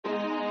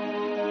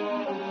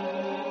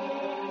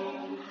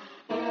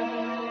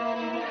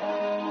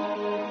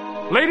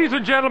Ladies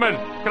and gentlemen,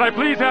 can I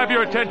please have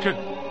your attention?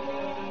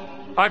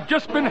 I've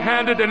just been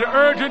handed an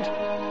urgent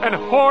and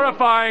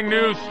horrifying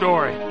news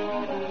story.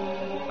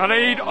 And I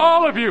need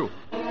all of you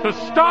to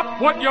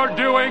stop what you're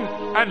doing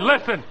and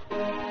listen.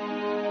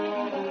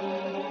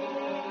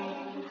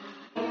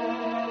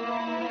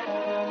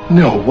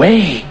 No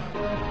way.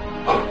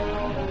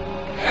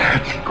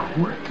 That's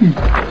great. We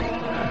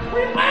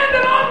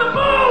landed on the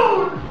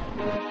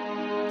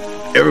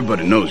moon!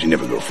 Everybody knows you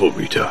never go full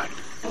retard.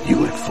 You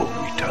went full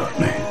retard,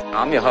 man.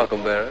 I'm your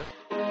huckleberry.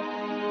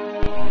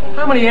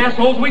 How many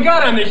assholes we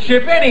got on this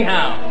ship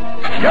anyhow?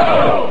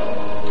 Go!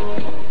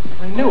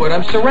 I knew it.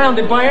 I'm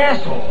surrounded by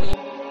assholes.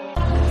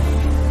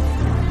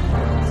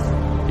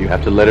 You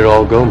have to let it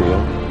all go, Mio.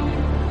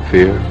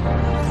 Fear,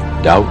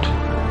 doubt,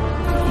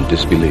 and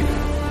disbelief.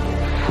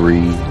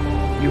 Free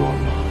your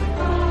mind.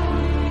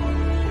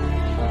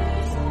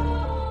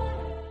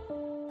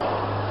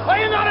 Are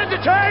you not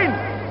entertained?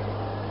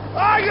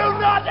 Are you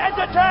not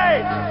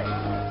entertained?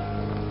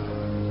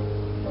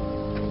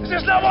 Is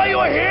this not why you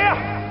are here?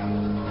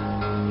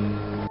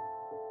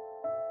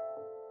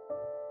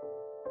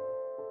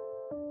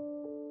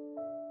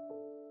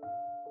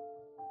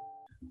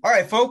 All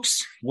right,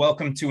 folks,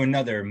 welcome to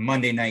another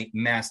Monday Night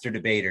Master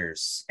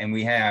Debaters. And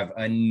we have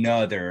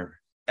another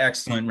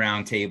excellent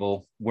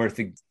roundtable worth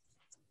of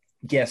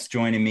guests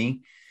joining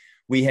me.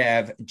 We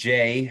have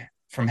Jay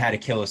from How to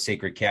Kill a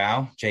Sacred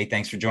Cow. Jay,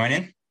 thanks for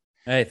joining.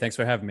 Hey, thanks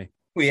for having me.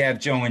 We have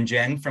Joe and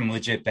Jen from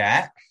Legit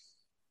Bat.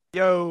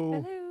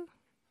 Yo. Hello.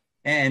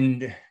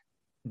 And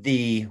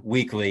the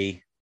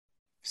weekly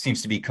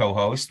seems to be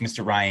co-host,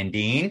 Mr. Ryan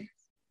Dean.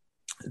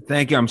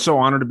 Thank you. I'm so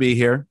honored to be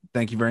here.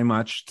 Thank you very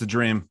much. It's a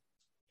dream.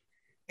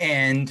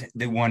 And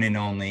the one and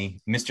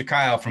only Mr.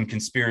 Kyle from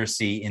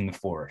Conspiracy in the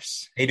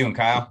Force. How you doing,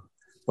 Kyle?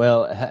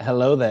 Well,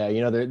 hello there.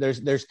 You know,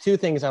 there's two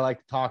things I like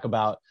to talk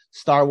about: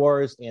 Star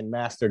Wars and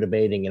master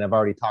debating. And I've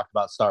already talked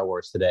about Star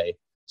Wars today.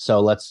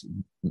 So let's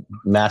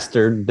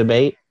master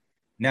debate.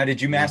 Now,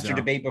 did you master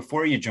debate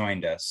before you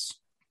joined us?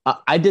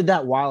 I did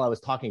that while I was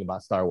talking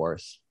about Star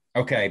Wars.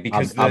 Okay,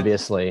 because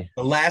obviously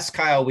the last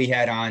Kyle we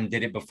had on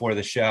did it before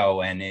the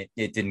show, and it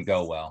didn't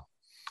go well.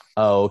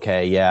 Oh,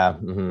 okay, yeah.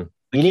 Mm-hmm.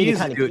 You need to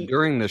kind of do it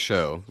during the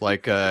show,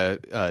 like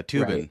Tubin,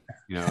 right.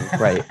 You know.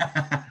 Right.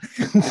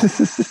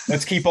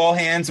 Let's keep all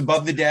hands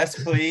above the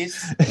desk,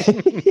 please.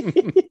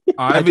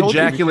 I've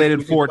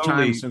ejaculated 4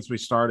 times since we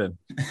started.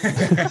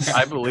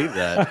 I believe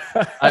that.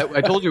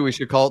 I told you we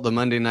should call it the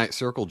Monday Night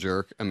Circle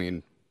Jerk. I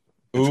mean,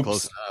 it's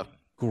close enough.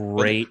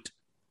 Great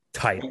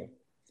title.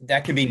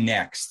 That could be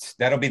next.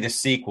 That'll be the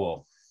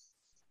sequel.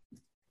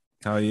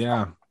 Oh,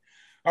 yeah.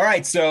 All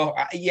right. So,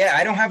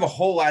 I don't have a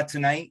whole lot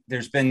tonight.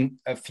 There's been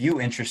a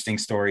few interesting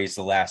stories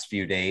the last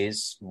few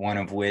days, one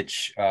of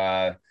which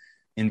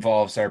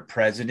involves our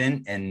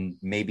president and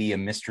maybe a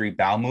mystery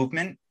bowel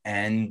movement.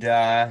 And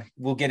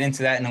we'll get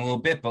into that in a little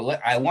bit. But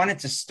I wanted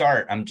to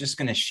start. I'm just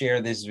going to share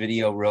this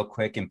video real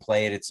quick and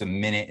play it. It's a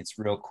minute. It's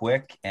real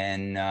quick.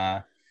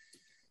 And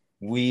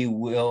we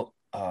will.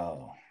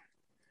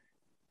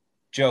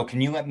 Joe,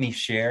 can you let me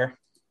share?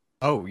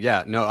 Oh,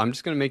 yeah. No, I'm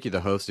just going to make you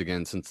the host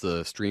again since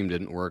the stream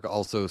didn't work.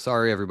 Also,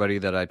 sorry, everybody,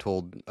 that I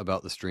told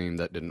about the stream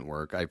that didn't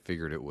work. I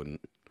figured it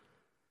wouldn't.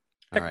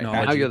 All right,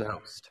 now you're the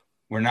host.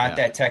 We're not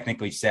that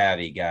technically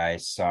savvy,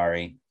 guys.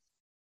 Sorry.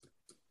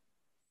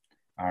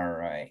 All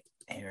right.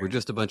 We're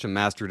just a bunch of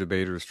master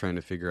debaters trying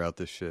to figure out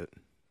this shit.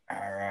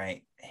 All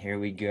right. Here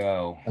we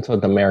go. That's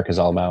what America's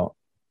all about.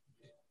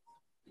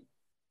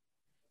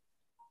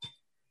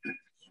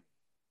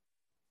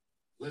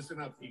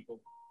 Listen up,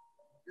 people.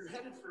 You're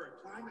headed for a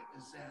climate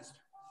disaster.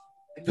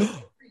 And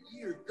every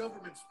year,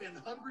 governments spend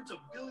hundreds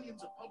of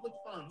billions of public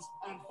funds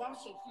on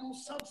fossil fuel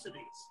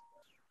subsidies.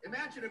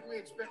 Imagine if we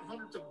had spent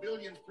hundreds of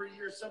billions per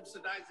year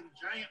subsidizing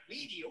giant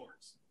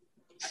meteors.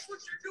 That's what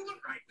you're doing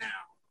right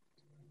now.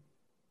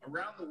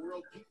 Around the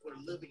world, people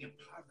are living in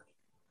poverty.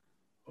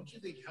 Don't you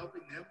think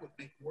helping them would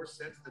make more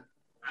sense than,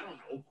 I don't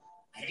know,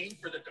 paying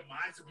for the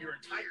demise of your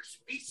entire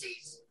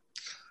species?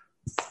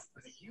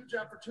 There's a huge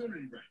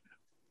opportunity right now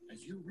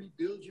as you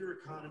rebuild your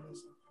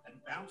economies and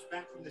bounce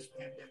back from this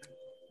pandemic.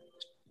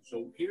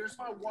 So here's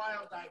my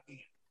wild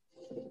idea.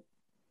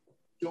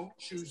 Don't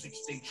choose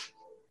extinction.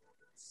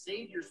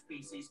 Save your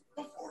species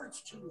before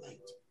it's too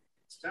late.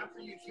 It's time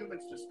for you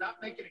humans to stop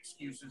making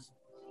excuses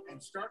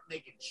and start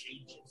making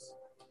changes.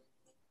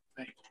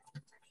 Thank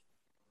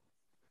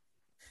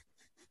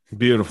you.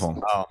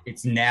 Beautiful. Oh,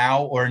 it's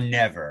now or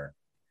never.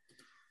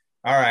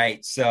 All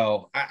right.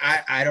 So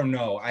I don't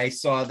know. I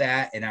saw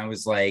that and I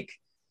was like,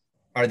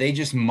 are they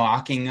just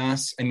mocking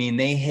us? I mean,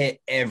 they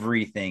hit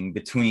everything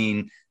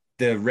between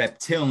the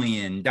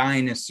reptilian,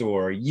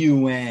 dinosaur,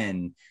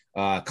 UN,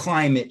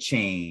 climate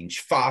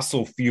change,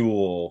 fossil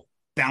fuel,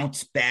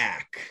 bounce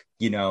back,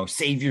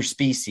 save your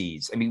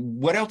species. I mean,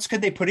 what else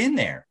could they put in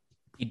there?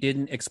 He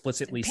didn't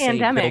explicitly say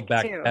Build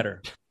Back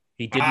Better.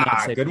 He did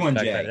not say good Build one,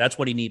 Back Jay. Better. That's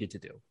what he needed to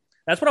do.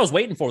 That's what I was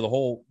waiting for the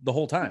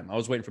whole time. I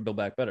was waiting for Build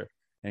Back Better,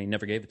 and he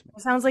never gave it to me.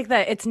 It sounds like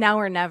that it's now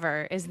or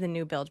never is the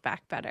new Build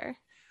Back Better.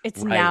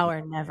 It's now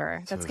or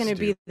never. That's going to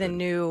be the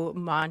new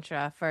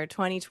mantra for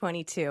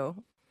 2022.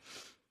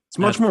 It's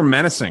much more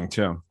menacing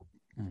too.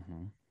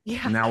 Mm-hmm.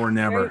 Yeah. Now or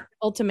never.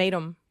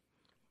 Ultimatum.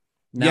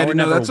 Now or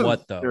never that's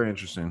what though? Very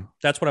interesting.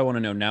 That's what I want to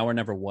know. Now or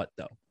never what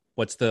though?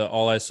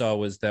 All I saw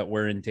was that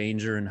we're in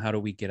danger and how do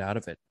we get out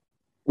of it?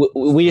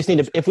 We just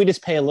need to, if we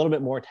just pay a little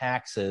bit more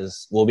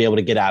taxes, we'll be able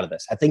to get out of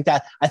this. I think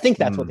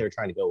that's what they're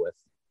trying to go with.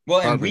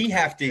 Well, and we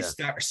have to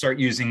start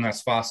using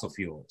less fossil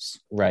fuels.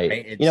 Right.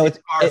 It's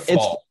our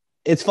fault.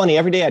 It's funny.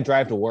 Every day I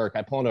drive to work,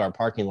 I pull into our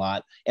parking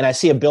lot and I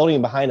see a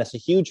building behind us, a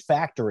huge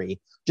factory,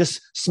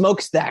 just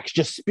smokestacks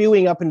just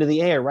spewing up into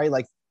the air, right?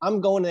 Like I'm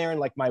going there in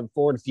like my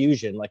Ford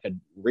Fusion, like a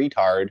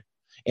retard.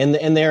 And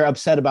they're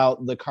upset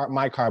about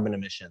my carbon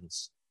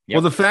emissions. Yep.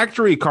 Well, the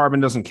factory carbon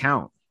doesn't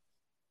count.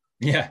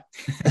 Yeah.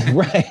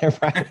 right.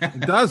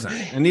 It doesn't.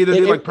 And neither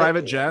do like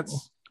private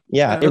jets.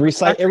 Yeah. It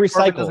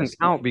recycles. Doesn't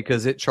count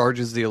because it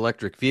charges the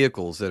electric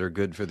vehicles that are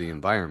good for the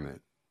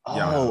environment.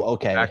 Oh,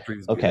 okay.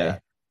 Factories okay.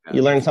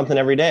 You learn something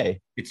every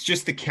day. It's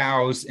just the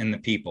cows and the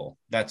people.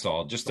 That's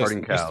all. Just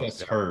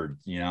us herd,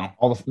 you know?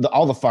 All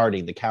the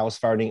farting, the cows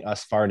farting,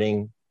 us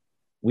farting.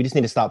 We just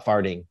need to stop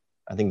farting.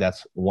 I think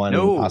that's one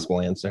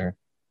possible answer.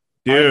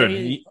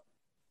 Dude,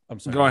 I'm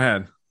sorry. Go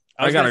ahead.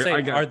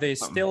 Are they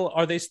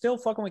still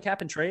fucking with cap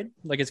and trade?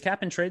 Like, is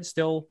cap and trade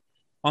still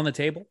on the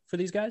table for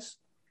these guys?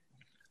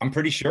 I'm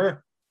pretty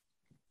sure.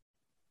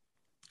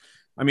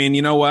 I mean,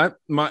 you know what?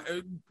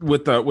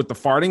 With the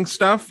farting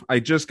stuff, I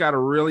just got to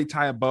really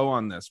tie a bow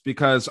on this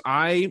because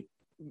I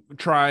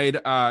tried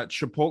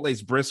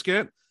Chipotle's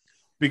brisket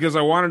because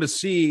I wanted to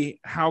see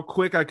how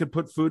quick I could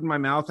put food in my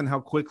mouth and how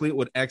quickly it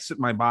would exit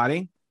my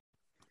body.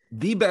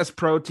 The best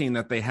protein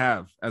that they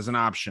have as an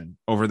option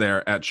over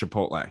there at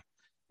Chipotle.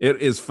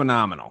 It is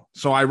phenomenal.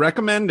 So I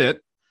recommend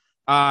it.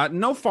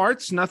 No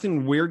farts,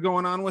 nothing weird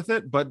going on with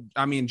it, but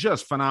I mean,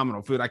 just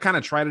phenomenal food. I kind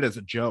of tried it as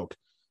a joke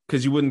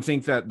because you wouldn't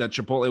think that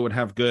Chipotle would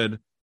have good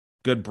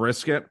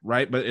brisket,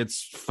 right? But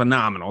it's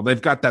phenomenal.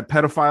 They've got that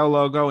pedophile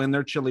logo in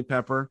their chili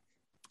pepper.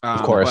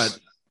 Of course.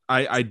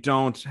 But I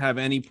don't have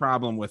any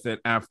problem with it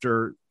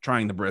after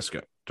trying the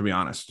brisket, to be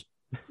honest.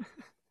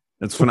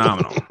 It's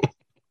phenomenal.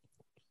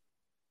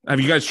 Have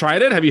you guys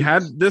tried it? Have you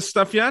had this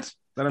stuff yet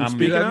that I'm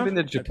speaking of? I haven't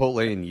been to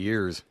Chipotle in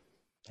years.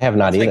 I have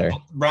not either.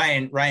 Like,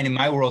 Ryan, in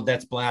my world,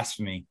 that's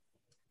blasphemy.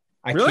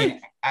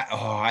 Really?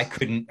 I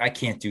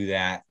can't do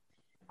that.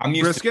 I'm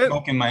used to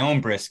smoking my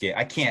own brisket.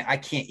 I can't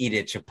eat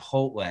at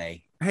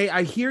Chipotle. Hey,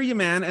 I hear you,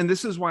 man. And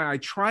this is why I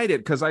tried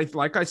it. Because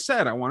like I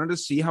said, I wanted to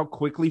see how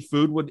quickly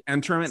food would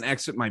enter and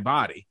exit my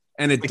body.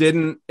 And it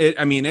didn't,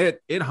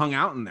 it hung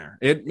out in there.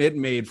 It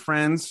made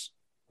friends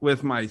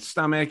with my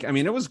stomach. I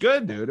mean, it was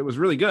good, dude. It was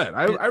really good.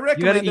 I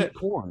recommend it.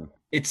 Corn.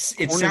 It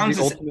sounds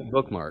the ultimate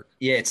bookmark.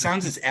 Yeah, it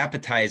sounds as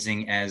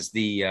appetizing as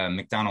the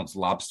McDonald's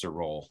lobster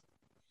roll.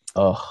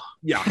 Oh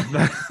yeah,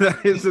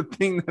 that is the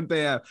thing that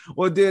they have.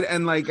 Well, dude,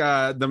 and like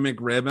the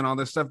McRib and all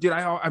this stuff, dude.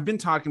 I've been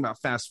talking about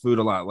fast food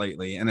a lot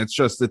lately, and it's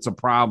a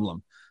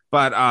problem.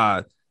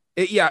 But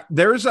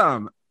there's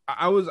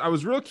I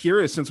was real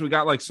curious since we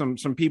got like some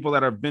people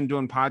that have been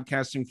doing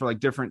podcasting for like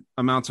different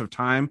amounts of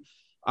time.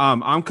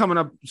 I'm coming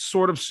up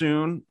sort of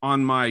soon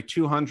on my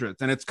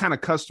 200th, and it's kind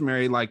of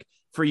customary, like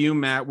for you,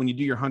 Matt, when you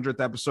do your 100th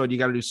episode, you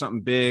got to do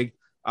something big.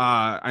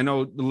 I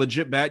know the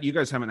legit bet you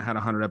guys haven't had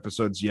 100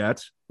 episodes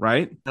yet,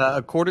 right?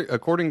 According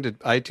to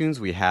iTunes,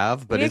 we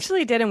have, but we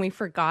actually did, and we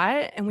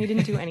forgot, and we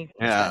didn't do anything.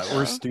 Yeah,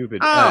 we're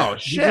stupid. Oh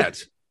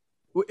shit!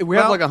 We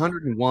have like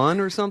 101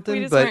 or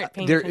something, but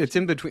it's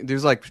in between.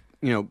 There's like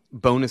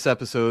bonus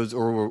episodes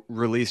or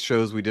release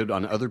shows we did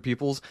on other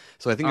people's.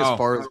 So I think as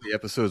far as the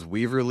episodes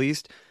we've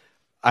released,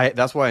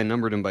 that's why I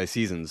numbered them by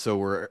season. So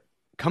we're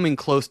coming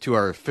close to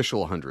our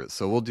official 100th.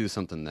 So we'll do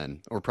something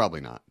then, or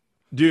probably not.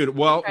 Dude,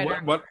 well,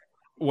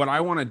 what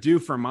I want to do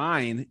for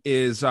mine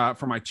is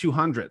for my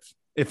 200th,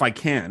 if I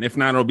can. If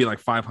not, it'll be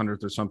like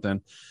 500th or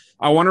something.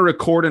 I want to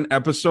record an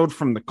episode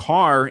from the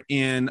car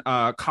in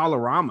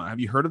Colorama. Have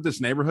you heard of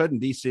this neighborhood in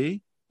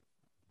DC?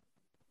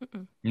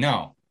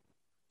 No.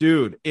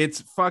 Dude,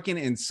 it's fucking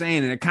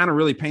insane. And it kind of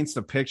really paints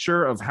the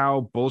picture of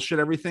how bullshit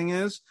everything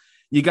is.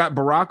 You got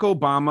Barack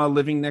Obama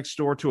living next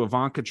door to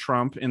Ivanka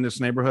Trump in this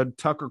neighborhood.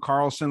 Tucker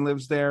Carlson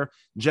lives there.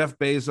 Jeff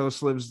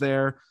Bezos lives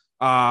there.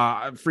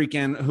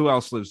 Who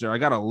else lives there? I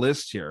got a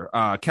list here.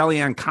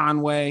 Kellyanne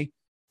Conway,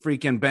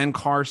 freaking Ben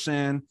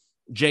Carson,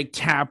 Jake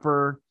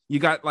Tapper. You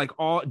got like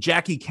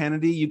Jackie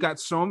Kennedy. You got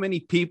so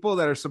many people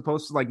that are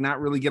supposed to like not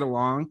really get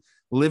along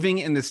living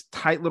in this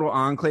tight little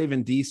enclave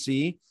in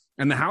DC.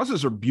 And the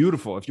houses are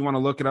beautiful. If you want to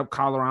look it up,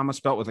 Colorama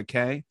spelt with a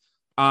K.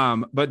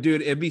 But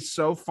dude, it'd be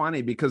so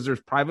funny because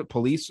there's private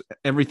police,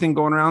 everything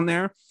going around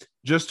there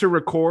just to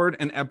record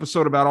an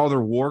episode about all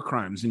their war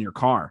crimes in your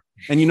car.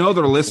 And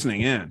they're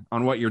listening in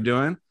on what you're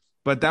doing,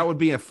 but that would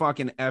be a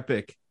fucking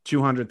epic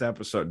 200th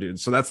episode, dude.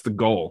 So that's the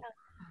goal.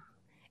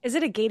 Is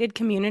it a gated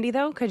community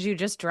though? Could you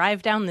just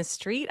drive down the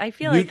street? I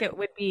feel like it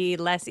would be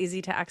less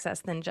easy to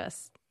access than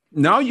just.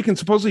 No, you can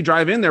supposedly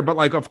drive in there, but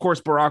like, of course,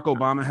 Barack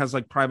Obama has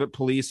like private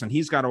police and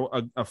he's got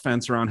a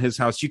fence around his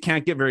house. You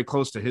can't get very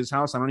close to his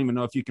house. I don't even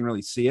know if you can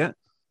really see it.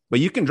 but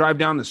you can drive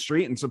down the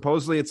street and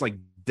supposedly it's like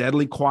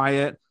deadly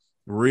quiet,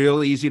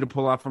 real easy to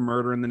pull off a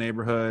murder in the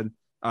neighborhood.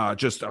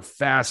 Just a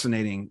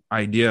fascinating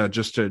idea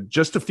just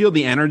to feel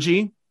the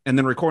energy and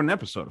then record an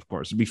episode, of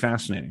course. It'd be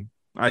fascinating.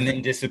 And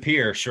then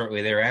disappear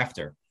shortly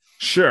thereafter.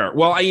 Sure.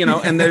 Well,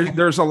 and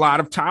there's a lot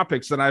of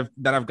topics that I've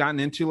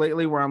gotten into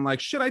lately where I'm like,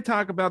 should I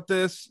talk about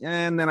this?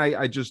 And then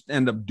I just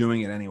end up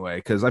doing it anyway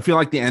because I feel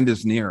like the end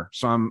is near,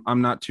 so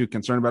I'm not too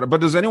concerned about it.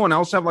 But does anyone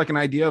else have like an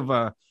idea of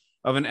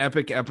an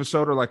epic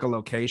episode or like a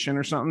location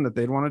or something that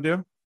they'd want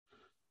to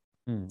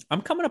do?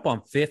 I'm coming up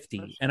on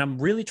 50, and I'm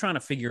really trying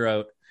to figure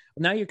out.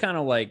 Now you're kind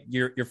of like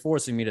you're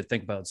forcing me to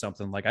think about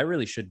something. Like I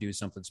really should do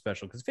something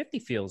special because 50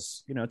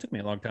 feels. It took me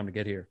a long time to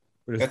get here.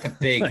 That's a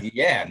big,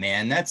 yeah,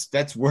 man.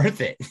 That's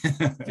worth it.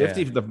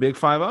 50, the big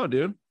 5-0,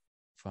 dude.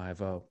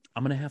 5-0.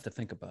 I'm gonna have to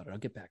think about it. I'll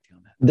get back to you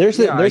on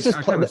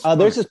that.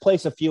 There's this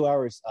place a few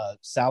hours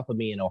south of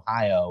me in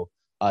Ohio,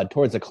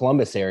 towards the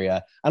Columbus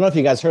area. I don't know if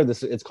you guys heard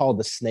this. It's called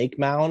the Snake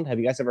Mound. Have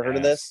you guys ever heard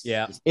of this?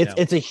 Yeah.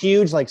 It's a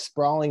huge, like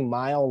sprawling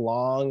mile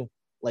long,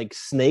 like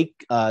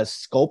snake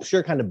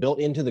sculpture kind of built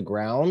into the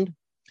ground,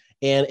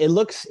 and it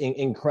looks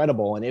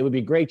incredible. And it would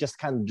be great just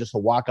to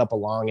walk up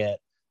along it.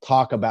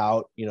 Talk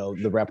about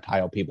the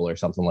reptile people or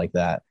something like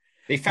that.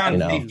 They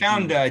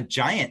found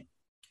giant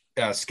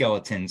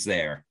skeletons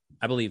there.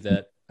 I believe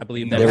that.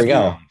 There we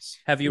go.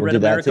 Have you read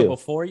America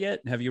Before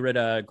yet? Have you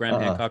read Graham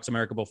Hancock's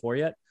America Before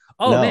yet?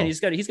 Oh no. Man, he's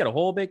got a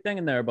whole big thing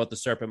in there about the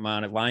serpent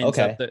mound. It lines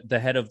up the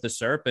head of the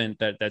serpent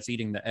that's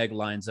eating the egg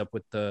lines up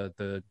with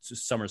the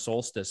summer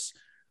solstice.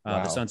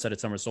 Wow. The sunset at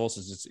summer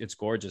solstice. It's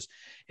gorgeous.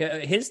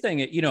 His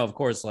thing, of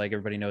course, like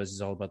everybody knows,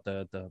 is all about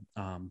the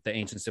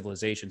ancient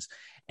civilizations,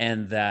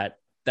 and that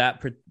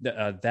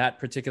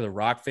particular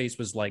rock face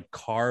was like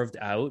carved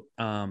out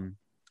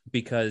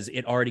because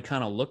it already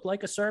kind of looked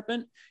like a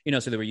serpent,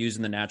 so they were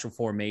using the natural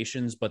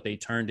formations, but they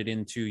turned it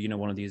into,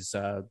 one of these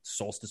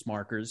solstice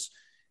markers,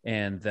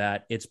 and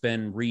that it's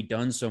been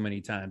redone so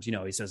many times.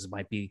 He says it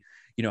might be,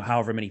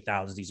 however many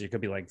thousands these, it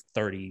could be like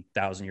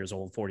 30,000 years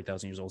old,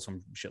 40,000 years old,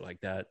 some shit like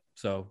that.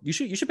 So you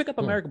should pick up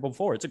America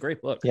Before. It's a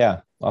great book.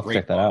 Yeah. I'll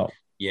check that out.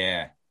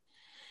 Yeah.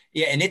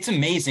 Yeah. And it's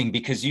amazing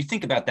because you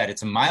think about that.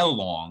 It's a mile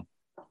long.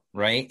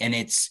 Right. And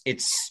it's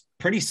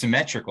pretty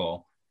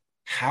symmetrical.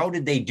 How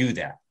did they do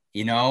that?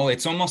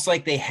 It's almost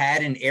like they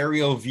had an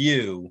aerial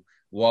view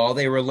while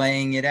they were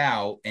laying it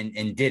out and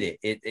did it.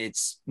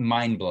 It's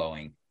mind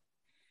blowing.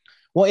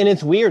 Well, and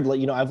it's weird.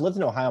 I've lived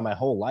in Ohio my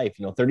whole life,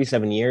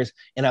 37 years,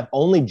 and I've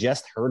only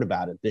just heard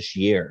about it this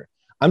year.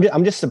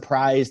 I'm just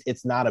surprised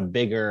it's not a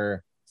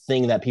bigger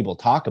thing that people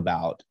talk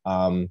about.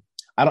 I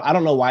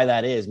don't know why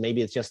that is.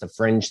 Maybe it's just a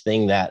fringe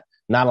thing that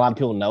not a lot of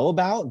people know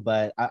about,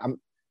 but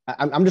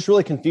I'm just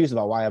really confused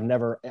about why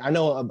I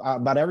know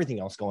about everything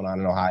else going on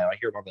in Ohio. I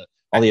hear about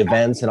all the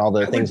events and all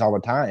the things all the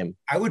time.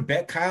 I would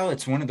bet, Kyle,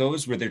 it's one of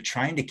those where they're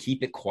trying to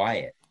keep it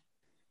quiet,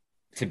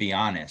 to be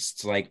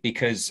honest,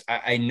 because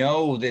I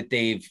know that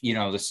they've,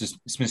 the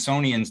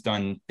Smithsonian's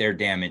done their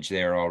damage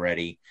there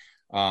already.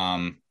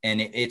 And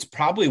it's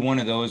probably one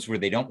of those where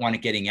they don't want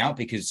it getting out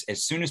because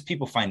as soon as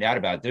people find out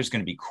about it, there's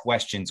going to be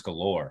questions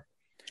galore.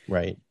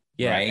 Right.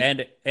 Yeah,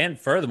 right? and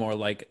furthermore,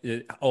 like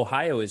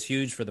Ohio is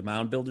huge for the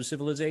mound builder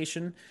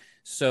civilization.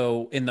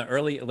 So in the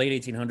late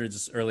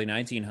 1800s, early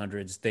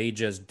 1900s, they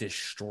just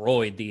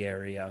destroyed the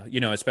area,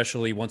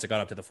 especially once it got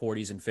up to the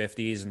 40s and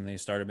 50s and they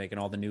started making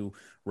all the new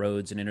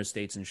roads and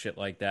interstates and shit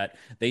like that.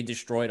 They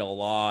destroyed a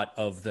lot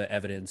of the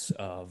evidence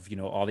of,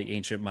 all the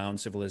ancient mound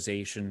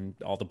civilization,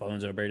 all the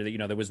bones that are buried.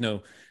 There was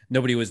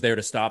nobody was there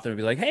to stop them and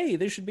be like, hey,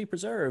 they should be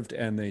preserved.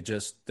 And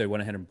they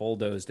went ahead and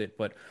bulldozed it.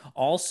 But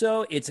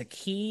also it's a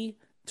key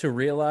to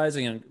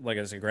realizing, and like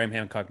I said, Graham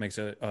Hancock makes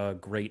a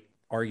great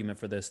argument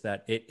for this,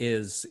 that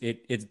it's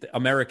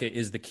America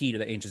is the key to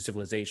the ancient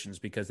civilizations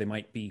because they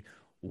might be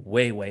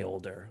way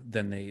older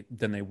than they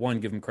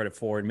give them credit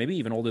for, and maybe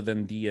even older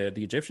than the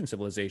Egyptian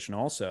civilization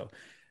also.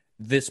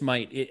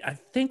 I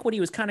think what he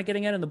was kind of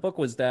getting at in the book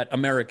was that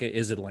America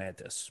is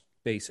Atlantis,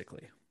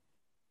 basically.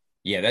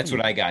 Yeah, that's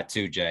what I got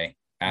too, Jay,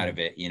 out of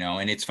it,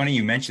 and it's funny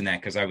you mentioned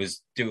that because I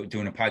was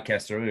doing a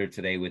podcast earlier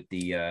today with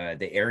the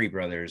Airy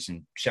brothers,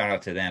 and shout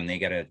out to them. They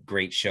got a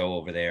great show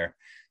over there.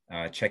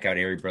 Check out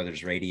Airy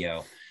Brothers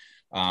Radio.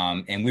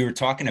 And we were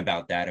talking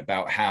about that,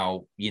 about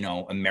how,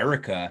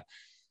 America,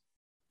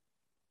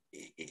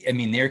 I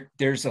mean,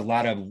 there's a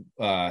lot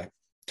of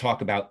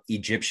talk about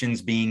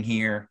Egyptians being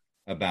here,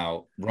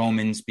 about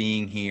Romans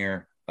being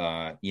here,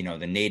 the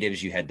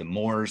natives, you had the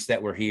Moors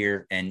that were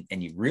here, and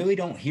you really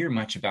don't hear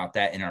much about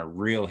that in our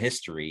real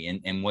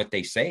history. And what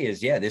they say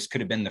is, yeah, this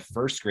could have been the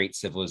first great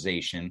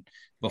civilization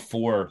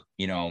before,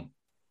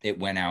 it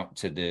went out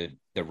to the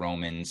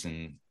Romans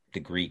and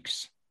the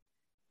Greeks.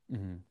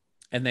 Mm-hmm.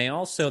 And they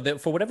also,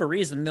 for whatever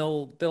reason,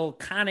 they'll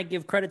kind of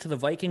give credit to the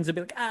Vikings and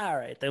be like, all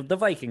right, the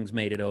Vikings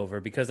made it over,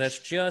 because that's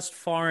just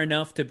far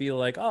enough to be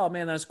like, oh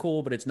man, that's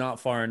cool, but it's not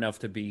far enough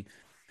to be,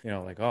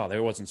 like, oh,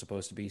 there wasn't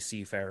supposed to be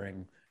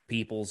seafaring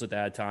peoples at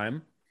that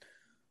time.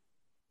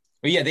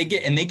 But yeah, they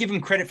give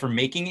them credit for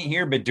making it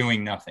here, but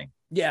doing nothing.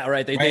 Yeah,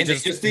 right. They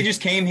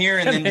just came here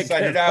and then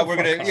decided, we're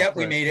gonna. Yep,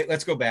 we made it.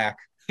 Let's go back.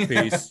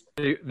 Peace.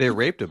 They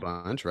raped a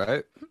bunch,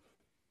 right?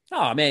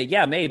 Oh man,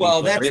 yeah, maybe.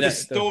 Well, that's the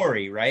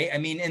story, right? I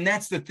mean, and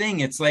that's the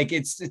thing. It's like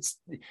it's.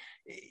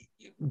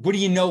 What do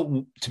you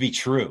know to be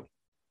true,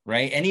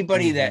 right?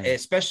 Anybody that,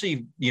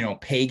 especially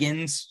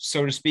pagans,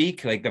 so to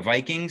speak, like the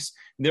Vikings,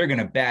 they're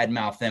gonna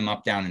badmouth them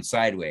up, down, and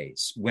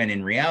sideways. When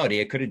in reality,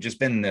 it could have just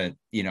been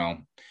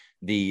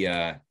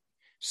the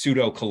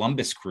pseudo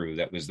Columbus crew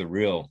that was the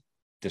real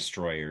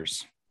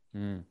destroyers.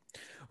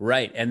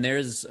 Right. And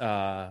there's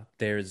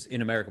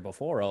In America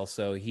Before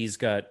also, he's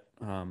got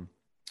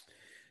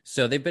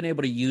so they've been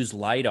able to use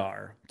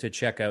LiDAR to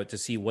check out to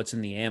see what's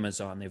in the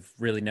Amazon.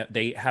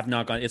 They have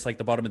not gone, it's like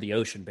the bottom of the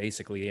ocean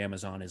basically. The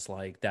Amazon is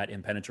like that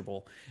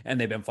impenetrable,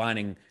 and they've been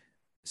finding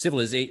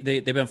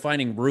they've been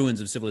finding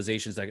ruins of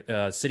civilizations,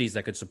 that cities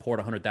that could support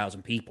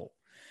 100,000 people.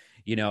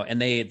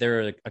 And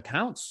there are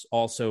accounts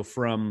also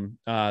from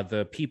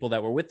the people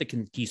that were with the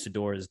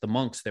conquistadors, the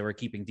monks. They were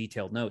keeping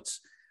detailed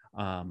notes,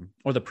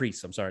 or the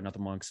priests. I'm sorry, not the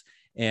monks.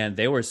 And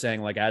they were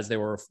saying, like, as they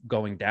were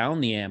going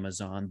down the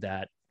Amazon,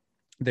 that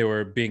they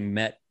were being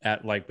met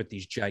at, like, with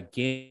these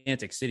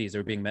gigantic cities. They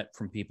were being met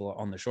from people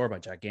on the shore by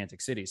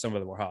gigantic cities. Some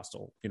of them were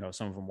hostile,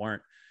 some of them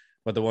weren't.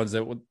 But the ones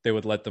that they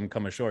would let them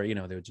come ashore, they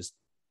would just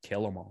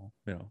kill them all.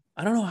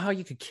 I don't know how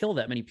you could kill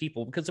that many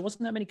people, because there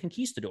wasn't that many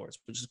conquistadors,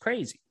 which is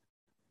crazy.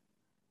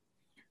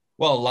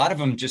 Well, a lot of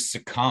them just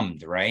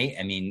succumbed, right?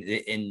 I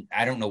mean, and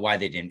I don't know why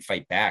they didn't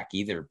fight back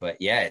either, but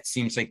yeah, it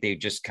seems like they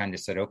just kind of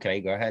said,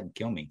 okay, go ahead and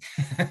kill me.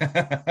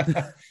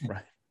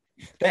 Right.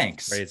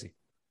 Thanks. Crazy.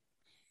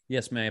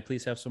 Yes, may I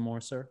please have some more,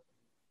 sir?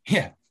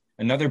 Yeah.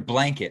 Another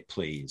blanket,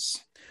 please.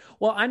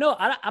 Well, I know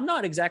I'm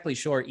not exactly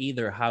sure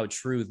either how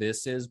true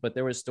this is, but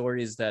there were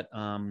stories that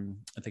I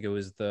think it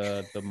was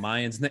the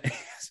Mayans.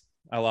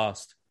 I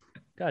lost.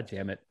 God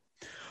damn it.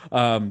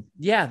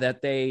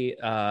 That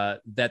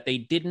they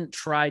didn't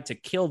try to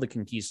kill the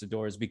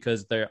conquistadors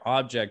because their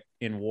object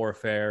in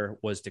warfare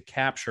was to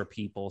capture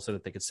people so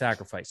that they could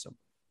sacrifice them.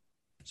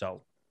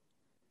 So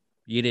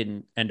you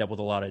didn't end up with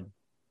a lot of,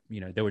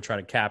 they would try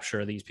to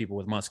capture these people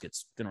with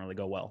muskets. Didn't really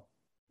go well,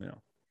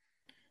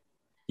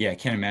 Yeah, I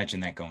can't imagine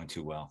that going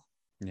too well.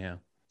 Yeah,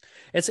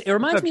 it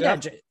reminds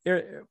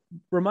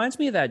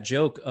me of that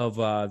joke of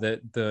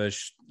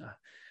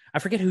I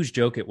forget whose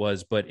joke it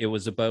was, but it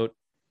was about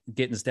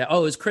getting stabbed. Oh,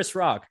 it was Chris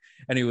Rock,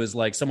 and he was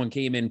like, someone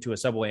came into a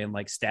subway and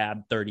like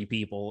stabbed 30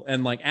 people,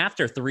 and like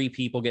after 3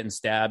 people getting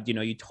stabbed,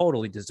 you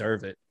totally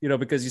deserve it,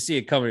 because you see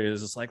it coming.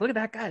 It's just like, look at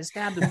that guy,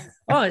 stabbed him.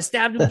 Oh, I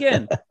stabbed him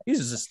again. He's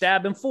just a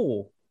stabbing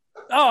fool.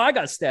 Oh, I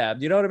got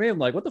stabbed. You know what I mean?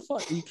 Like, what the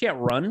fuck? You can't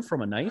run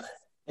from a knife.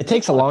 It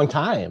takes a long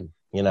time,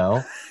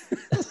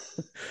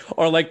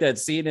 Or like that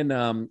scene in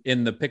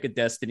the Pick of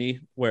Destiny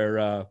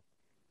where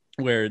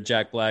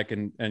Jack Black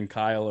and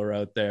Kyle are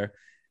out there,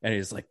 and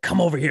he's like,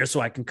 come over here so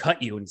I can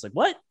cut you. And he's like,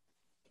 what?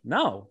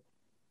 No.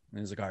 And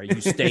he's like, all right,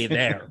 you stay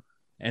there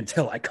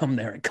until I come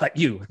there and cut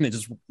you. And they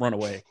just run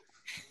away.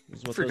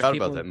 I forgot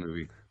about that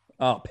movie.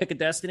 Oh, Pick of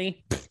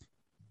Destiny?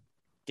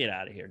 Get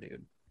out of here,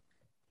 dude.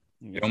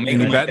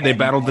 They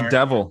battled the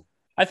devil.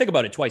 I think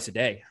about it twice a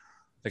day.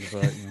 Think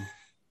about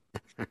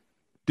it.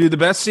 Dude, the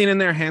best scene in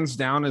there, hands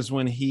down, is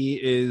when he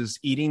is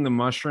eating the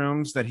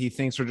mushrooms that he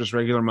thinks are just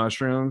regular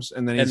mushrooms.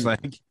 And then he's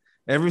like,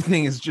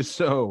 everything is just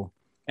so...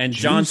 And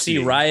John C.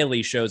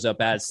 Reilly shows up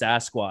as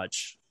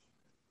Sasquatch.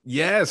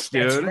 Yes,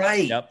 dude. That's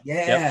right. Yep.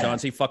 John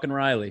C. fucking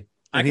Reilly.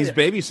 And he's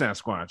baby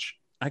Sasquatch.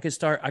 I could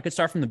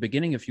start from the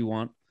beginning if you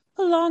want.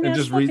 A long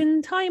ass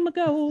fucking time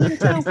ago in a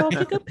town called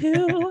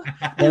Kickapoo.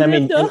 And I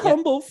mean, the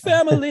humble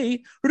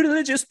family,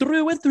 religious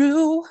through and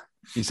through.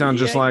 You sound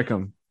just like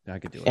him. I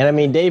could do it. And I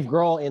mean, Dave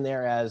Grohl in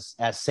there as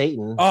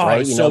Satan, oh,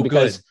 right?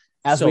 Because good.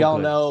 As we all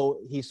know,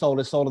 he sold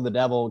his soul to the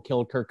devil,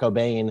 killed Kurt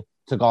Cobain,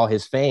 took all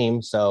his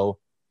fame. So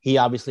he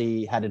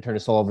obviously had to turn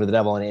his soul over to the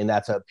devil, and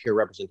that's a pure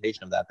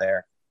representation of that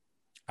there.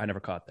 I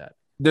never caught that.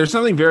 There's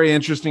something very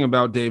interesting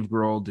about Dave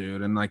Grohl,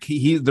 dude, and like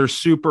they're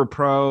super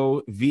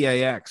pro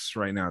VAX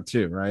right now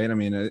too, right? I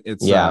mean,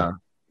 it's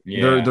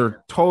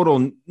they're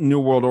total New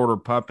World Order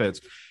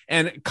puppets.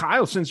 And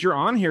Kyle, since you're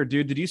on here,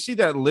 dude, did you see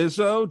that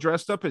Lizzo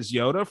dressed up as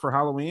Yoda for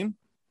Halloween?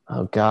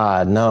 Oh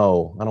God,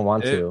 no, I don't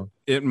want to.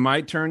 It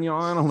might turn you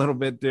on a little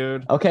bit,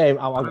 dude. Okay, I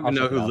don't even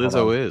know who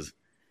Lizzo is.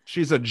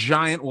 She's a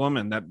giant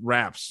woman that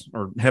raps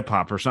or hip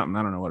hop or something.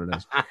 I don't know what it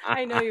is.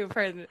 I know you've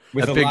heard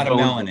with a lot of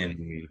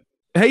melanin.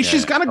 Hey,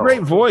 she's got a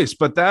great voice,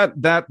 but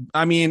that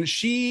I mean,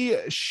 she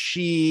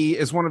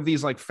is one of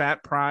these like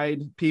fat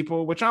pride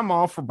people, which I'm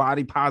all for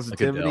body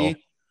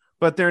positivity,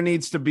 but there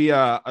needs to be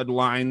a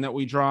line that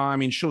we draw. I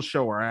mean, she'll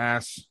show her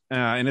ass,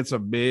 and it's a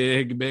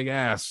big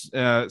ass.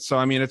 So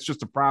I mean, it's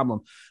just a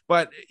problem.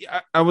 But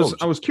I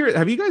was curious.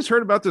 Have you guys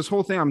heard about this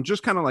whole thing? I'm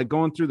just kind of like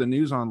going through the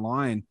news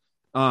online.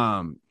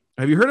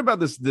 Have you heard about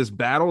this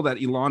battle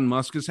that Elon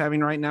Musk is having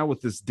right now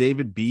with this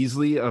David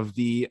Beasley of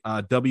the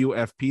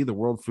WFP, the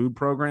World Food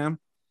Program?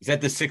 Is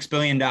that the $6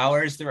 billion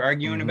they're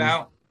arguing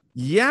about?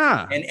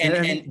 Yeah.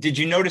 And did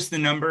you notice the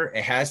number?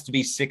 It has to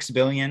be 6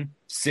 billion.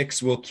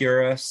 6 will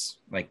cure us.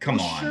 Like, come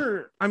on.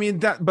 Sure. I mean,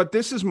 but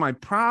this is my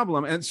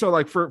problem. And so,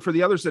 like, for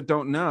the others that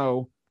don't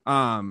know,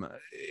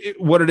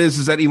 what it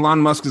is that Elon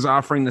Musk is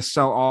offering to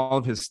sell all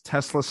of his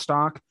Tesla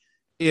stock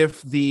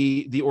if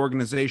the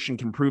organization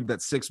can prove that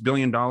 $6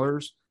 billion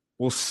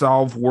will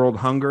solve world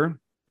hunger,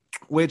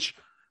 which,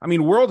 I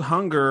mean, world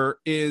hunger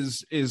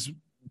is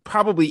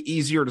probably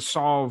easier to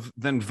solve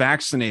than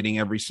vaccinating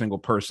every single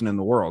person in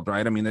the world,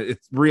 right? I mean,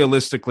 it's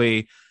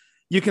realistically,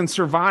 you can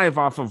survive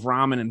off of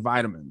ramen and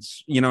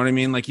vitamins. You know what I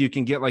mean? Like, you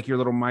can get like your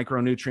little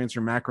micronutrients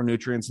or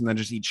macronutrients and then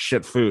just eat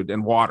shit food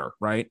and water,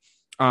 right?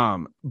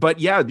 But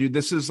yeah, dude,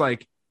 this is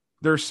like,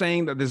 they're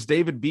saying that this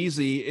David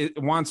Beasley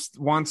wants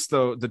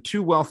the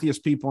two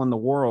wealthiest people in the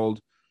world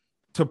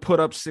to put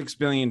up $6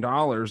 billion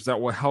that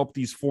will help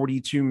these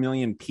 42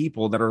 million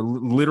people that are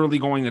literally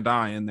going to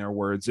die, in their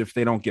words, if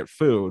they don't get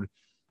food.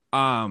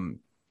 I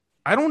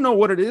don't know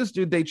what it is,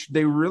 dude.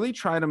 They really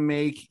try to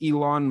make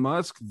Elon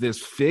Musk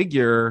this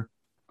figure.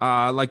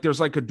 Like, there's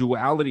like a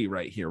duality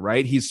right here,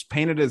 right? He's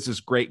painted as this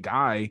great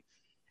guy,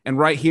 and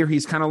right here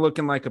he's kind of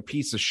looking like a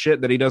piece of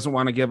shit that he doesn't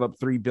want to give up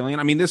 $3 billion.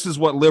 I mean, this is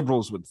what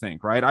liberals would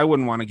think, right? I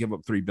wouldn't want to give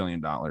up $3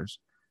 billion.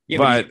 Yeah,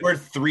 but he's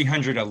worth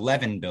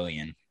 311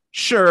 billion.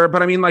 Sure,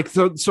 but I mean, like,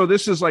 so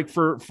this is like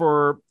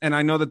for, and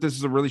I know that this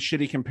is a really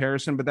shitty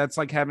comparison, but that's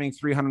like having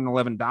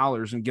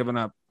 $311 and giving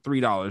up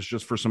 $3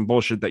 just for some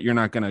bullshit that you're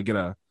not going to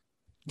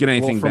get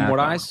anything from back what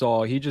on. I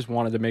saw, he just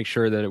wanted to make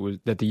sure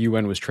that the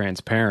UN was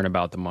transparent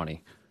about the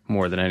money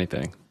more than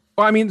anything.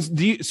 Well, I mean,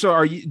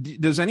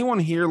 does anyone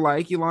here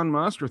like Elon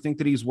Musk or think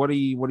that he's what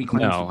he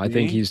claims? No, I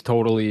think he's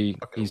totally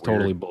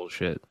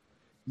bullshit.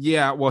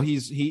 Yeah, well,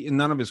 he in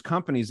none of his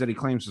companies that he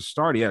claims to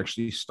start, he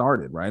actually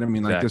started, right? I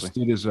mean, like, this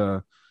dude is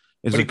a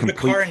complete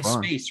car in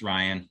fun. space,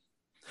 Ryan.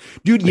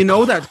 Dude, you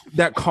know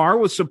that car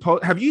was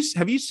supposed. Have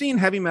you seen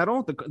Heavy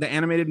Metal, the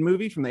animated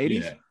movie from the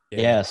 80s? Yeah.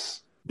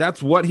 Yes.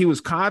 That's what he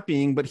was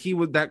copying, but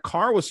that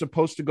car was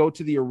supposed to go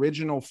to the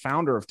original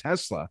founder of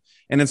Tesla,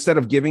 and instead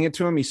of giving it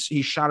to him,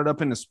 he shot it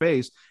up into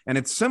space. And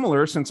it's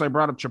similar, since I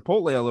brought up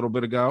Chipotle a little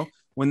bit ago.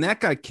 When that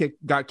guy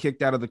got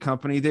kicked out of the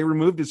company, they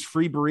removed his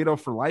free burrito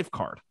for life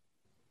card.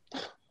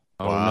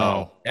 Oh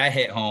no, that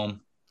hit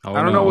home.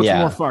 I don't know what's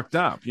more fucked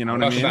up. You know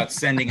what I mean? About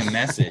sending a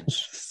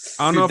message.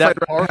 I don't know if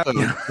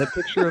that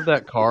picture of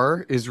that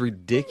car is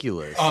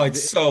ridiculous. Oh,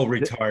 it's so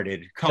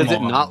retarded. Come on. Does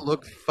it not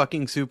look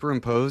fucking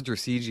superimposed or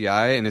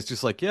CGI? And it's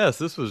just like, yes,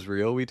 this was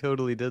real. We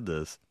totally did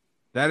this.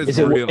 That is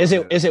real. Is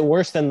it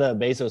worse than the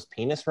Bezos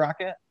penis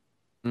rocket?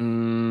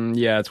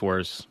 Yeah, it's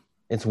worse.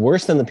 It's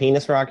worse than the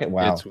penis rocket?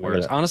 Wow. It's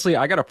worse. Honestly,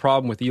 I got a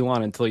problem with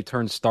Elon until he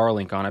turned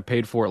Starlink on. I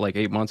paid for it like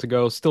 8 months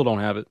ago. Still don't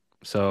have it.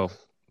 So,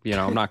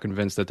 I'm not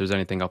convinced that there's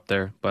anything up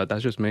there, but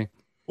that's just me.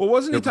 Well,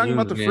 wasn't he talking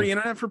about the free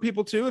internet for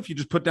people too? If you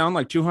just put down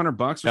like $200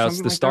 or something.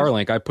 That's the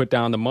Starlink. I put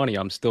down the money.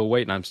 I'm still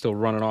waiting. I'm still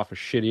running off a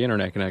shitty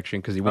internet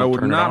connection because he won't. I would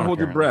turn not it on, hold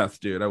your apparently. breath,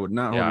 dude. I would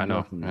not. Yeah, hold I know.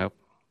 your breath. Yep.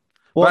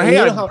 Well, but, hey,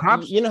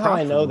 you know how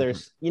I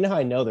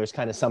know there's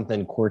kind of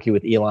something quirky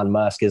with Elon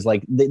Musk is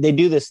like they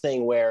do this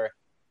thing where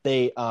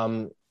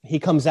he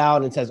comes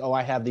out and says, "Oh,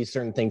 I have these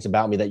certain things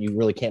about me that you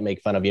really can't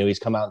make fun of." He's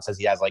come out and says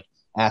he has like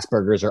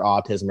Asperger's or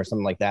autism or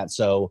something like that.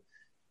 So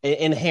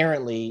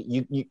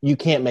inherently you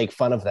can't make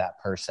fun of that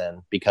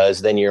person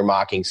because then you're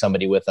mocking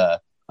somebody with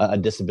a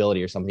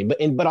disability or something.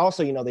 But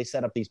also, they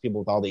set up these people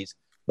with all these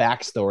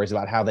backstories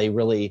about how they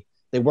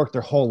worked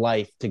their whole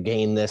life to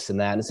gain this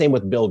and that. And the same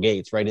with Bill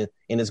Gates, right?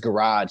 In his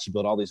garage, he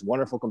built all these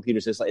wonderful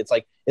computers.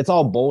 It's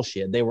all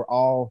bullshit. They were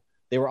all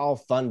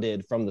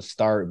funded from the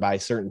start by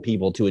certain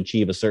people to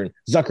achieve a certain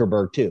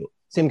Zuckerberg too.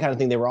 Same kind of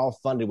thing. They were all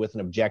funded with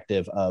an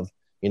objective of,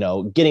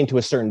 getting to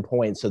a certain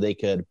point so they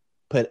could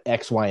put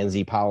X, Y, and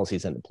Z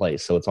policies into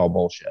place. So it's all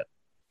bullshit.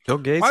 Bill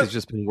Gates has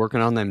just been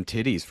working on them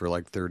titties for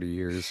like 30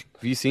 years.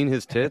 Have you seen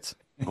his tits?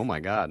 Oh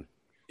my God.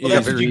 Well,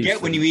 that's what you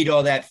get when you eat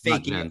all that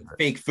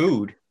fake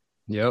food.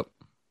 Yep.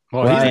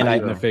 Well, he's not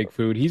eating the fake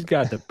food. He's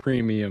got the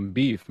premium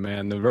beef,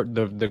 man.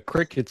 The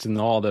crickets and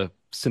all the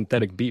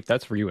synthetic beef.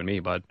 That's for you and me,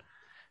 bud.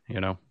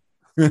 Yeah,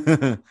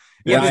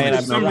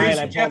 for some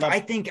reason, Jeff, I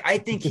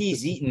think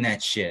he's eating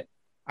that shit.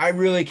 I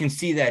really can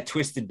see that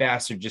twisted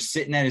bastard just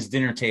sitting at his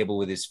dinner table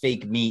with his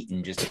fake meat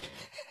and just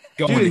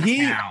going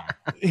down.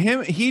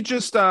 He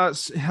just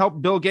helped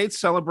Bill Gates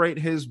celebrate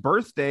his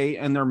birthday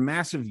and their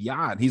massive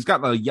yacht. He's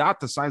got a yacht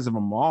the size of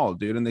a mall,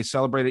 dude, and they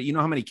celebrated. You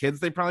know how many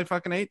kids they probably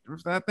fucking ate for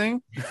that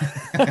thing?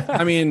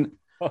 I mean,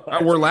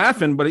 we're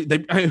laughing, but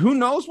who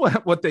knows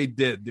what they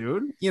did,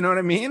 dude? You know what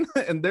I mean?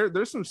 And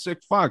there's some sick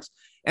fucks.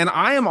 And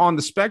I am on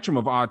the spectrum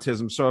of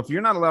autism, so if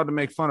you're not allowed to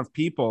make fun of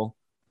people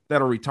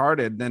that are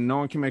retarded, then no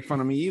one can make fun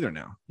of me either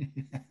now.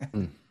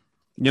 You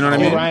know what I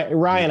mean?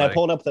 Ryan, I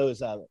pulled up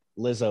those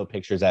Lizzo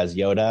pictures as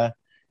Yoda.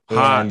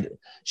 And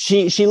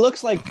she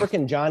looks like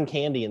freaking John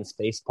Candy in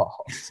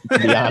Spaceballs, to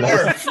be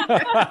honest.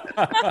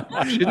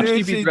 Shouldn't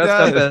she be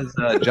dressed up as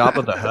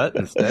Jabba the Hutt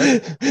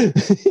instead?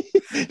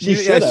 She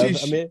should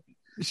have.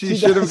 She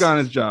should have gone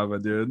as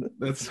Jabba, dude.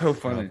 That's so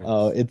funny.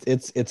 Oh,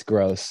 it's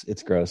gross.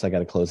 It's gross. I got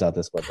to close out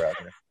this web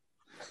browser.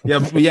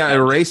 Yeah,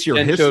 erase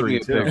your history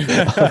too.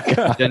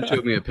 Jen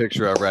showed me a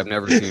picture of her. I've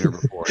never seen her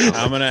before.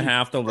 I'm gonna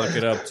have to look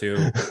it up too.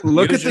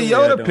 Look at the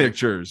Yoda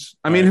pictures.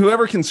 I mean,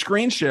 whoever can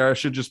screen share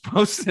should just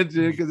post it,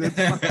 dude, because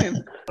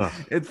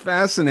it's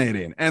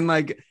fascinating. And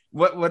like,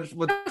 what's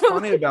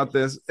funny about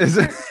this is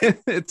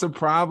it's a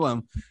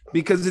problem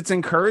because it's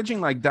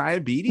encouraging like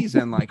diabetes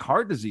and like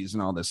heart disease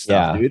and all this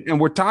stuff, dude. And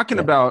we're talking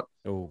about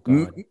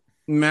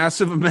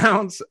massive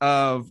amounts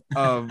of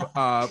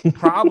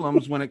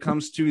problems when it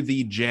comes to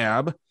the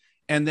jab.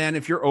 And then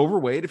if you're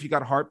overweight, if you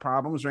got heart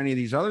problems or any of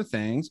these other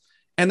things,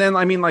 and then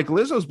I mean, like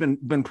Lizzo's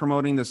been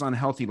promoting this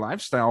unhealthy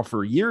lifestyle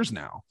for years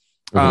now.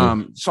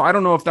 So I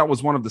don't know if that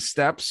was one of the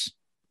steps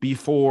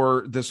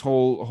before this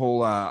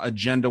whole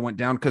agenda went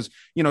down, because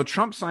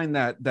Trump signed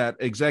that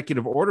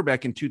executive order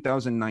back in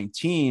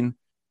 2019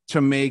 to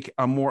make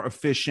a more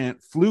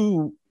efficient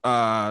flu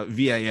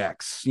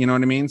VAX. You know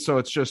what I mean? So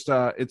it's just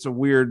it's a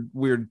weird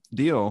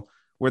deal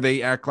where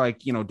they act like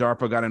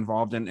DARPA got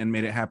involved and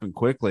made it happen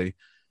quickly.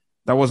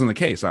 That wasn't the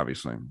case,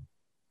 obviously.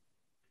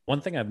 One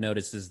thing I've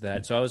noticed is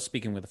that, so I was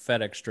speaking with a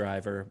FedEx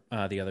driver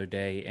the other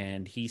day,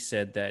 and he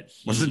said that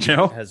he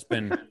has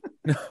been.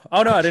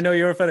 Oh no, I didn't know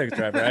you were a FedEx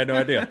driver. I had no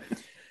idea.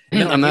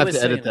 No, I'm gonna have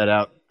to edit that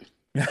out.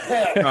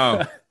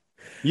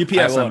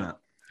 UPS on that.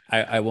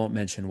 I won't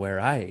mention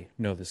where I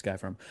know this guy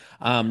from.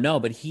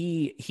 No, but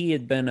he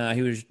had been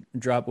he was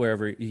dropped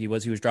wherever he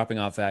was. He was dropping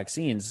off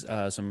vaccines,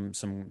 some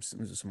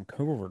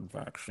COVID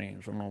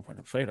vaccines. I don't know if I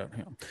can say that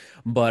here,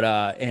 but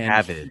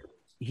and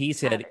he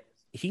said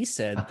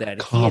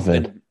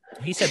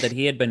that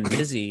he had been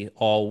busy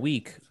all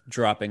week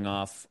dropping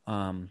off.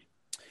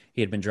 He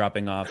had been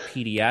dropping off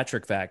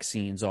pediatric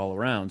vaccines all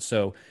around.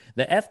 So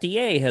the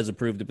FDA has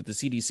approved it, but the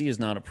CDC has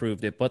not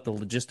approved it, but the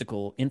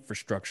logistical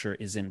infrastructure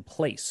is in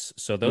place.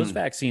 So those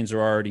vaccines are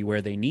already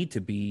where they need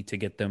to be to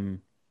get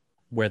them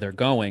where they're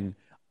going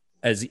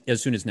as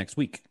soon as next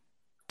week.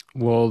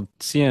 Well,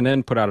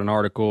 CNN put out an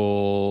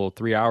article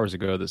 3 hours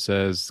ago that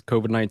says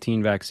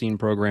COVID-19 vaccine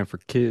program for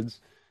kids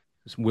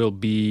will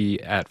be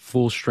at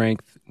full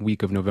strength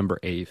week of November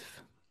 8th.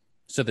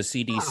 So the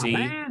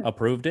CDC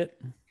approved it?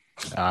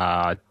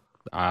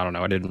 I don't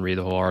know. I didn't read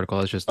the whole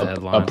article. It's just the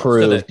headline.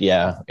 Approved,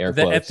 air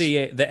quotes.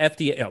 The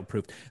FDA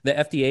approved. The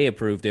FDA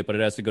approved it, but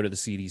it has to go to the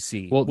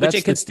CDC, which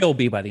it could still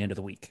be by the end of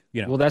the week.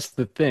 Well, that's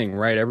the thing,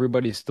 right?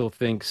 Everybody still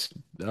thinks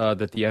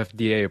that the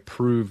FDA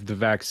approved the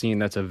vaccine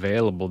that's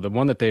available. The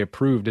one that they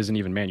approved isn't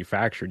even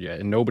manufactured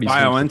yet, and nobody's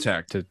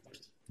BioNTech.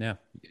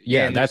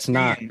 Yeah, that's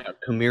not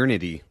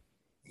Comirnaty.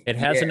 It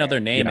has another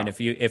name, and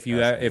if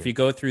you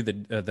go through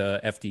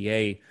the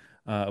FDA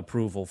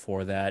approval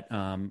for that,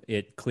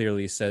 it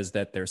clearly says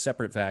that they're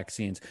separate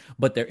vaccines,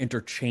 but they're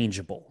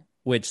interchangeable,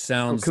 which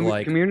sounds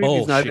like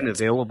Comirnaty is not even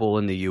available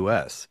in the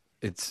U.S.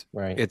 It's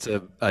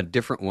a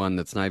different one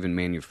that's not even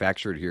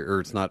manufactured here, or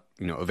it's not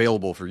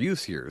available for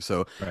use here.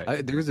 So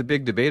there was a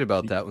big debate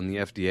about that when the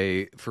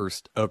FDA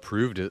first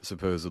approved it,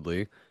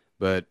 supposedly,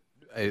 but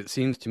it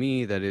seems to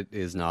me that it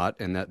is not,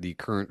 and that the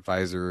current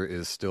Pfizer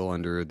is still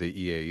under the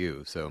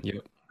EAU. So.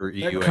 Yep.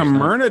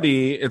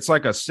 Comirnaty, it's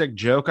like a sick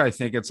joke. I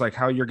think it's like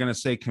how you're going to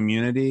say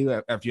community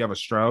after you have a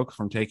stroke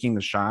from taking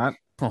the shot.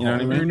 You know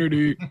what I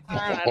mean?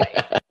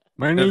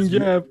 My name's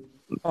Jeff.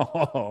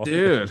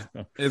 Dude,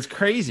 it's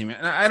crazy,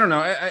 man. I don't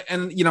know.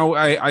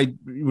 I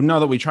know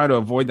that we try to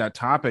avoid that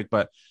topic,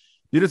 but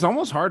dude, it's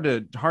almost hard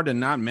to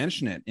not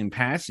mention it in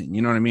passing.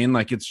 You know what I mean?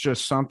 Like, it's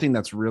just something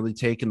that's really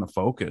taken the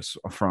focus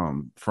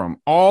from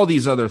all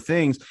these other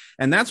things.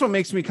 And that's what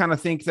makes me kind of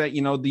think that,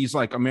 these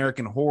like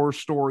American Horror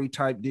Story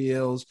type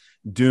deals,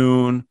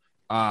 Dune,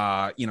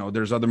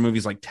 there's other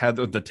movies like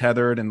The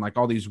Tethered, and like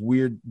all these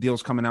weird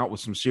deals coming out with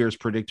some serious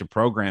predictive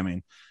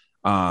programming.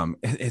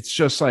 It's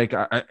just like,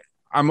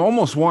 I'm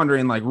almost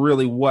wondering like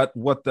really what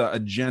the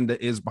agenda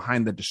is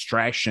behind the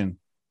distraction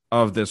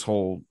of this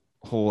whole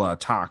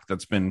talk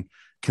that's been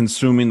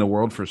consuming the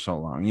world for so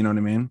long. You know what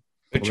I mean?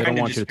 Well, they don't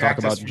want you to talk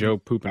about Joe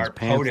pooping his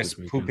pants.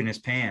 Pooping his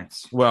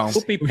pants. Well,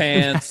 poopy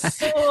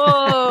pants.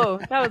 Oh,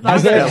 that was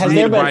awesome. Has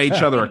there buy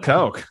each other a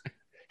Coke?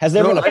 Has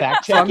there been a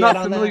fact check? I'm not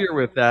familiar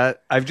with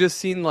that. I've just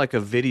seen like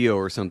a video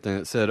or something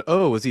that said,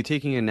 "Oh, was he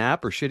taking a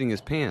nap or shitting his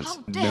pants?"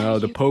 No,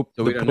 the Pope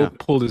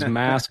pulled his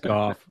mask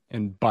off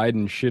and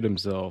Biden shit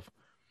himself.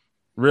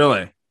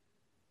 Really?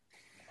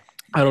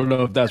 I don't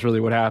know if that's really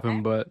what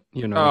happened, but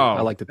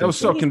I like to think that was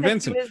so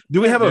convincing.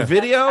 Do we have a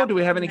video? Do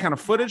we have any kind of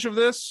footage of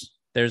this?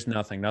 There's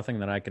nothing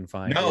that I can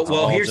find. No,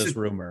 it's here's just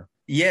rumor.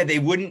 Yeah, they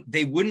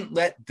wouldn't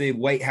let the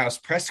White House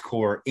press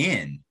corps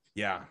in.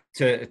 Yeah,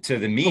 to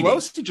the meeting.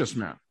 Pelosi just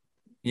met.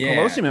 Yeah,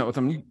 Pelosi met with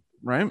him,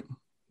 right?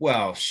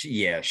 Well,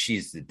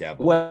 she's the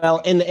devil.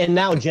 Well, and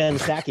now Jen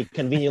Psaki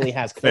conveniently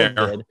has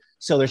COVID,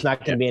 so there's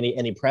not going to be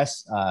any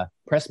press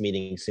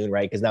meeting soon,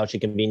 right? Because now she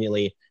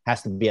conveniently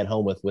has to be at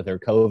home with her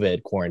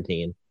COVID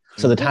quarantine.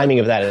 So the timing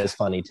of that is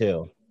funny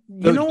too.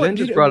 Jen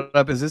just brought it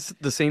up. Is this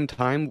the same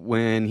time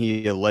when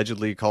he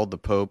allegedly called the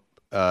Pope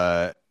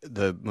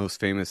the most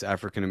famous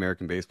African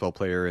American baseball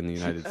player in the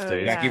United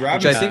States, Jackie which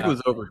Robinson? I think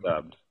was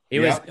overdubbed.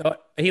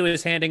 He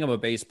was handing him a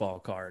baseball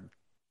card.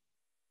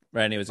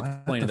 Right, and he was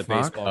explaining the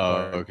baseball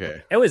card. Oh,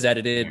 okay. It was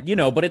edited,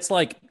 but it's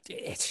like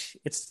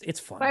it's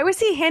fun. Why was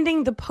he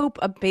handing the Pope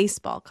a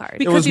baseball card?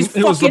 Because he's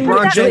fucking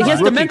he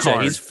has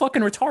dementia. He's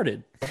fucking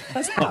retarded.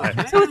 That's why.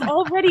 So it's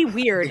already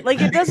weird.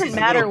 Like, it doesn't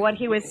matter what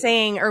he was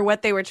saying or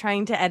what they were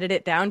trying to edit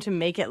it down to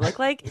make it look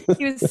like.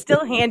 He was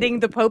still handing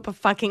the Pope a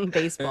fucking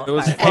baseball It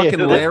was card. fucking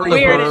Larry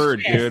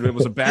Bird, dude. It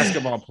was a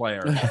basketball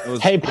player.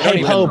 Hey,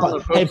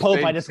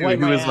 Pope, I just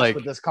wiped my ass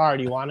with this card.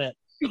 You want it?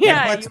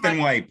 Yeah, it's been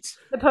wiped.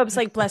 The Pope's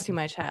like, bless you,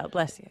 my child,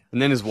 bless you.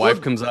 And then his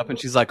wife comes up and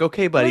she's like,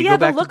 okay, buddy, Well, go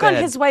back the look to bed.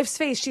 on his wife's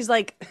face, she's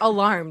like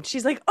alarmed.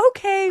 She's like,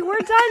 okay, we're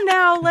done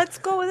now. Let's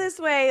go this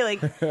way.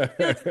 Like,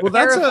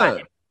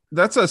 well,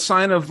 that's a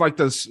sign of like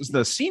the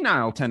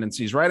senile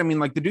tendencies, right? I mean,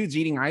 like the dude's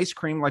eating ice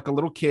cream like a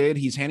little kid.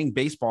 He's handing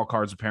baseball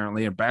cards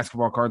apparently, or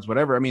basketball cards,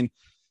 whatever. I mean,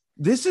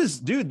 this is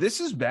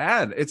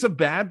bad. It's a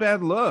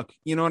bad look.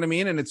 You know what I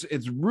mean? And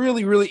it's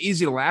really, really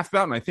easy to laugh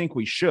about. And I think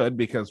we should,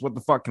 because what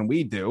the fuck can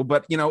we do?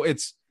 But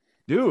it's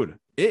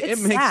it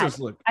makes sad. us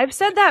look. I've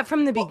said that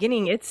from the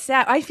beginning. It's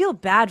sad. I feel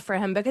bad for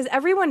him because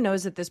everyone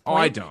knows at this point.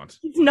 Oh, I don't.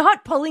 He's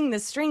not pulling the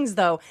strings,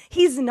 though.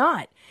 He's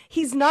not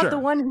Sure. the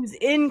one who's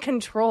in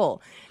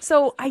control.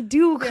 So I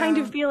do kind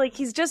of feel like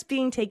he's just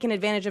being taken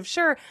advantage of.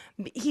 Sure,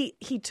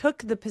 he took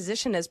the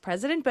position as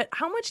president, but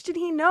how much did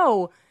he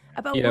know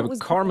about what was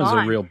karma's going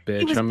on? a real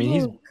bitch. I mean,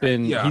 he's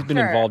been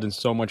involved in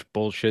so much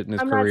bullshit in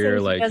his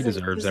career. Like, he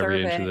deserves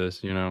every inch of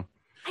this, I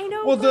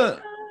know. Well,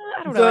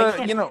 I don't know. I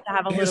can't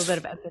have a little bit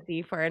of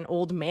empathy for an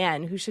old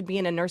man who should be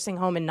in a nursing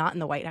home and not in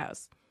the White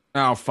House.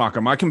 Oh, fuck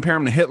him. I compare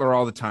him to Hitler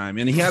all the time.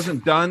 And he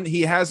hasn't done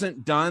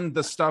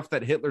the stuff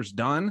that Hitler's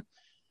done,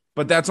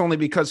 but that's only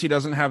because he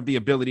doesn't have the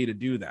ability to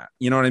do that.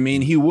 You know what I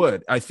mean? He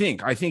would. I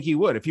think he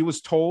would. If he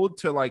was told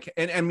to, like,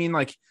 and I mean,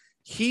 like,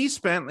 he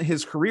spent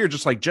his career,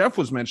 just like Jeff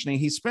was mentioning,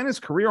 he spent his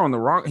career on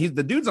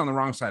the dude's on the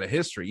wrong side of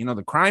history.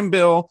 The crime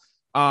bill,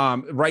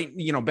 right,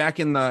 back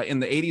in the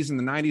 80s and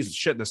the 90s,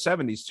 shit, the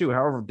 70s too,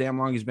 however damn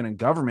long he's been in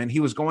government, he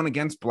was going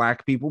against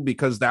black people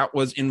because that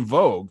was in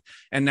vogue.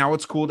 And now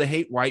it's cool to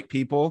hate white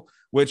people,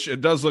 which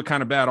it does look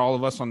kind of bad. All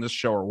of us on this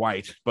show are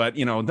white, but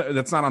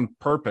that's not on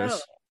purpose.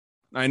 Oh.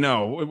 I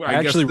know. I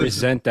actually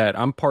resent that.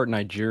 I'm part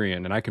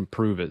Nigerian and I can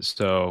prove it.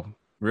 So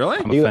really,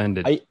 I'm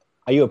offended.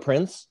 Are you a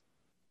prince?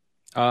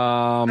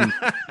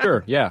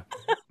 Sure. Yeah.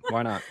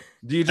 Why not?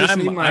 Do you just I'm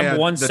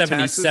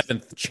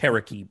 177th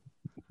Cherokee.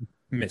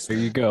 There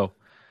you go.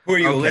 Who are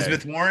you,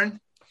 Elizabeth Warren?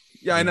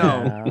 Yeah, I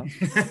know.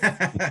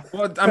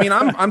 Well, I mean,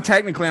 I'm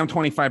technically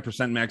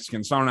 25%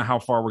 Mexican, so I don't know how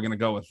far we're gonna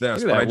go with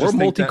this. But we're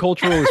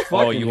multicultural as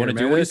fuck. You want to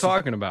do what are you this?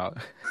 talking about?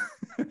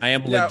 I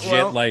am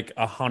legit like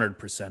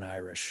 100%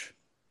 Irish.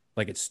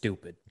 Like, it's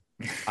stupid.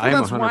 I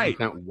am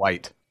 100%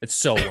 white. It's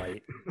so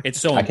white. It's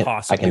so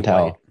impossible. I can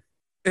tell. White.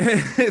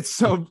 It's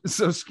so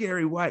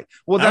scary white.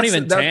 Well, I don't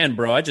even tan,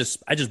 bro. I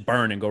just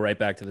burn and go right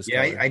back to this.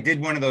 Yeah, I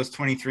did one of those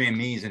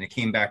 23andMe's and it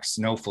came back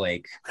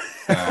snowflake.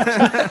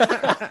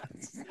 Well,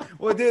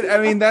 dude,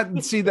 I mean,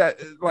 that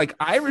like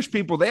Irish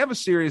people, they have a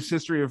serious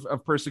history of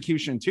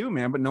persecution too,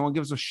 man. But no one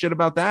gives a shit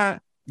about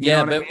that.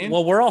 Yeah, but I mean?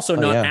 Well, we're also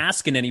not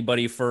asking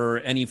anybody for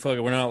any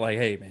fucking. We're not like,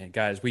 hey, man,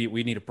 guys, we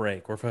need a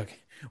break.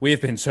 We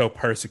have been so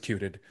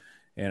persecuted.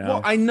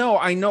 Well, I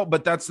know,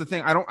 but that's the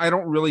thing. I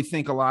don't really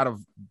think a lot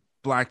of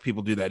black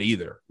people do that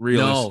either.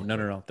 Really?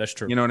 No. That's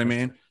true. You know what I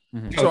mean?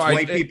 Mm-hmm. So it's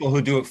white people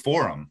who do it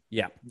for them.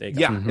 Yeah.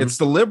 Yeah. Mm-hmm. It's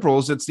the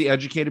liberals. It's the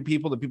educated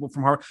people, the people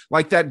from Harvard,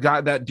 like that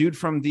guy, that dude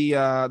from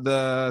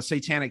the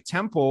Satanic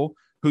Temple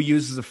who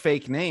uses a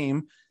fake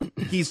name.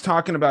 He's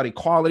talking about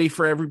equality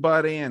for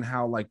everybody and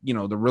how, like,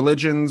 the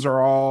religions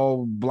are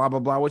all blah, blah,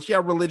 blah, which,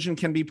 religion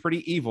can be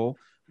pretty evil.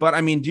 But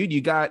I mean, dude,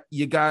 you got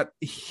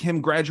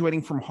him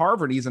graduating from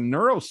Harvard. He's a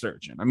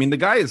neurosurgeon. I mean, the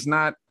guy is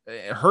not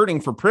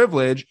hurting for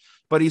privilege,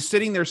 but he's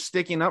sitting there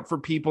sticking up for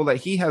people that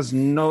he has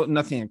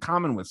nothing in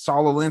common with.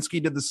 Saul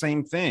Alinsky did the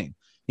same thing.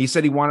 He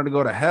said he wanted to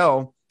go to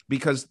hell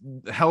because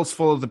hell's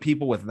full of the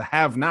people with the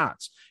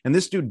have-nots. And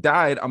this dude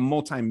died a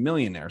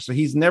multimillionaire. So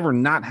he's never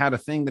not had a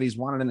thing that he's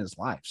wanted in his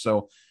life.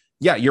 So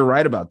yeah, you're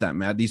right about that,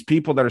 Matt. These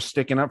people that are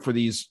sticking up for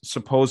these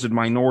supposed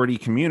minority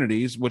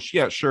communities, which,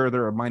 sure,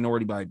 they're a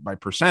minority by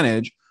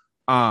percentage.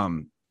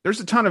 There's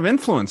a ton of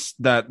influence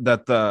that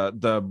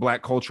the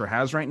black culture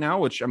has right now,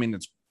 which, I mean,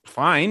 it's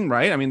fine,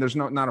 right? I mean, there's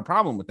not a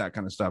problem with that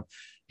kind of stuff.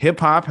 Hip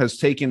hop has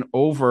taken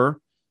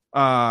over,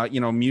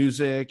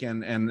 music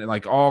and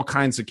like all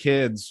kinds of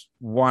kids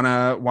want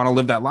to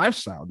live that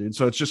lifestyle, dude.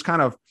 So it's just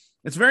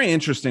it's very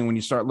interesting when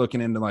you start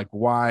looking into like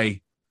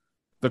why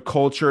the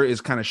culture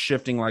is kind of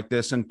shifting like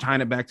this, and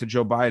tying it back to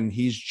Joe Biden.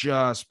 He's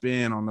just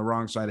been on the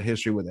wrong side of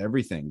history with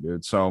everything,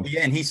 dude. So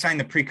yeah, and he signed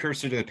the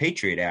precursor to the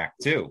Patriot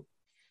Act too.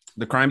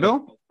 The crime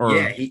bill?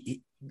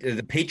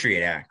 The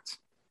Patriot Act.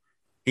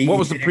 What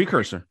was the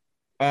precursor?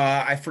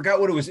 I forgot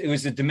what it was. It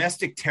was a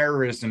domestic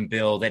terrorism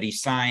bill that he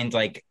signed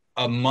like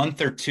a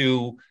month or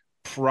two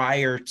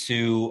prior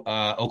to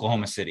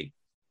Oklahoma City.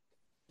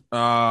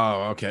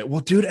 Oh, okay.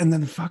 Well, dude, and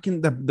then fucking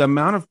the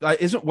amount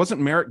of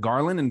wasn't Merrick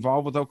Garland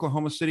involved with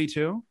Oklahoma City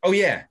too? Oh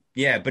yeah,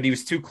 but he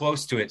was too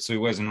close to it, so he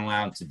wasn't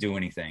allowed to do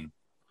anything.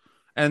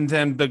 And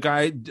then the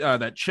guy,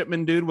 that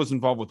Chipman dude, was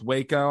involved with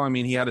Waco. I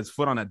mean, he had his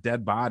foot on a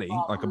dead body,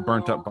 like a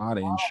burnt up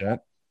body and shit.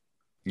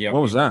 Yeah.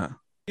 What was that?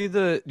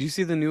 Do you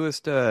see the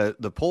newest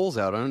the polls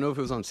out? I don't know if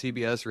it was on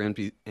CBS or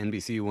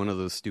NBC, one of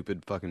those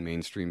stupid fucking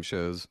mainstream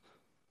shows,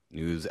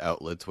 news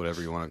outlets,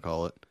 whatever you want to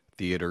call it,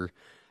 theater.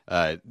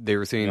 They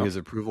were saying his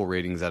approval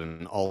rating's at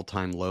an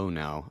all-time low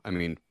now. I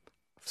mean,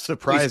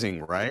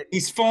 surprising, right?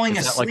 He's falling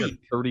asleep. Like a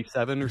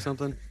 37 or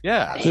something.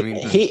 Yeah,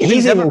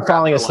 he's even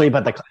falling asleep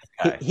at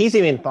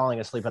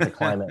the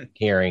climate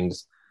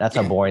hearings. That's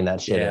how boring that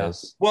shit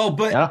is. Well,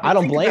 but I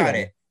don't blame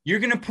him. You're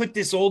going to put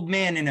this old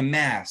man in a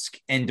mask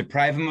and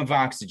deprive him of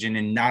oxygen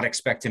and not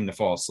expect him to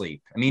fall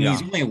asleep. I mean,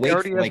 he's only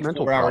awake for like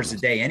 4 hours a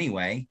day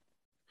anyway.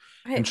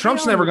 And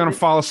Trump's never going to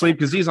fall asleep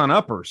because he's on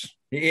uppers.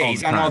 Yeah,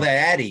 he's on all the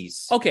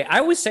Addies. Okay,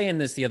 I was saying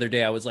this the other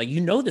day. I was like,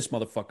 this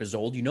motherfucker's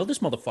old. This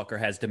motherfucker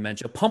has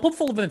dementia. Pump him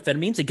full of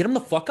amphetamines and get him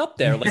the fuck up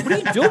there. Like, what are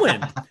you doing?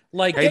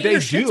 Like, hey, they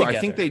do. I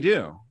think they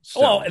do.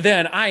 So. Well,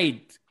 then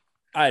I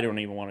don't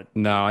even want to.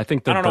 No, I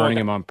think they're burning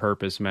him on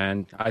purpose,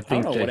 man. I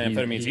think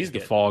that he's the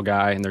fall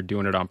guy, and they're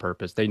doing it on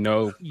purpose. They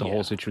know the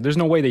whole situation. There's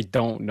no way they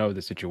don't know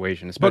the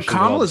situation. But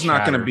Kamala's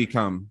not going to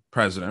become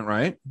president,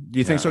 right? Do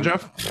you think so,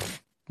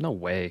 Jeff? No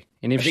way.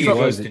 And if she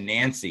goes to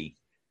Nancy.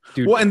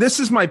 Dude. Well, and this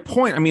is my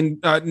point. I mean,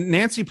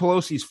 Nancy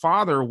Pelosi's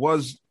father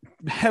was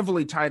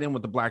heavily tied in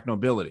with the black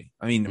nobility.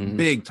 I mean,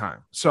 big time.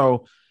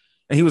 So,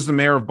 and he was the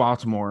mayor of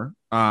Baltimore.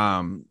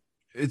 Mayor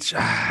of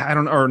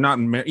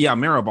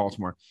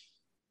Baltimore.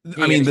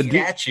 I mean, the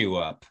statue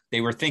up.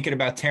 They were thinking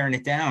about tearing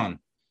it down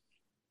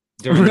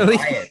during the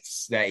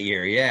riots that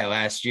year. Yeah,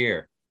 last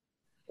year.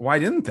 Why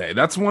didn't they?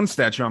 That's one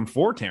statue I'm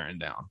for tearing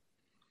down.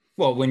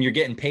 Well, when you're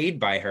getting paid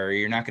by her,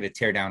 you're not going to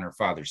tear down her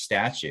father's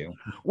statue.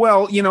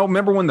 Well,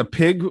 remember when the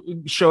pig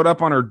showed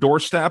up on her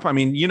doorstep? I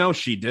mean,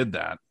 she did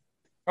that.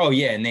 Oh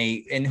yeah,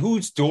 and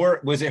whose door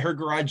was it? Her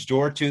garage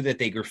door too that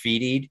they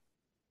graffitied.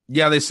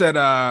 Yeah, they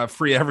said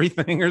free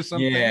everything or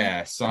something.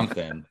 Yeah,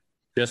 something.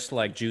 Just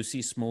like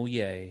Juicy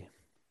Smouye.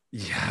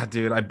 Yeah,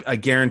 dude, I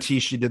guarantee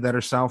she did that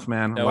herself,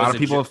 man. A lot of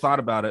people have thought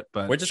about it,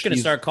 but we're just going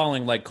to start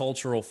calling like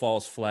cultural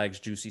false flags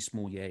Juicy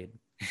Smouye.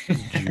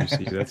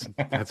 Juicy,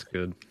 that's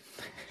good.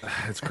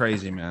 It's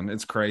crazy, man.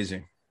 It's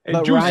crazy.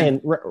 But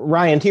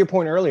Ryan, to your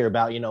point earlier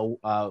about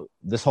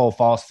this whole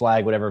false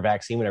flag, whatever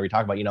vaccine, whatever you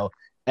talk about,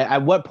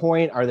 at what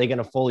point are they going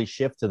to fully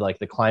shift to like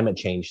the climate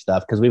change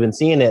stuff? Because we've been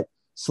seeing it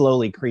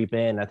slowly creep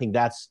in. I think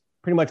that's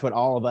pretty much what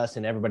all of us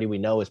and everybody we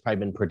know has probably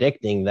been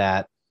predicting,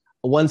 that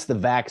once the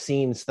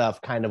vaccine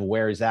stuff kind of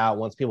wears out,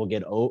 once people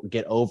get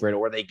over it,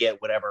 or they get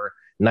whatever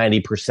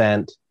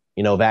 90%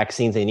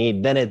 vaccines they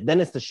need, then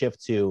it's the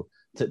shift to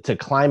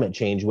climate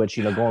change, which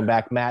going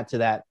back, Matt, to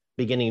that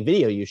beginning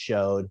video you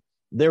showed,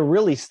 they're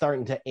really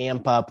starting to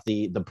amp up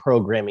the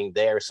programming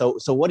there. So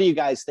what do you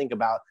guys think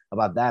about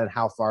that, and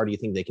how far do you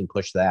think they can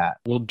push that?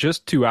 Well,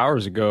 just 2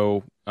 hours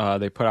ago,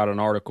 they put out an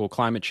article,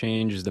 climate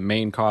change is the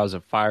main cause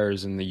of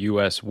fires in the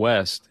U.S.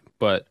 West.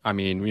 But I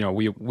mean,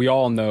 we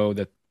all know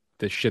that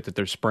the shit that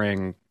they're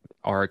spraying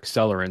are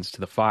accelerants to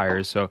the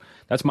fires. So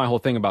that's my whole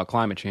thing about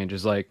climate change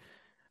is like,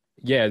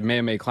 yeah,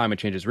 man-made climate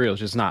change is real.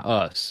 It's just not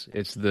us.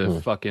 It's the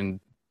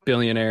fucking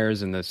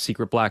billionaires and the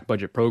secret black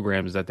budget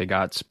programs that they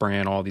got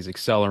spraying all these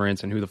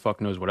accelerants and who the fuck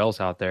knows what else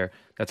out there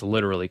that's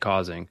literally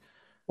causing.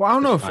 Well, I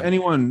don't know if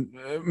anyone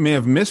may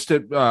have missed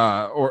it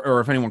or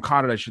if anyone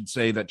caught it, I should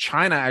say, that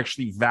China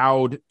actually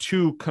vowed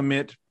to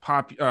commit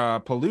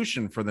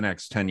pollution for the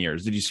next 10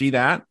 years. Did you see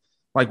that?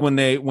 Like when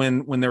they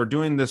were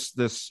doing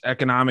this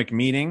economic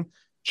meeting,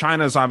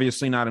 China's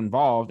obviously not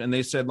involved. And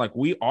they said, like,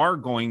 we are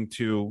going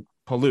to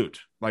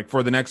pollute. Like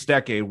for the next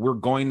decade, we're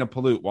going to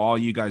pollute while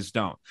you guys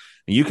don't.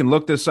 And you can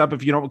look this up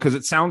if you don't, because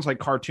it sounds like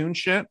cartoon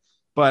shit.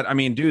 But I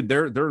mean, dude,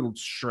 they're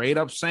straight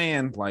up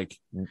saying like,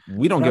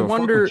 we don't give a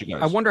fuck with you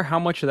guys. I wonder how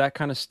much of that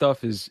kind of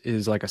stuff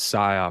is like a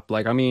psyop.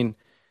 Like, I mean,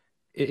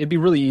 it'd be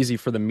really easy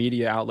for the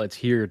media outlets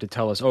here to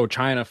tell us, oh,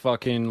 China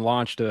fucking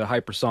launched a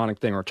hypersonic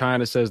thing, or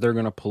China says they're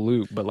going to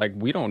pollute, but like,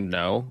 we don't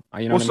know.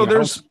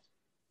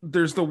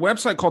 There's the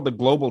website called the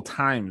Global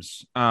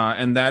Times,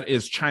 and that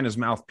is China's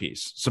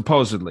mouthpiece,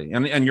 supposedly.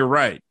 And you're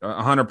right,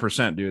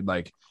 100%, dude.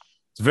 Like,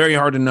 it's very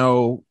hard to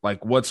know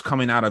like what's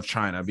coming out of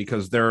China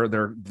because they're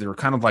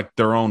kind of like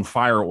their own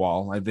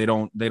firewall. Like they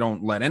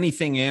don't let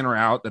anything in or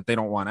out that they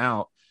don't want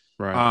out.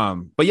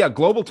 Right. But yeah,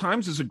 Global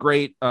Times is a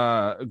great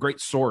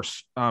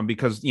source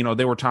because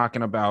they were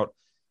talking about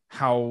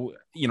how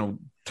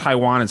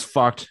Taiwan is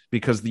fucked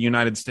because the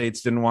United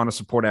States didn't want to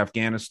support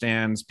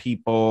Afghanistan's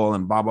people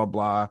and blah blah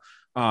blah.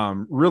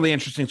 Really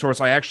interesting source.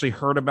 I actually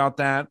heard about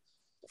that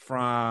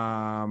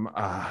from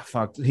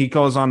he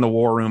goes on the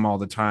War Room all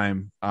the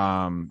time,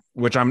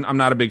 which I'm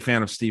not a big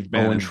fan of Steve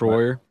Bannon. Owen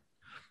Schroyer.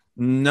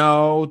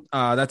 No,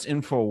 that's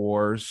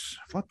InfoWars.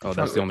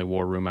 That's the only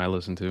War Room I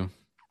listen to.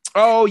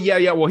 Oh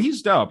yeah. Well,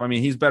 he's dope. I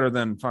mean, he's better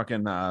than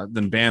fucking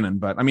than Bannon.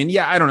 But I mean,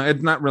 yeah, I don't know.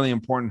 It's not really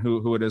important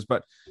who it is.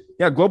 But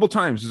yeah, Global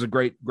Times is a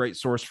great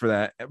source for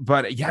that.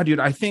 But yeah, dude,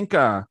 I think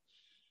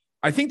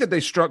I think that they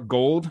struck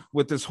gold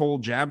with this whole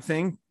jab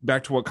thing.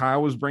 Back to what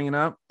Kyle was bringing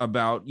up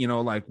about,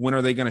 like when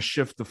are they going to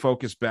shift the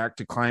focus back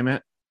to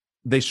climate?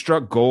 They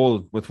struck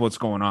gold with what's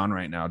going on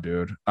right now,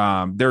 dude.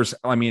 A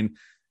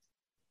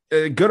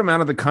good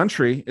amount of the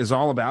country is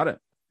all about it.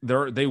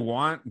 They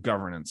want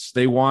governance.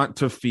 They want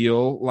to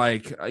feel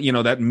like,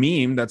 that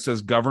meme that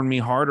says "Govern me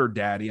harder,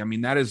 Daddy." I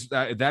mean, that is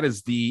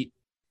the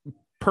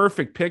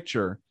perfect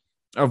picture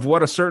of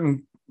what a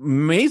certain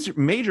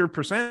major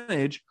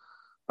percentage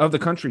of the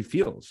country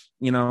feels.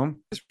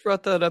 Just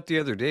brought that up the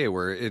other day,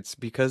 where it's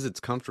because it's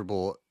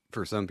comfortable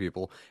for some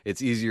people.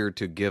 It's easier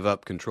to give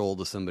up control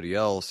to somebody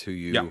else who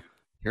you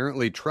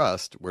apparently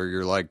trust. Where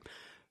you're like,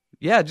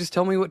 yeah, just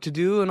tell me what to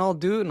do and I'll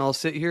do it, and I'll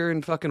sit here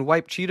and fucking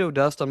wipe Cheeto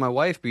dust on my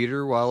wife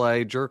beater while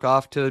I jerk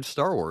off to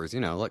Star Wars,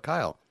 like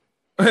Kyle.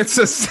 It's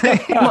the same.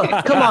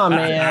 Come on,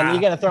 man.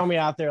 You got to throw me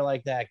out there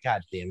like that.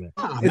 God damn it.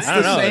 It's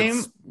the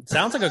same. It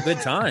sounds like a good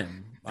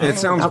time. It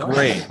sounds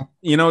great.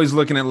 He's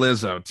looking at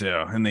Lizzo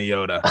too in the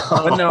Yoda.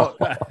 But no,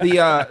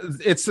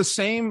 it's the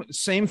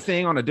same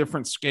thing on a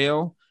different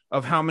scale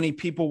of how many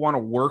people want to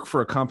work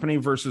for a company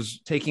versus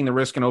taking the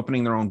risk and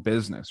opening their own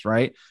business,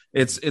 right?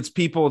 It's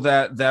people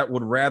that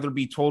would rather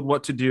be told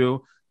what to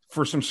do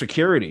for some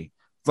security.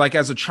 Like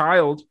as a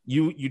child,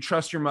 you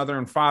trust your mother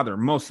and father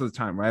most of the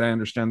time, right? I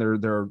understand there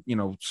are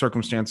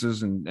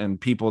circumstances and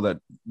people that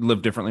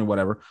live differently,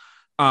 whatever.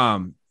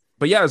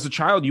 But yeah, as a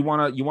child, you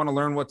want to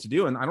learn what to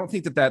do, and I don't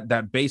think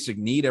that basic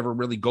need ever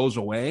really goes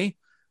away.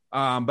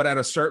 But at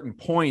a certain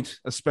point,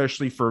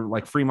 especially for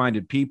like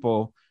free-minded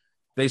people,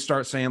 they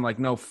start saying like,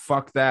 no,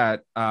 fuck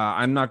that.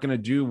 I'm not going to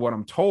do what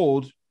I'm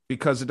told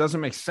because it doesn't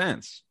make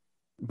sense.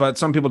 But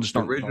some people just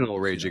don't. Original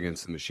Rage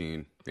Against the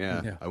Machine.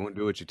 Yeah, I won't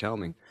do what you tell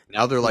me.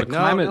 Now they're like, no,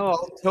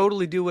 I'll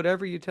totally do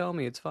whatever you tell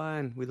me. It's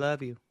fine. We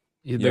love you.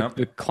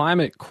 The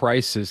climate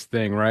crisis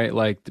thing, right?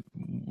 Like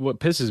what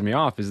pisses me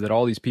off is that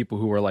all these people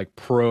who are like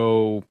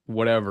pro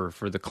whatever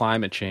for the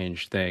climate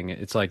change thing,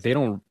 it's like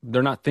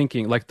they're not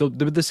thinking like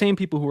the same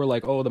people who are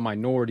like, oh, the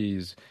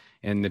minorities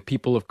and the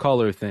people of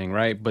color thing,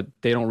 right? But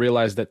they don't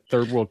realize that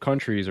third world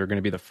countries are going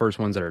to be the first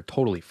ones that are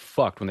totally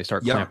fucked when they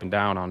start clamping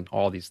down on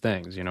all these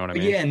things. You know what I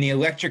mean? Yeah, and the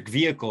electric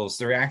vehicles,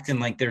 they're acting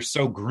like they're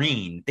so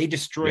green. They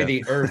destroy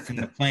the earth and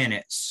the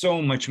planet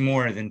so much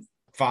more than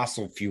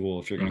fossil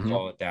fuel, if you're going to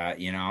call it that,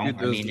 Dude,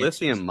 those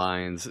lithium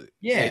mines.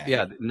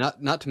 Yeah.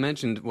 Not to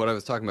mention what I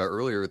was talking about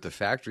earlier with the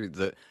factory,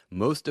 that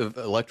most of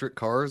electric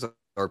cars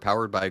are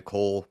powered by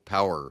coal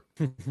power.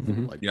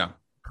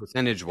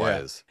 Percentage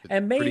wise.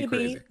 And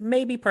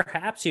maybe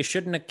perhaps you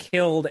shouldn't have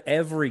killed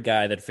every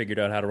guy that figured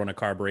out how to run a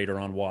carburetor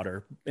on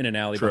water in an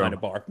alley behind a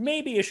bar.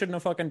 Maybe you shouldn't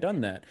have fucking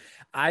done that.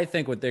 I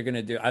think what they're going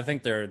to do, I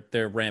think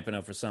they're ramping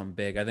up for something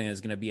big. I think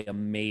it's going to be a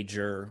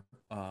major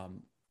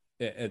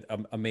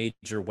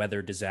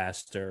weather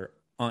disaster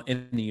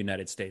in the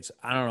United States.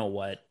 I don't know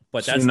what,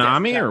 but that's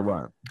tsunami or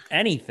what?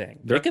 Anything.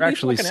 They're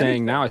actually saying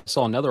anything. Now. I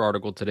saw another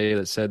article today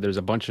that said there's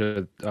a bunch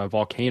of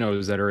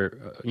volcanoes that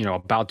are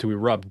about to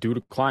erupt due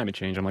to climate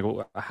change. I'm like,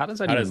 well, how does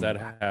that happen?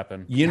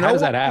 How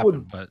does that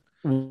happen?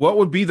 What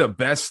would be the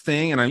best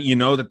thing? And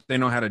that they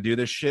know how to do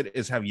this shit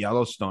is have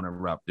Yellowstone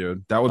erupt,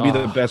 dude. That would be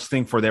the best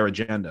thing for their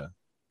agenda.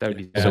 That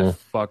would be so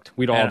fucked.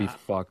 We'd all be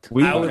fucked.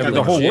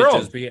 The whole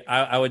world.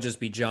 I would just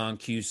be John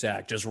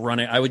Cusack, just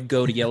running. I would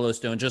go to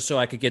Yellowstone just so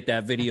I could get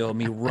that video of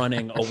me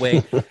running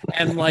away.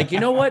 And like, you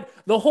know what?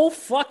 The whole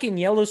fucking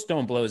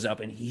Yellowstone blows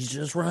up, and he's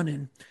just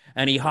running.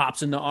 And he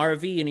hops in the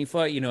RV and he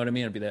fight. You know what I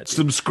mean? It'd be that.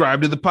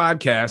 Subscribe to the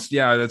podcast.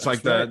 Yeah, that's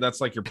like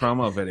your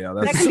promo video.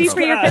 That could be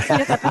for your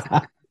 50th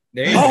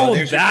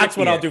episode. That's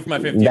what I'll do for my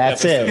 50th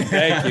That's episode. it.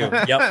 Thank you.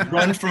 Yep.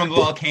 Run from a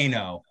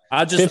volcano.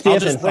 I'll just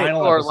wait for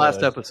our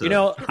last episode.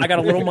 I got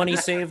a little money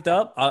saved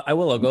up. I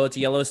will. I'll go to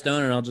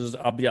Yellowstone and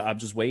I'm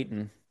just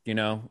waiting.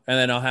 And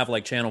then I'll have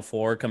like Channel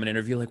 4 come and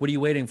interview. Like, what are you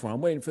waiting for? I'm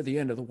waiting for the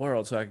end of the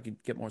world so I can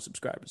get more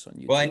subscribers on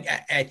YouTube. Well, and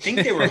I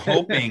think they were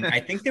hoping.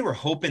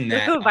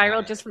 That go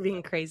viral just for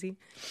being crazy.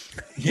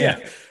 Yeah,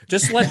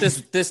 just let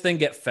this thing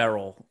get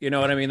feral. You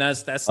know what I mean?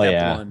 That's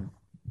step one.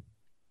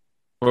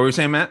 What were we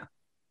saying, Matt?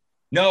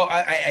 No,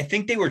 I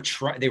think they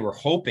were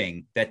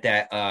hoping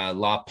that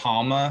La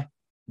Palma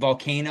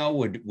volcano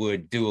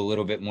would do a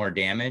little bit more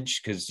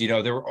damage, because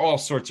there were all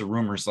sorts of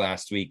rumors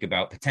last week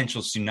about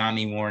potential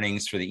tsunami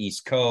warnings for the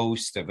East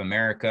Coast of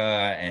America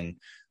and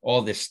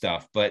all this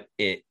stuff, but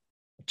it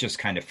just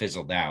kind of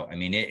fizzled out. I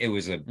mean, it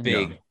was a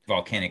big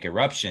volcanic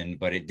eruption,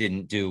 but it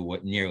didn't do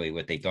nearly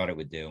what they thought it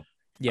would do.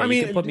 Yeah,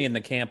 you can put me in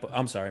the camp.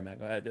 I'm sorry, Matt.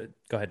 Go ahead. Dude.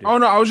 Oh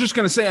no, I was just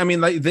going to say. I mean,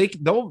 like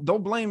they'll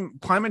blame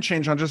climate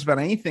change on just about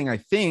anything. I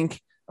think,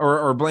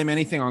 or blame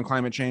anything on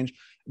climate change.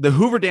 The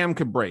Hoover Dam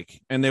could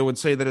break, and they would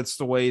say that it's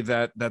the way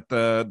that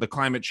the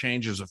climate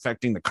change is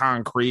affecting the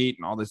concrete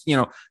and all this.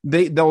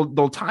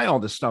 They'll tie all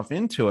this stuff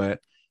into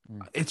it.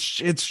 It's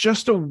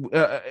just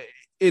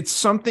it's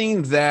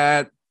something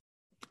that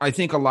I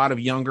think a lot of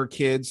younger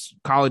kids,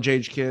 college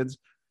age kids,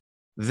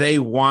 they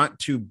want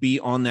to be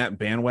on that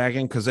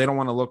bandwagon because they don't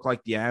want to look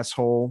like the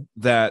asshole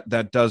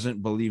that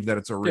doesn't believe that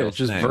it's a real it's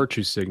just thing.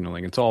 Virtue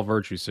signaling. It's all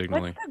virtue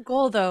signaling. What's the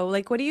goal, though?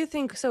 Like, what do you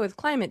think? So with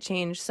climate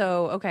change,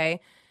 so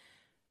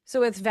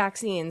with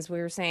vaccines, we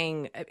were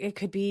saying it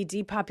could be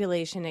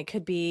depopulation, it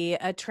could be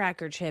a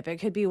tracker chip, it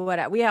could be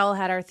what we all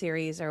had our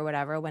theories or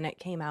whatever when it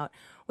came out.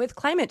 With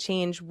climate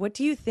change, what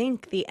do you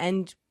think the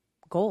end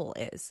goal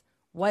is?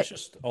 What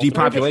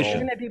depopulation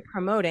going to be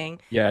promoting?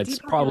 Yeah, it's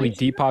probably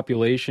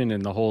depopulation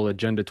and the whole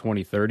Agenda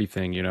 2030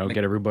 thing,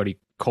 get everybody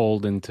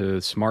cold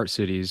into smart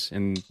cities,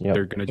 and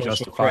they're going to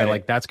justify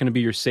like that's going to be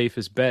your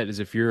safest bet is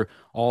if you're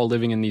all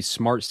living in these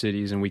smart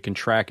cities and we can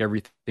track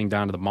everything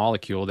down to the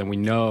molecule, then we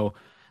know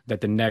that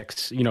the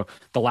next,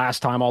 the last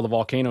time all the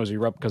volcanoes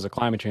erupt because of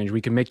climate change, we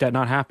can make that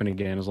not happen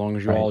again as long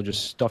as you all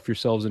just stuff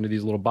yourselves into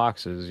these little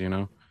boxes,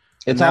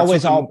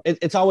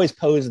 It's always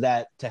posed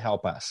that to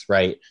help us,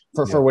 right?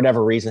 For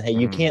whatever reason. Hey,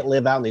 you can't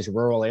live out in these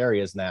rural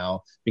areas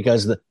now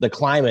because the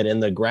climate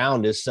and the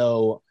ground is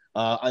so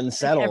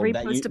unsettled. Every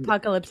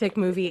post-apocalyptic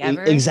movie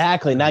ever.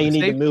 Exactly. Now you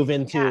need to move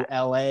into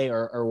LA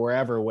or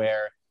wherever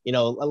where,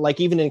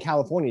 like even in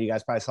California, you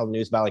guys probably saw the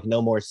news about like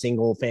no more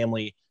single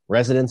family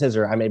residences,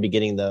 or I may be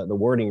getting the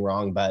wording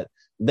wrong, but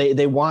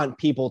they want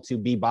people to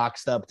be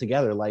boxed up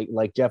together.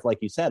 Like Jeff, like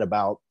you said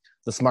about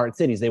the smart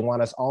cities, they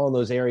want us all in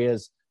those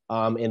areas.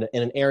 In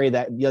an area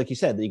that, like you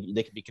said, they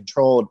can be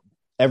controlled.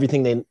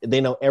 Everything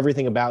they know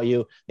everything about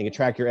you. They can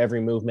track your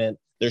every movement.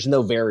 There's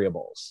no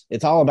variables.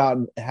 It's all about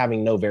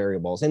having no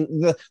variables. And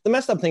the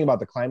messed up thing about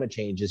the climate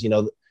change is,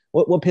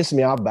 what pisses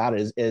me off about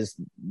it is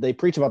they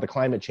preach about the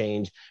climate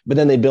change, but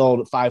then they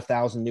build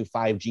 5,000 new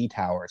 5G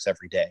towers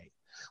every day.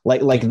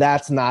 Like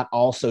that's not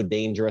also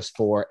dangerous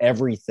for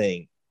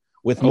everything.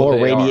 With more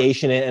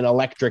radiation and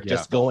electric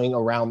just going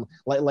around,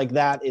 like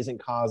that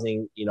isn't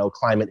causing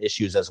climate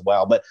issues as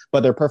well. But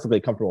they're perfectly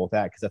comfortable with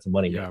that because that's a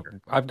money maker.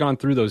 I've gone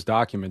through those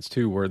documents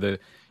too, where they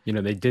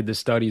did the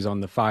studies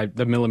on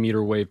the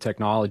millimeter wave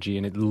technology,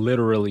 and it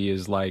literally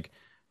is like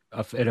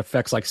it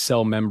affects like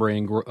cell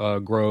membrane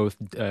growth,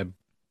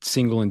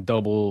 single and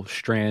double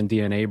strand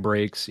DNA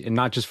breaks, and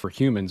not just for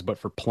humans but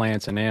for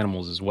plants and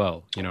animals as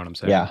well. You know what I'm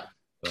saying? Yeah.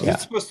 So.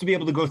 It's supposed to be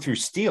able to go through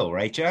steel,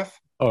 right,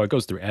 Jeff? Oh, it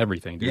goes through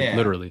everything, dude. Yeah.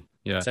 Literally.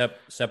 Yeah.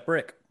 Except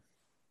brick.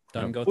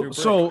 Doesn't go through brick.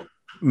 So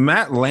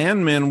Matt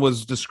Landman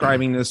was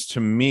describing this to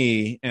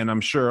me, and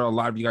I'm sure a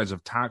lot of you guys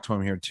have talked to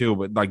him here too,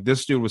 but like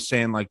this dude was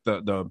saying like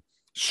the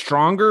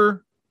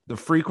stronger the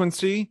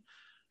frequency,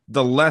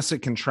 the less it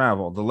can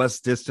travel, the less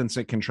distance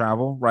it can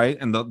travel, right?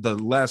 And the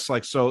less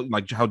like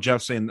how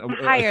Jeff's saying the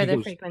higher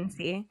the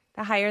frequency.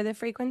 The higher the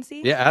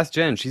frequency. Yeah, ask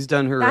Jen. She's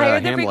done her the higher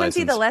the ham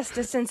frequency, license. the less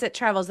distance it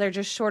travels. They're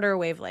just shorter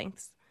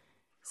wavelengths.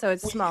 So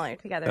it's smaller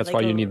together. That's why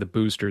you need the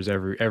boosters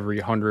every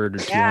 100 or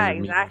 200 Yeah,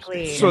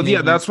 exactly. meters. So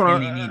that's what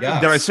did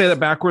I say that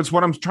backwards?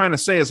 What I'm trying to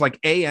say is like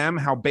AM,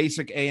 how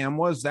basic AM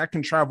was, that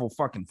can travel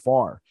fucking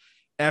far.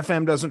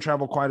 FM doesn't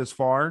travel quite as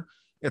far.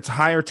 It's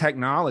higher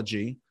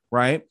technology,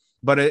 right?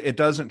 But it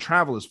doesn't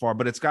travel as far.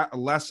 But it's got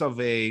less of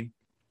a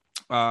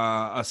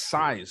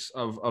size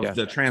of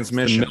the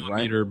transmission,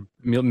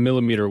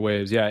 millimeter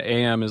waves. Yeah,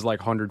 AM is like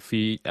 100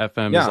 feet,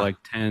 FM is like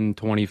 10,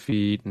 20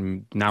 feet,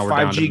 and now we're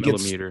down to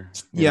millimeter.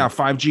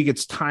 5G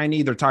gets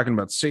tiny. They're talking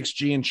about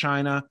 6G in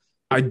China.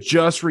 I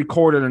just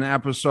recorded an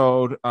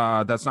episode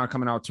that's not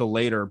coming out till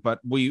later, but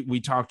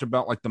we talked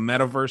about like the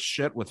metaverse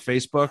shit with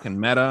Facebook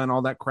and Meta and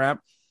all that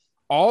crap.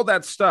 All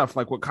that stuff,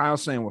 like what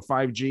Kyle's saying with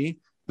 5G,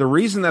 the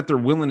reason that they're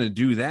willing to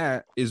do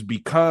that is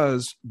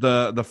because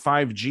the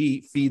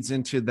 5G feeds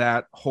into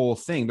that whole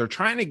thing. They're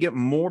trying to get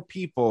more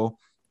people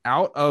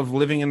out of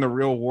living in the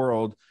real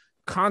world,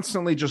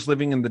 constantly just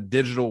living in the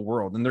digital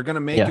world. And they're going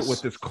to make it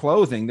with this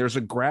clothing. There's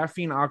a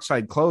graphene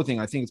oxide clothing.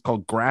 I think it's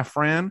called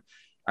Grafran,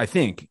 I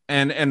think.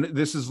 And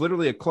this is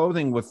literally a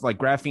clothing with like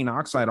graphene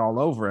oxide all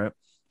over it.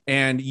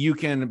 And you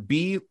can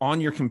be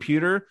on your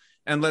computer.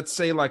 And let's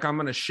say like I'm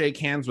going to shake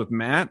hands with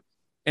Matt.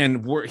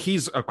 And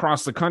he's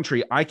across the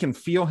country, I can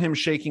feel him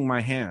shaking my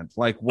hand.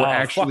 Like we're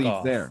actually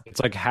there. It's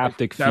like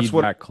haptic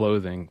feedback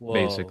clothing,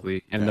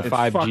 basically. And the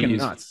 5G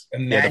is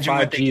Imagine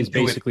the 5G is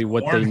basically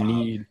what they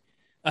need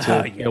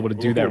to be able to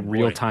do that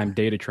real-time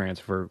data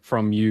transfer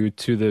from you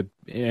to the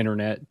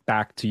internet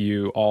back to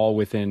you, all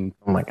within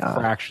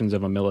fractions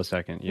of a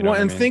millisecond. You know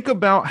and think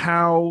about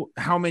how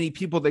many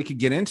people they could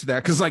get into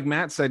that, because like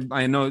Matt said,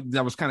 I know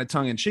that was kind of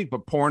tongue-in-cheek,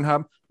 but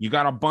Pornhub, you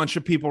got a bunch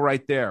of people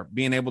right there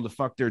being able to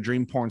fuck their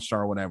dream porn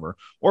star or whatever,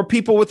 or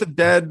people with a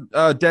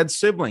dead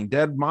sibling,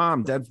 dead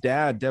mom, dead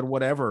dad, dead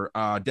whatever,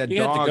 dead you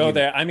dog. You have to go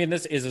there. I mean,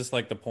 this is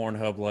like the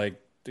Pornhub, like,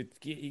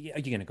 you're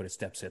gonna go to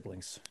step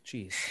siblings.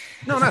 Jeez.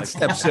 No, not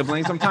step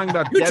siblings. I'm talking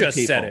about you dead just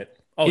people. said it.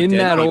 Oh, in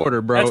that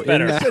order, bro. That's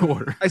better. In that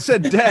order. I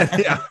said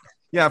dead.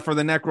 Yeah, for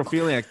the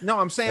necrophiliac. No,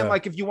 I'm saying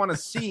like if you want to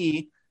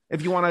see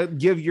if you want to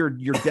give your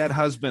dead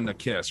husband a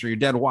kiss or your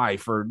dead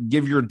wife or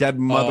give your dead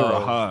mother a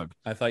hug.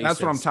 I thought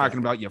that's what I'm talking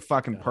about, you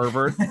fucking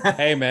pervert.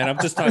 Hey man, I'm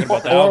just talking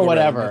about the or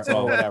whatever.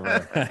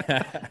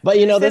 But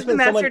there's been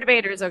so much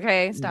debaters.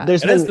 Okay, stop.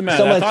 There's been so much...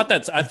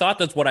 I thought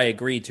that's what I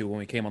agreed to when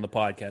we came on the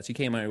podcast. You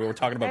came on, we were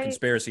talking about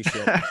conspiracy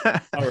shit. Oh,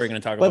 we were going to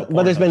talk about.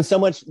 But there's been so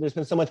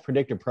much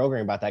predictive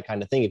programming about that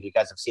kind of thing. If you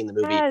guys have seen the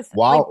movie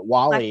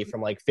Wall-E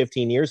from like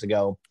 15 years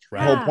ago,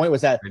 the whole point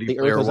was that the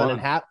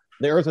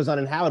Earth was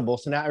uninhabitable.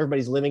 So now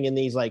everybody's living in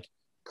these like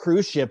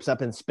cruise ships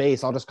up in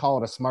space. I'll just call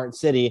it a smart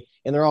city,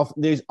 and they're all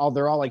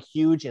like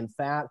huge and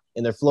fat,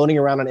 and they're floating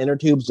around on inner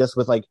tubes just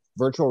with like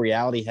virtual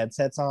reality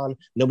headsets on.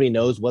 Nobody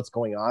knows what's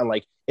going on.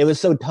 Like, it was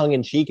so tongue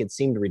in cheek, it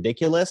seemed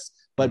ridiculous.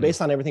 But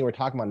based on everything we're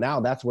talking about now,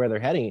 that's where they're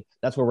heading.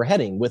 That's where we're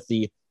heading with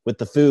the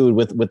food,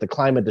 with the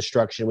climate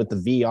destruction, with the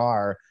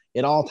VR.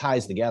 It all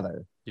ties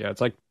together. Yeah,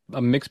 it's like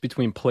a mix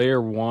between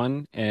Player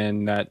One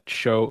and that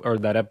show or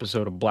that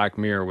episode of Black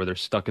Mirror where they're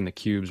stuck in the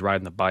cubes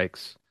riding the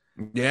bikes.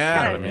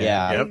 Yeah.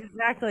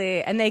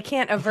 Exactly. And they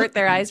can't avert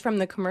their eyes from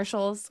the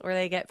commercials or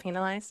they get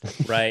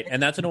penalized. Right.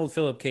 And that's an old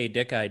Philip K.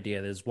 Dick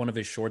idea. There's one of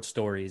his short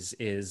stories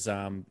is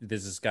there's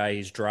this guy,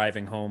 he's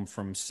driving home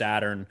from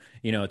Saturn,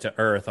 to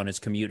Earth on his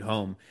commute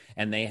home.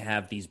 And they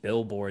have these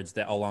billboards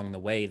that along the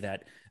way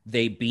that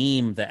they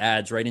beam the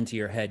ads right into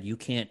your head. You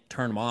can't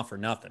turn them off or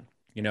nothing,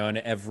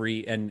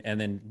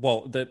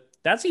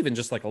 that's even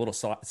just like a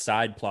little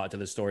side plot to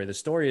the story. The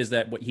story is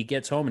that he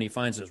gets home and he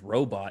finds this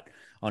robot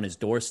on his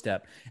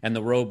doorstep, and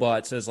the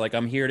robot says like,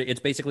 it's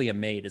basically a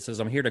maid. It says,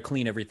 I'm here to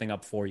clean everything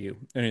up for you.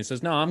 And he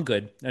says, no, I'm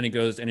good. And he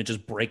goes, and it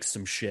just breaks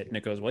some shit. And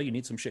it goes, well, you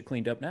need some shit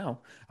cleaned up now.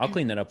 I'll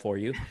clean that up for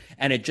you.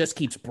 And it just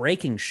keeps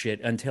breaking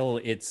shit until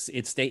it's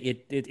in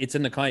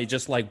the contract. It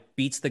just like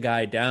beats the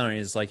guy down and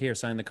is like, here,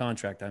 sign the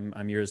contract.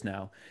 I'm yours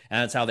now.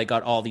 And that's how they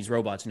got all these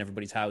robots in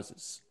everybody's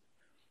houses.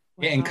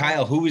 Yeah, and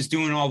Kyle, who was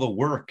doing all the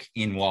work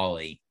in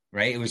Wall-E,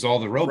 right? It was all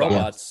the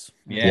robots.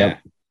 Yeah. Yep.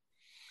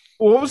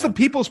 Well, what was the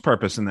people's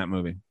purpose in that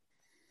movie?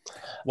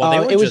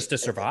 Well, they were just to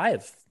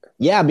survive.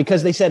 Yeah,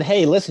 because they said,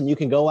 hey, listen, you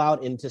can go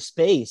out into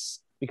space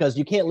because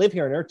you can't live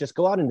here on Earth. Just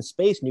go out into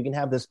space and you can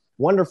have this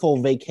wonderful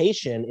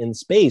vacation in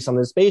space on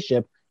the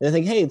spaceship. And they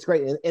think, hey, it's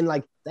great. And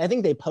like, I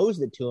think they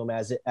posed it to them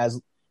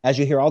as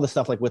you hear all the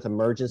stuff like with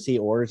emergency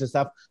orders and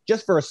stuff,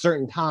 just for a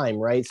certain time,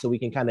 right? So we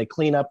can kind of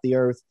clean up the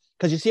Earth.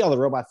 Because you see all the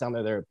robots down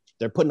there,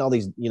 they're putting all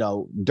these,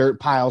 dirt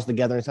piles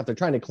together and stuff. They're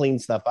trying to clean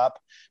stuff up,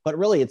 but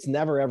really it's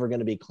never, ever going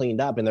to be cleaned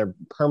up. And they're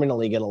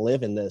permanently going to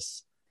live in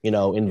this,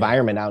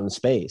 environment out in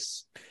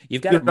space.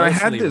 You've got it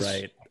mostly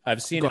right.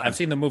 I've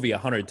seen the movie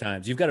 100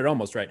 times. You've got it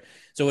almost right.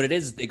 So what it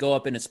is, they go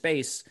up into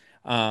space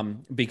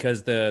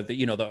because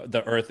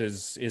the Earth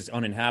is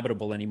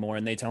uninhabitable anymore,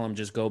 and they tell them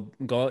just go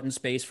out in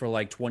space for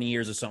like 20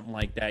 years or something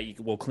like that.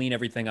 We'll clean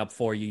everything up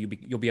for you.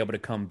 You'll be able to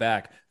come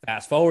back.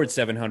 Fast forward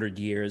 700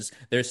 years,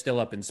 they're still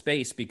up in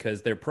space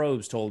because their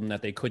probes told them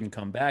that they couldn't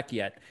come back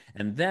yet,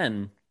 and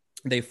then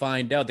they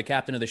find out, the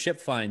captain of the ship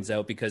finds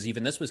out, because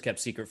even this was kept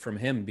secret from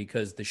him,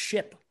 because the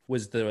ship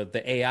was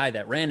the AI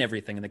that ran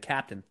everything, and the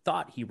captain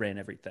thought he ran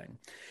everything.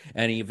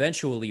 And he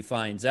eventually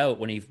finds out,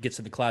 when he gets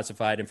to the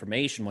classified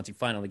information, once he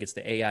finally gets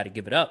the AI to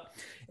give it up,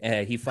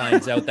 he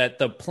finds out that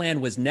the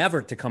plan was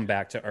never to come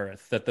back to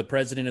Earth, that the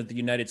president of the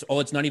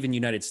it's not even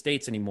United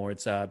States anymore.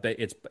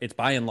 It's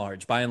By and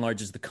Large. By and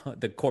Large is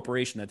the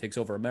corporation that takes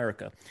over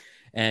America.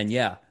 And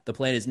yeah, the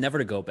plan is never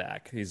to go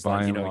back. He's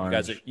like,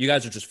 you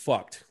guys are just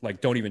fucked.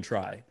 Like, don't even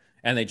try.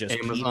 And they just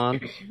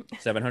Amazon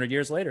 700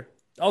 years later.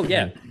 Oh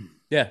yeah.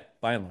 Yeah,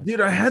 by and large.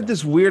 Dude, I had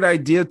this weird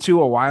idea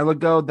too a while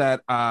ago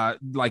that how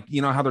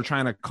they're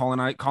trying to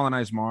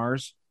colonize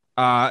Mars.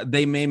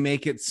 They may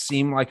make it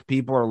seem like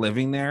people are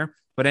living there,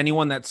 but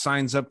anyone that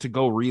signs up to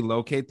go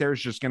relocate there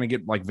is just going to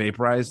get like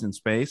vaporized in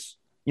space.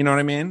 You know what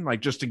I mean?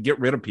 Like, just to get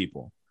rid of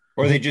people.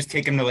 Or they just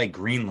take them to like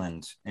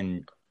Greenland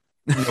and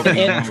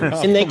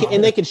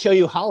they could show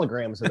you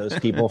holograms of those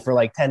people for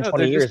like 10,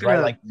 20 years, right?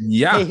 Like,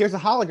 yeah, hey, here's a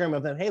hologram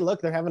of them. Hey,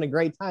 look, they're having a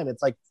great time.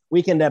 It's like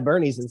Weekend at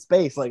Bernie's in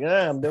space. Like,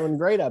 I'm doing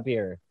great up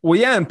here. Well,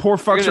 yeah, and poor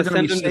fucks are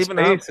going to be saving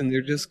up, and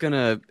they're just going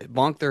to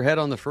bonk their head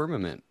on the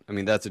firmament. I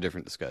mean, that's a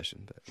different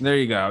discussion. But. There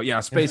you go.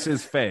 Yeah, space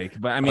is fake,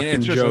 but I mean,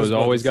 it's just Joe's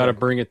always got to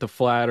bring it to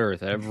flat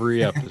Earth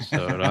every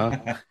episode,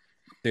 huh?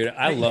 Dude,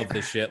 I love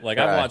this shit. Like,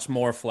 I watch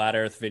more flat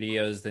Earth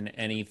videos than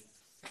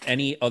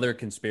any other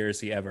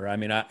conspiracy ever. I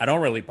mean, I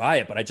don't really buy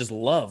it, but I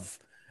love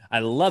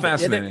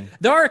it.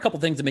 There are a couple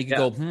things that make you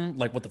go,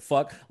 like, what the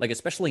fuck? Like,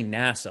 especially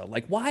NASA.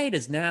 Like, why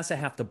does NASA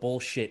have to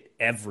bullshit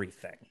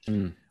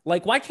everything?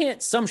 Like, why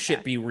can't some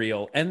shit be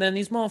real? And then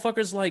these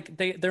motherfuckers, like,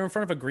 they're in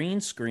front of a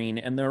green screen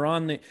and they're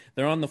on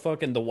the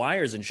fucking the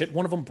wires and shit.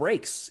 One of them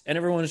breaks and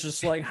everyone's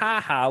just like,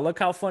 ha, look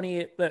how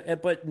funny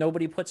but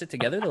nobody puts it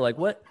together. They're like,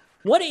 what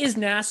is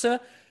NASA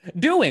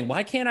doing?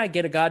 Why can't I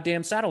get a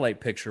goddamn satellite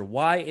picture?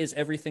 Why is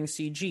everything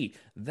CG?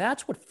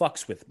 That's what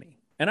fucks with me.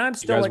 And I'm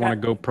still you guys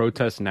want to go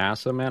protest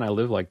NASA, man? I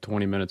live like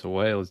 20 minutes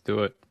away. Let's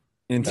do it.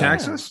 In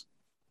Texas?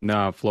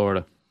 No,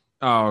 Florida.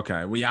 Oh,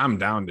 okay. Well, yeah, I'm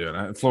down,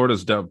 dude.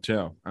 Florida's dope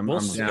too. I'm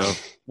down.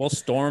 We'll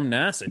storm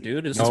NASA,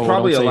 dude. It's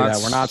probably a lot.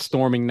 We're not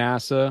storming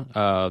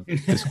NASA.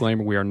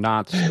 Disclaimer: we are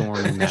not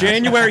storming NASA.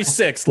 January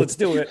 6th. Let's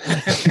do it.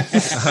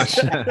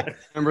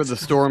 Remember the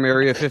storm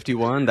Area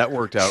 51? That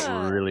worked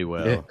out really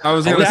well. Yeah. I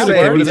was going to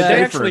say, did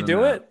they actually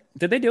do it?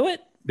 Did they do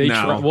it?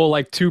 Well,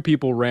 like 2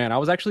 people ran. I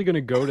was actually going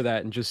to go to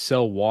that and just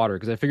sell water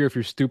because I figure if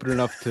you're stupid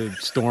enough to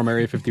storm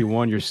Area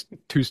 51, you're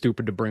too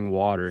stupid to bring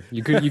water.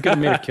 You could have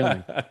made a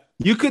killing.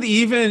 You could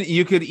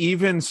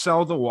even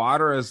sell the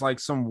water as like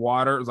some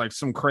water, like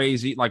some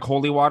crazy like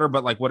holy water,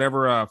 but like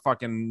whatever a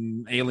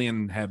fucking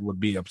alien head would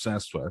be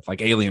obsessed with,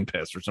 like alien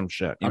piss or some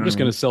shit. I'm just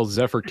gonna sell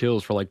Zephyr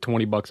Kills for like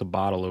 $20 a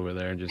bottle over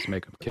there and just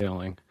make a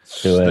killing.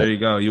 There you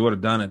go. You would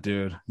have done it,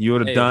 dude. You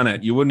would have done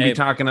it. You wouldn't be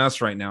talking to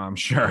us right now, I'm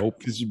sure,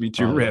 because you'd be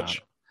too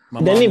rich.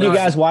 Did any of you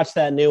guys watch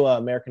that new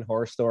American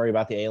Horror Story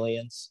about the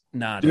aliens?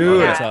 Nah, dude.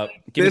 What's up?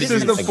 This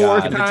is the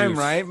 4th time,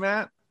 right,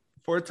 Matt?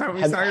 4th time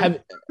we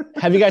started.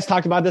 Have you guys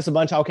talked about this a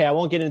bunch? Okay, I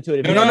won't get into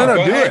it. No,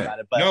 do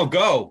it.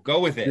 Go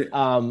with it.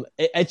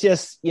 It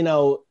just,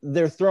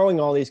 they're throwing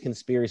all these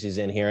conspiracies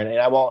in here, and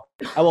I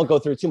won't go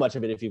through too much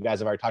of it if you guys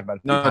have already talked about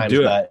it a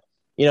few times.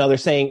 But they're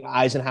saying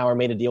Eisenhower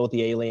made a deal with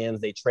the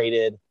aliens. They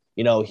traded,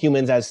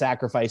 humans as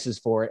sacrifices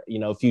for,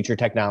 future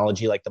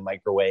technology like the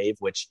microwave,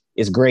 which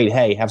is great.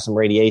 Hey, have some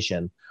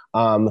radiation.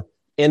 And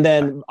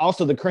then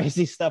also the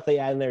crazy stuff they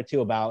add in there too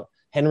about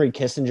Henry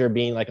Kissinger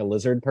being like a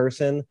lizard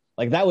person.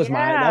 Like that was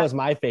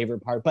my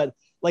favorite part. But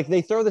like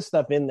they throw this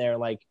stuff in there,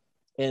 like,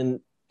 and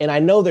I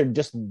know they're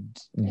just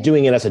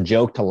doing it as a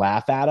joke to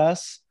laugh at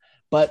us.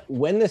 But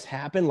when this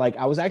happened, like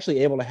I was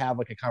actually able to have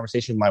like a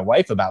conversation with my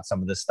wife about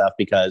some of this stuff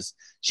because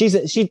she's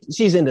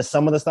into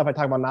some of the stuff I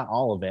talk about, not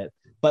all of it.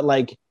 But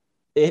like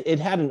it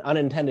had an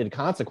unintended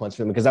consequence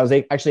for me because I was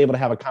actually able to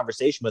have a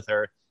conversation with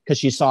her because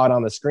she saw it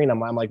on the screen. I'm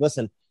like,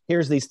 listen,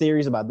 here's these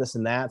theories about this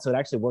and that. So it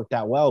actually worked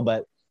out well.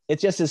 But it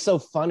just is so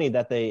funny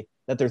that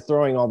they're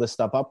throwing all this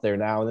stuff up there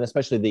now, and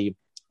especially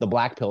the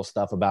black pill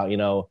stuff about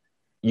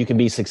you can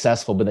be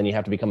successful, but then you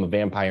have to become a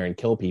vampire and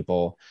kill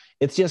people.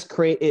 It's just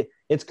crazy.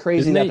 It's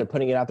crazy that they're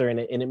putting it out there, and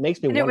it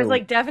makes me wonder. It was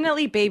like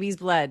definitely baby's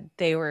blood.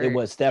 It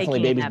was definitely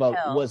baby's blood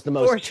was the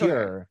most pure.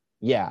 Sure.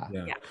 Yeah.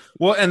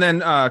 Well, and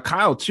then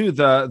Kyle too,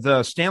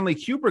 the Stanley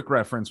Kubrick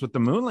reference with the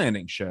moon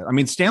landing shit. I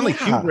mean, Stanley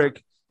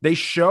Kubrick. They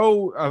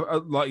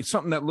show like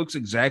something that looks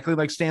exactly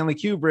like Stanley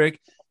Kubrick.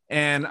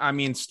 And I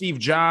mean, Steve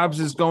Jobs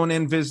is going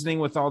in visiting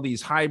with all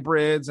these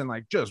hybrids and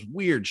like just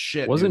weird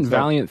shit. Wasn't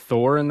Valiant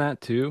Thor in that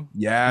too?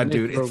 Yeah,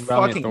 dude. It's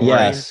fucking Thor.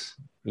 Yes.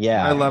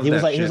 Yeah. I love he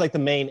was that like he was like the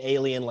main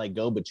alien like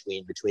go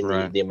between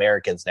the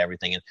Americans and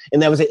everything.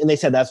 And that was it. And they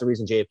said that's the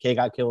reason JFK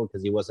got killed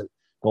because he wasn't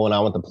going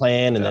on with the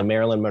plan. And then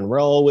Marilyn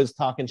Monroe was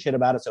talking shit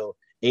about it. So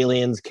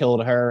aliens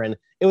killed her. And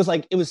it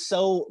was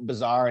so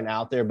bizarre and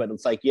out there, but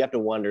it's like you have to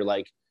wonder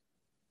like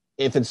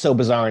if it's so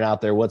bizarre and out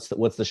there, what's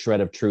the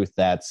shred of truth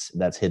that's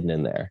hidden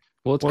in there?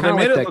 Well, it's they kind of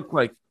made like it look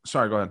like.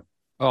 Sorry, go ahead.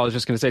 Oh, I was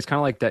just gonna say it's kind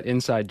of like that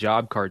Inside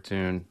Job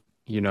cartoon,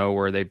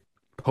 where they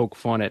poke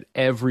fun at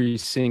every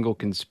single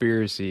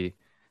conspiracy,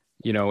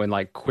 in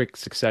like quick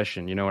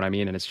succession. You know what I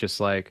mean? And it's just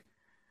like,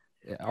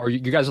 you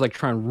guys are like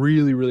trying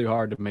really, really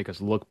hard to make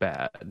us look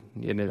bad,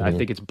 and I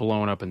think it's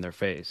blown up in their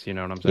face. You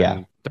know what I'm saying?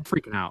 Yeah. They're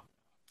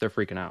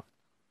freaking out.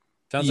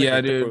 Sounds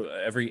like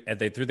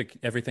they threw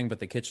everything but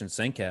the kitchen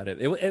sink at it.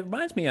 It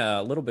reminds me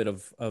a little bit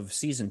of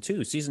season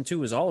 2. Season 2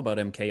 was all about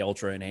MK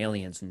Ultra and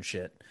aliens and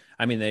shit.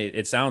 I mean,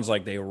 it sounds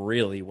like they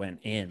really went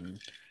in.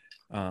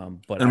 But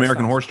An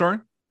American Horror Story?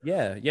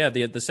 Yeah.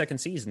 The second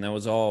season that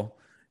was all.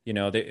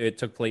 It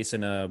took place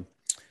in a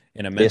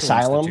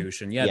mental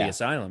institution. Yeah, the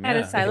asylum. At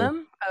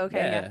asylum.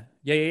 Okay.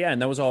 Yeah.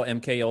 And that was all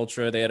MK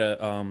Ultra. They had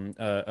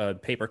a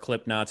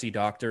paperclip Nazi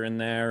doctor in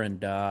there, and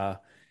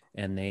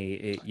then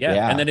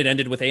it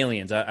ended with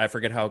aliens. I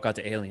forget how it got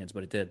to aliens,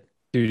 but it did.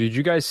 Dude, did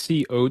you guys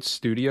see Oats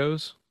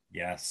Studios?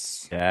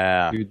 Yes.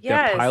 Yeah. Dude,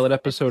 that pilot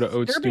episode of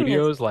Oats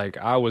Studios, like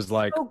I was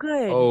like, so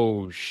good.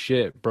 Oh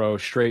shit, bro,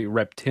 straight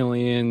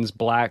reptilians,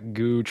 black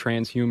goo,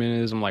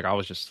 transhumanism. Like I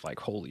was just like,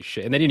 holy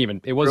shit. And they didn't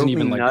even, it wasn't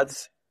even like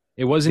nuts.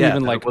 It wasn't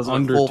even like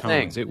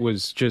undertones. It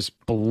was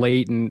just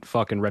blatant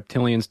fucking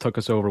reptilians took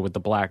us over with the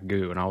black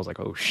goo. And I was like,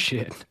 oh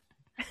shit.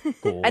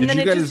 Cool. And then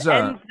it just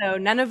ends though.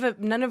 None of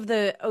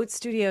the Oats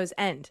Studios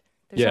end.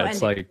 There's no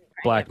it's like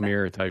Black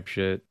Mirror type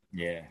shit.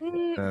 Yeah.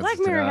 Black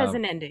Mirror has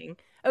an ending.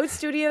 Oats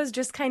Studios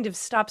just kind of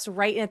stops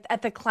right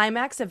at the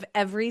climax of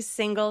every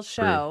single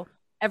show,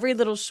 every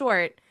little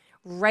short,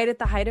 right at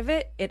the height of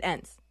it, it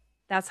ends.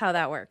 That's how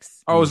that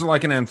works. Oh, is it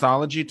like an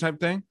anthology type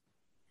thing?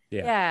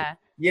 Yeah.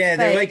 Yeah,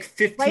 they're like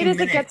 15 right minutes.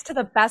 As it gets to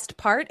the best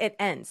part, it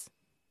ends.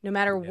 No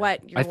matter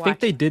what you're watching. I think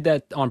they did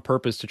that on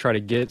purpose to try to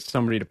get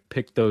somebody to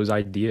pick those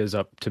ideas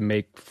up to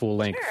make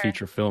full-length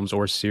feature films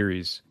or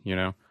series,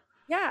 Yeah,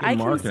 I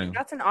can see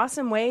that's an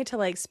awesome way to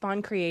like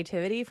spawn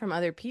creativity from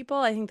other people.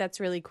 I think that's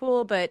really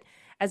cool, but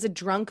as a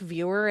drunk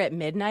viewer at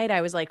midnight,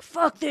 I was like,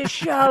 "Fuck this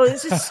show!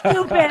 This is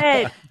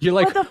stupid." You're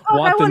like, what the fuck?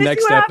 want the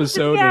next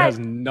episode that has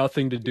end.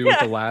 nothing to do with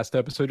the last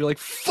episode. You're like,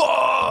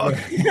 fuck.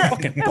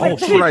 Fucking bullshit.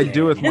 That's what I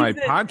do with my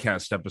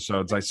podcast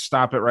episodes. I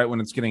stop it right when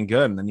it's getting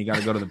good, and then you got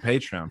to go to the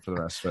Patreon for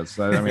the rest of it.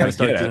 So, I mean, I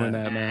start doing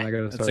that, man. I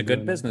gotta That's a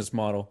good business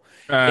model.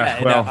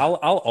 Well,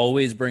 I'll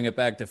always bring it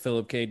back to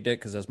Philip K. Dick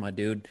because that's my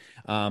dude.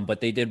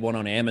 But they did one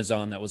on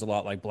Amazon that was a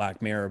lot like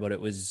Black Mirror, but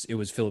it was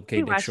Philip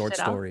K. Dick short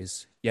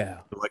stories. Yeah,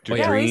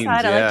 Electric Dreams.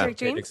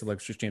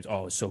 Electric Dreams.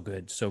 Oh, it's so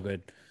good, so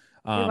good.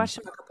 We watched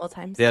them a couple of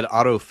times. They had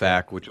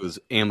AutoFac, which was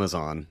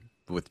Amazon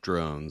with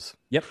drones.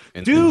 Yep.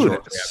 And dude,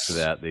 after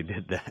that, they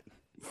did that.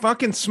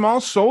 Fucking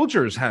Small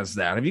Soldiers has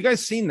that. Have you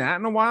guys seen that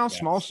in a while? Yeah.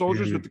 Small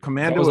Soldiers with the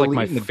Commando. That was like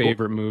Elite my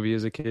favorite movie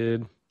as a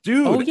kid.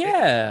 Dude, oh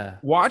yeah.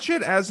 Watch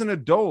it as an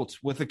adult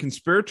with a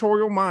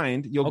conspiratorial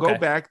mind. You'll go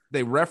back.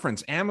 They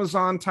reference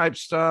Amazon type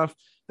stuff.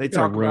 They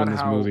talk about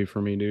this movie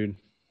for me, dude.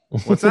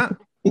 What's that?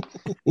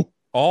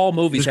 All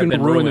movies have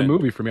been ruined the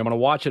movie for me. I'm gonna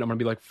watch it. I'm gonna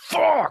be like,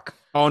 fuck.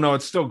 Oh no,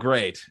 it's still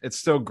great. It's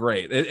still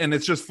great, and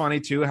it's just funny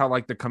too how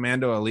like the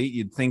Commando Elite,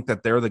 you'd think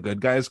that they're the good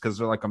guys because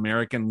they're like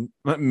American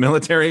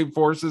military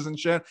forces and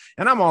shit.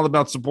 And I'm all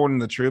about supporting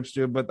the troops,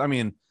 dude. But I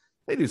mean,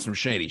 they do some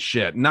shady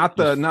shit. Not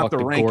the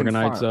rank and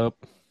Gorgonites up.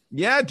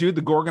 Yeah, dude,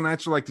 the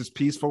Gorgonites are like this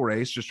peaceful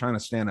race just trying to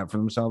stand up for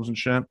themselves and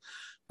shit.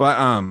 But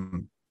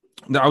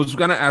I was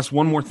gonna ask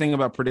one more thing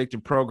about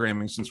predictive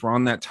programming since we're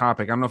on that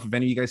topic. I don't know if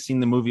any of you guys seen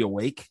the movie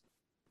Awake,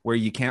 where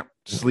you can't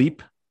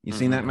sleep. You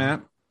seen that,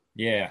 Matt?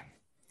 Yeah.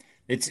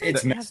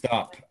 It's messed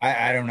up.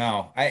 I don't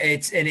know.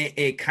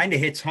 It kind of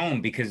hits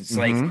home because it's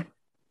like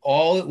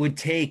all it would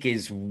take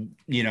is,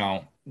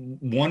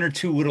 one or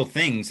two little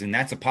things, and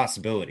that's a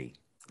possibility.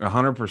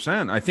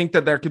 100%. I think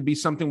that there could be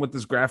something with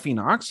this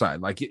graphene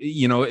oxide. Like,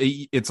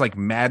 it's like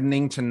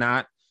maddening to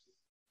not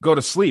go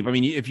to sleep. I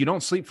mean, if you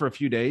don't sleep for a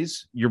few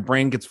days, your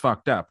brain gets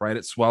fucked up, right?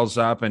 It swells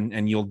up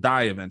and you'll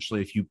die eventually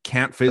if you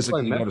can't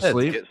physically go to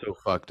sleep. Get so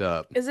fucked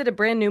up. Is it a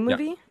brand new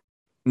movie? Yeah.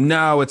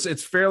 No,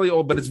 it's fairly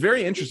old, but it's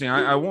very interesting.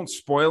 I won't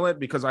spoil it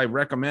because I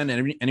recommend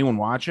anyone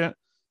watch it.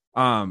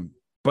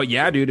 But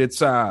yeah, dude,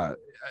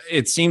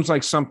 it seems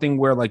like something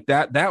where like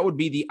that would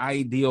be the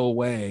ideal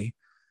way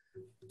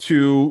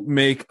to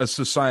make a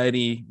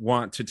society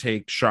want to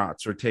take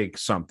shots or take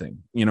something,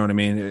 you know what I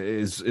mean,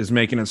 is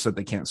making it so that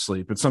they can't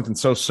sleep. It's something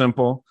so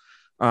simple.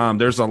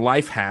 There's a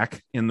life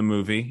hack in the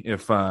movie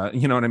if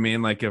you know what I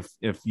mean, like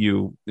if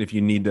you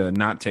need to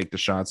not take the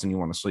shots and you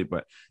want to sleep.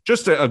 But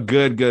just a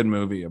good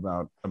movie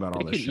about all this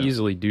shit. They could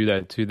easily do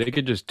that too. They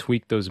could just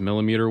tweak those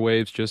millimeter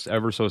waves just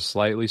ever so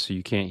slightly so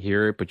you can't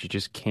hear it, but you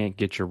just can't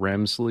get your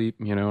REM sleep.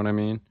 You know what I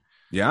mean?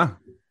 Yeah.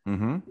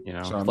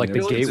 So, like the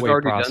gateway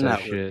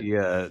process shit.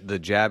 Yeah, the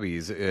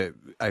jabbies.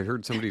 I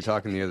heard somebody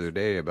talking the other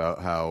day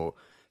about how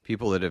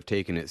people that have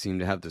taken it seem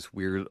to have this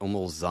weird,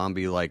 almost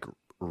zombie-like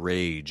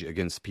rage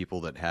against people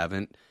that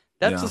haven't.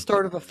 That's the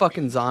start of a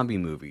fucking zombie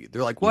movie.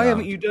 They're like, "Why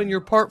haven't you done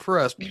your part for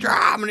us?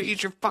 I'm gonna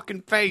eat your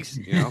fucking face."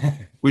 You know.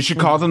 We should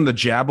call them the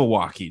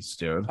Jabberwockies,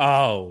 dude.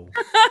 Oh,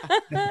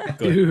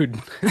 dude,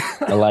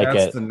 I like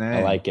it.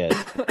 I like it.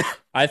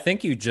 I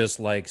think you just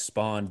like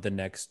spawned the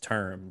next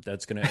term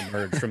that's going to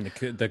emerge from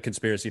the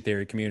conspiracy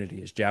theory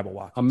community is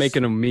Jabberwockies. I'm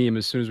making a meme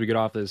as soon as we get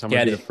off this. I'm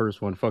going to be the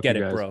first one. Fuck you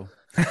guys. Bro.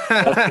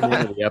 That's the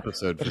name of the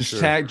episode for just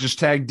sure. Just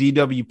tag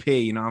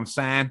DWP. You know what I'm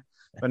saying?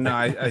 But no,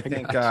 I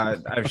think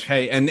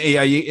hey, and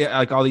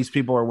like all these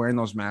people are wearing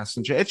those masks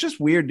and shit. It's just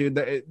weird, dude.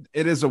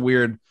 It is a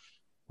weird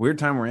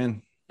time we're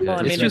in.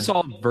 Well, it's just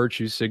all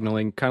virtue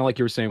signaling, kind of like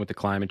you were saying with the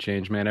climate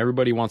change, man.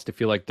 Everybody wants to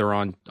feel like they're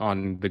on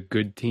the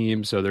good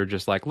team, so they're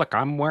just like, "Look,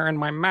 I'm wearing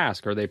my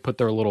mask," or they put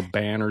their little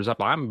banners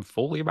up, "I'm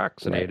fully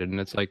vaccinated," and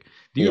it's like,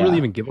 do you really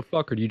even give a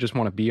fuck, or do you just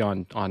want to be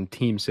on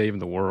team saving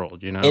the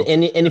world? You know.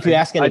 And if you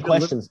ask any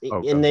questions,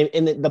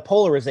 the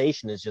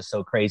polarization is just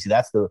so crazy.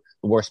 That's the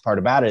worst part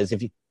about it is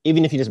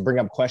even if you just bring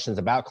up questions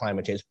about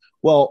climate change,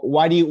 well,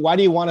 why do you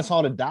want us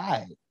all to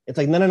die? It's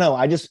like, no.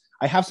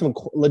 I have some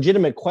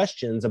legitimate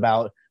questions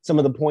about some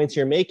of the points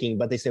you're making,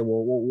 but they say,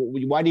 well,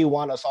 why do you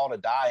want us all to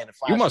die in a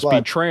flash flood? You must be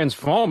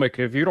transphobic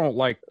if you don't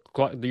like,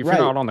 if you're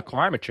not on the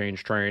climate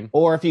change train.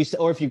 Or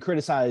if you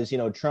criticize,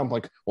 Trump,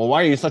 like, well,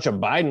 why are you such a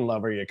Biden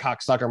lover, you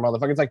cocksucker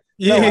motherfucker? It's like,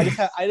 no,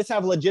 I just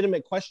have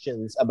legitimate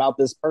questions about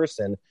this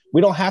person.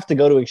 We don't have to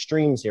go to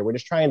extremes here. We're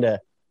just trying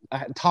to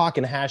talk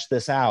and hash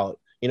this out.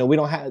 We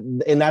don't have,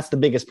 and that's the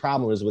biggest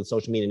problem is with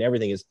social media and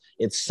everything is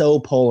it's so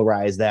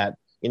polarized that,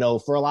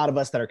 for a lot of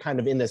us that are kind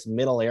of in this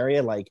middle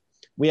area, like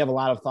we have a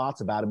lot of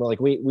thoughts about it, but like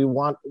we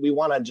want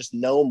to just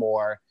know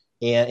more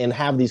and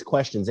have these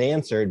questions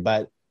answered,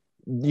 but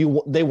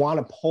they want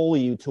to pull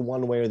you to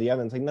one way or the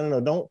other. It's like,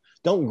 no,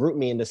 don't group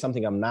me into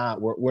something I'm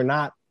not. We're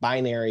not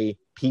binary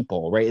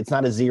people, right? It's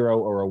not a 0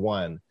 or a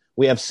 1.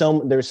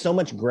 There's so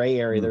much gray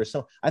area.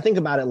 I think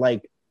about it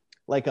like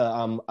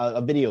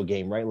a video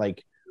game, right?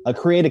 Like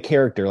create a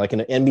character like an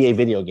NBA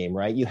video game,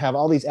 right? You have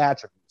all these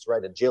attributes,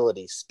 right?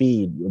 Agility,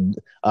 speed,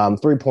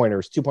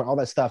 3-pointers, 2-point, all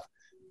that stuff.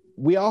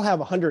 We all have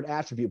 100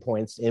 attribute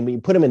points and we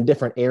put them in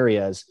different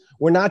areas.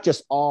 We're not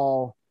just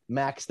all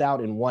maxed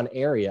out in one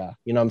area.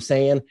 You know what I'm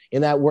saying?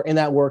 And that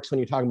works when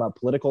you're talking about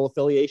political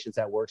affiliations.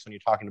 That works when you're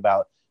talking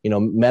about,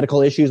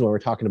 medical issues, when we're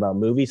talking about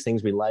movies,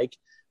 things we like.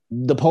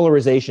 The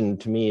polarization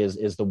to me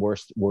is the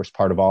worst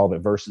part of all of it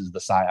versus the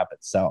psyop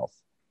itself.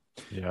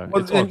 Yeah,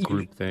 it's all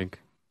groupthink.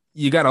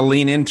 You got to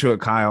lean into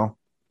it, Kyle.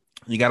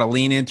 You got to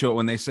lean into it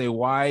when they say,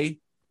 why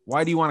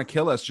do you want to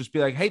kill us? Just be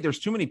like, hey, there's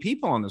too many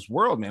people on this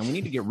world, man. We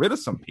need to get rid of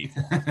some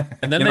people.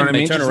 And then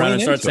they turn around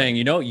and start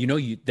saying,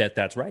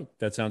 that's right.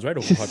 That sounds right.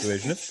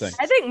 Overpopulation is the thing.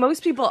 I think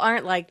most people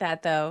aren't like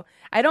that, though.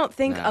 I don't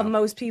think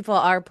most people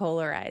are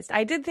polarized.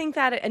 I did think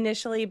that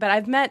initially, but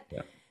I've met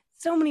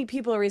so many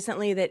people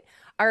recently that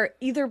are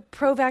either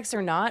pro-vax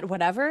or not,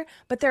 whatever,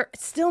 but they're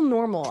still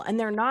normal and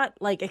they're not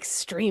like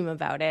extreme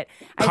about it.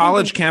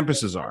 College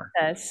campuses are.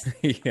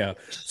 Yeah.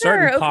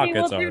 Certain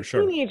pockets they're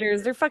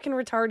teenagers. They're fucking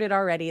retarded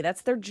already.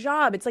 That's their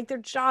job. It's like their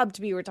job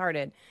to be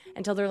retarded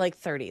until they're like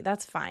 30.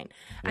 That's fine.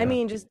 Yeah. I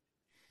mean, just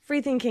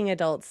free-thinking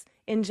adults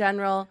in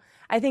general.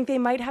 I think they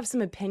might have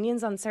some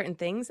opinions on certain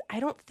things. I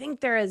don't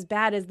think they're as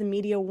bad as the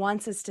media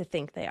wants us to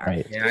think they are.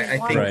 Right. Yeah,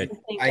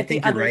 I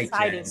think you're right,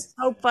 Jen. Is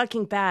so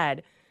fucking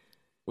bad.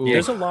 Yeah.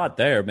 There's a lot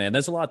there, man.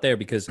 There's a lot there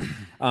because,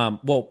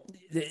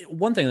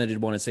 one thing that I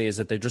did want to say is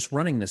that they're just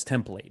running this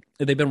template.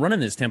 They've been running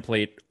this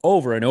template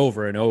over and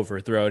over and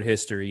over throughout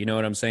history. You know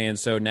what I'm saying?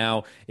 So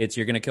now it's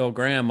you're going to kill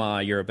grandma,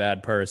 you're a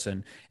bad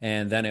person.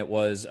 And then it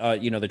was, the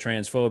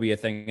transphobia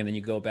thing. And then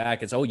you go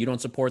back, it's, you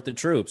don't support the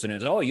troops. And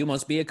it's, you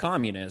must be a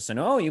communist. And,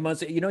 you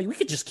must, we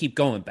could just keep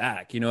going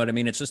back. You know what I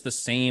mean? It's just the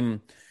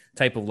same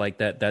type of like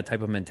that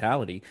type of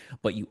mentality.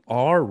 But you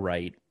are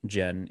right,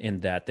 Jen, in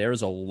that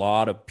there's a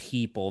lot of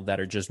people that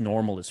are just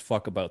normal as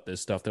fuck about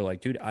this stuff. They're like,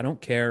 dude, I don't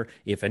care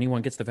if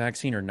anyone gets the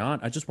vaccine or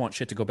not. I just want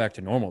shit to go back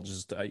to normal.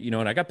 Just and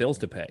I got bills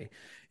to pay,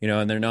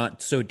 and they're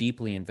not so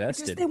deeply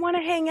invested. They want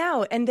to hang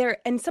out, and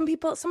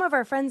some of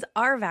our friends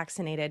are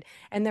vaccinated,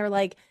 and they're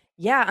like,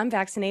 yeah, I'm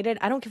vaccinated.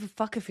 I don't give a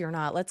fuck if you're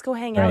not. Let's go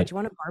hang out. Do you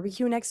want to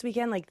barbecue next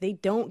weekend? Like, they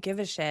don't give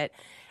a shit,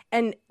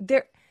 and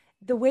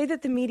the way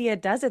that the media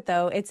does it,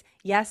 though, it's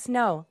yes,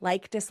 no,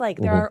 like, dislike.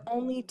 There are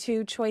only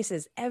two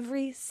choices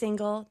every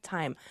single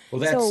time.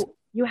 So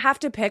you have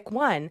to pick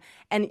one,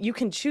 and you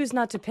can choose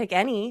not to pick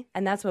any,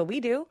 and that's what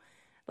we do.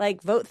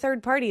 Like, vote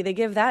third party. They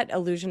give that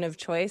illusion of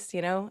choice,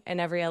 in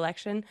every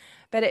election.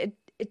 But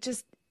it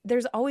just,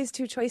 there's always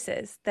two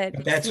choices.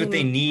 That's what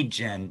they need,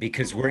 Jen,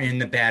 because we're in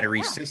the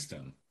battery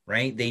system.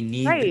 Right? They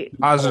need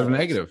positive,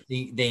 negative.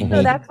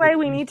 So that's why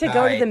we need to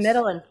go to the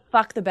middle and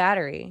fuck the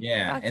battery.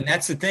 Yeah, and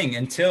that's the thing.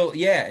 Until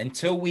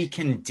we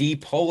can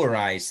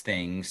depolarize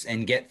things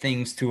and get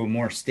things to a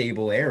more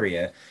stable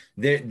area,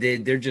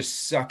 they're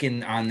just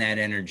sucking on that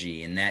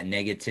energy and that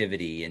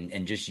negativity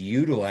and just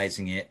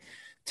utilizing it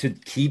to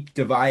keep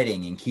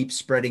dividing and keep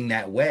spreading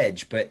that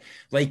wedge. But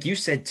like you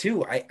said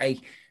too, I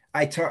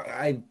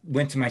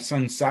went to my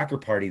son's soccer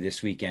party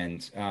this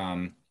weekend.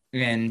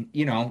 And,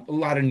 a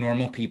lot of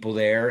normal people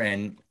there,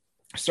 and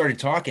started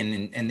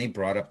talking and they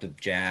brought up the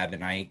jab,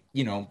 and I,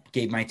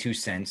 gave my 2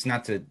 cents,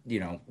 not to,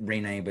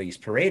 rain anybody's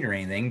parade or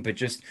anything, but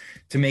just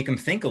to make them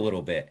think a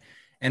little bit.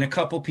 And a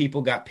couple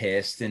people got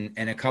pissed and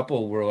a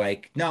couple were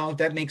like, no,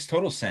 that makes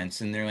total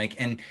sense. And they're like,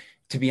 and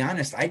to be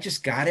honest, I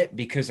just got it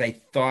because I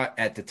thought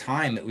at the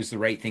time it was the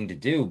right thing to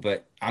do,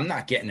 but I'm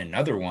not getting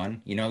another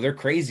one. They're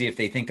crazy if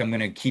they think I'm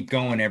going to keep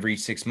going every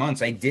 6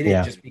 months. I did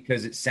it just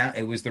because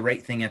it was the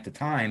right thing at the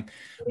time.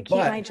 Keep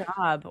my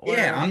job.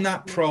 I'm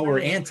not pro or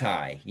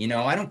anti.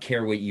 I don't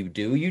care what you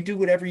do. You do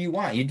whatever you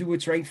want. You do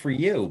what's right for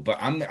you.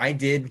 But I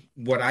did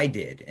what I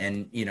did,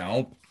 and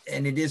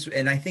and it is,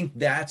 and I think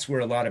that's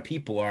where a lot of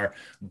people are.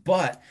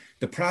 But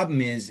the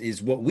problem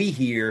is what we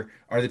hear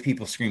are the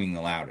people screaming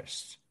the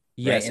loudest.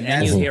 Yes, right?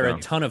 and you hear a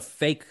ton of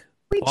fake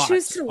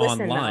bots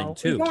online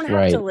too. We don't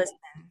have to listen.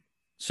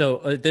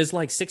 So there's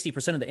like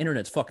 60% of the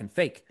internet's fucking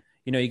fake.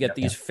 You get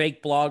these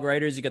fake blog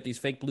writers, you got these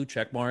fake blue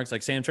check marks,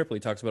 like Sam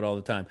Tripoli talks about all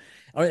the time.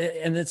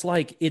 And it's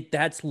like,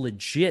 that's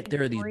legit.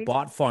 There are these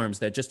bot farms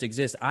that just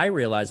exist. I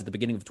realized at the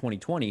beginning of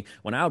 2020,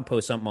 when I would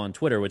post something on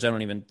Twitter, which I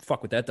don't even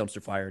fuck with that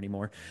dumpster fire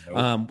anymore.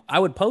 Nope. I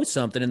would post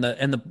something and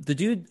the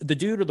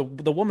dude or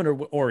the woman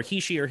or he,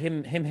 she, or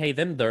him, hey,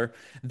 them,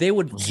 they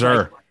would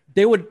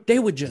they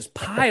would just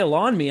pile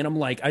on me. And I'm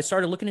like, I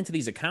started looking into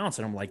these accounts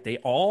and I'm like, they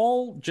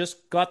all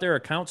just got their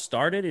accounts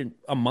started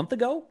a month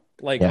ago.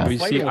 Like, you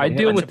see, I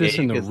deal with this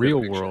in the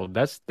real world.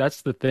 That's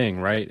the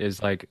thing, right?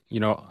 Is like,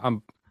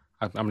 I'm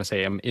gonna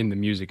say I'm in the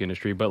music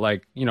industry, but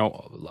like,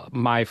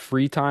 my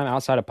free time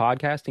outside of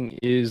podcasting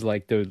is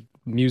like the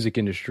music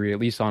industry, at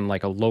least on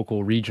like a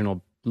local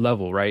regional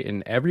level, right?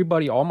 And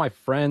everybody, all my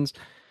friends,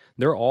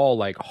 they're all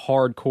like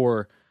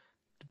hardcore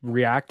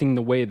reacting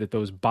the way that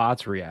those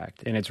bots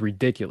react, and it's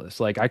ridiculous.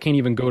 Like, I can't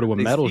even go to a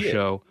metal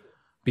show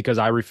because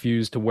I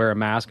refuse to wear a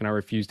mask and I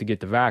refuse to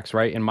get the vax,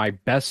 right? And my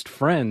best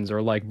friends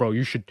are like, bro,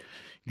 you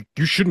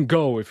shouldn't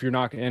go if you're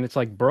not. And it's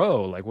like,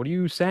 bro, like, what are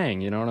you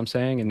saying? You know what I'm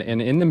saying?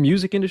 And in the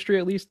music industry,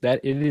 at least, that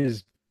it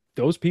is,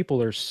 those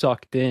people are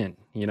sucked in.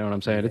 You know what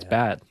I'm saying? It's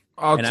bad.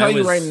 I'll tell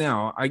you right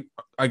now,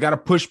 I got to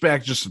push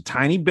back just a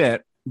tiny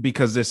bit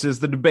because this is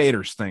the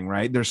debaters thing,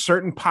 right? There's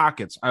certain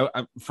pockets.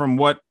 From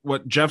what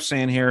Jeff's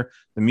saying here,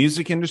 the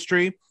music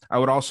industry, I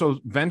would also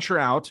venture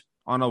out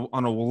on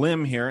a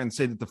limb here and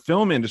say that the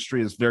film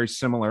industry is very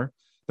similar.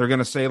 They're going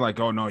to say like,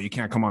 oh no, you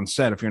can't come on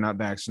set if you're not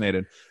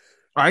vaccinated.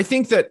 I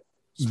think that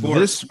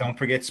don't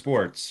forget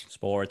sports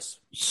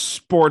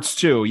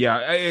too.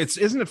 Yeah.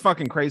 Isn't it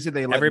fucking crazy?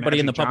 They let everybody Magic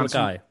in the public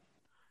Johnson, eye.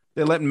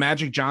 They let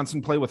Magic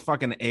Johnson play with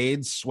fucking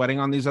AIDS, sweating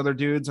on these other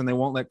dudes, and they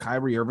won't let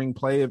Kyrie Irving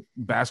play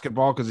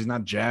basketball because he's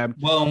not jabbed.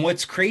 Well, and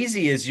what's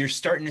crazy is you're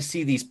starting to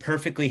see these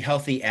perfectly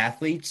healthy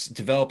athletes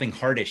developing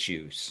heart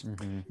issues.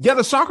 Mm-hmm. Yeah,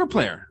 the soccer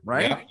player,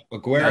 right? Yeah.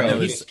 Aguero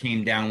just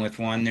came down with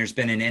one. There's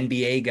been an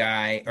NBA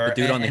guy or an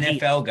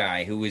NFL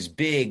guy who was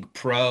big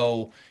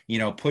pro,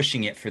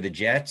 pushing it for the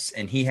Jets,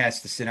 and he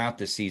has to sit out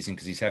this season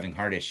because he's having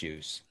heart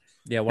issues.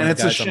 Yeah, one of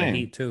the guys on the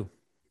Heat too.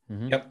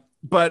 Mm-hmm. Yep.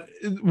 But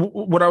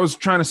what I was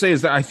trying to say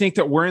is that I think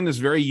that we're in this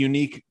very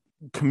unique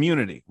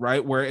community,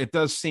 right? Where it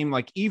does seem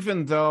like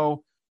even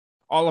though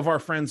all of our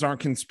friends aren't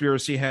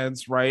conspiracy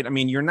heads, right? I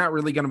mean, you're not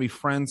really going to be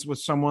friends with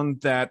someone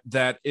that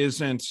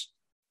isn't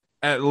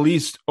at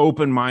least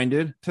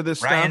open-minded to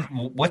this Ryan,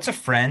 stuff. What's a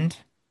friend?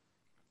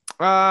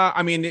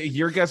 I mean,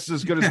 your guess is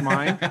as good as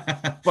mine.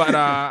 But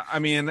I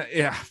mean,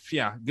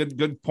 yeah,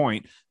 good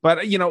point.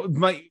 But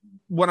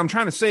what I'm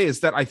trying to say is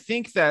that I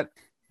think that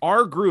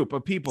our group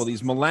of people,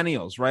 these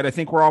millennials, right? I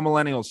think we're all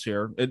millennials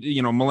here.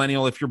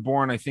 Millennial, if you're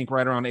born, I think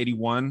right around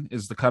 81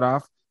 is the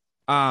cutoff.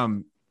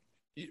 The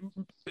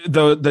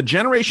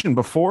generation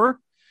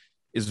before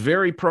is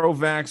very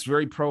pro-vax,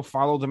 very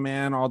pro-follow the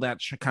man, all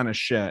that kind of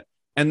shit.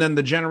 And then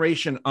the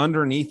generation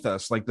underneath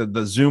us, like the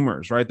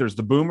Zoomers, right? There's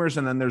the boomers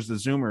and then there's the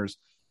Zoomers.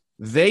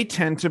 They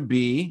tend to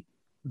be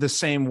the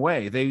same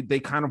way. They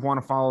kind of want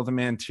to follow the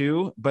man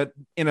too, but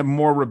in a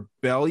more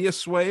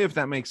rebellious way, if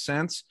that makes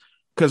sense.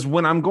 Because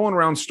when I'm going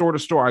around store to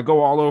store, I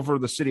go all over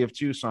the city of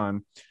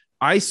Tucson.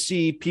 I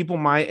see people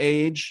my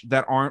age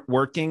that aren't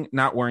working,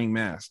 not wearing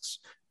masks.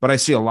 But I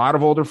see a lot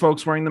of older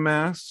folks wearing the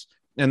masks.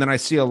 And then I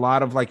see a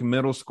lot of like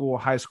middle school,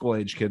 high school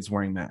age kids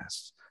wearing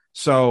masks.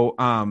 So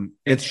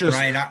it's just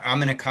right.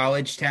 I'm in a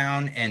college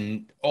town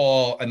and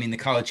the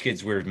college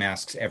kids wear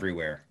masks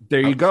everywhere. There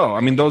you go.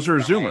 I mean, those are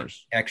Zoomers.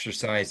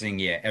 Exercising,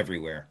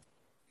 everywhere.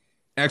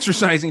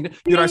 Exercising,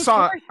 dude. I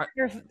saw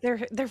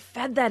they're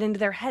fed that into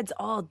their heads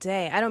all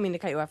day. I don't mean to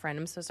cut you off, friend.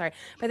 I'm so sorry,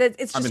 but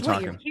it's just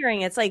what you're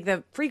hearing. It's like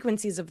the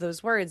frequencies of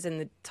those words and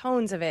the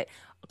tones of it,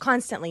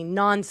 constantly,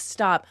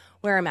 nonstop.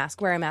 Wear a mask.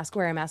 Wear a mask.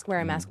 Wear a mask.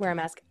 Wear a mask. Wear a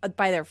mask.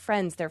 By their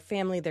friends, their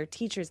family, their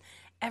teachers,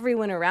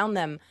 everyone around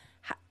them.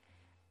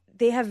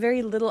 They have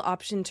very little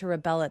option to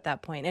rebel at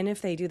that point, and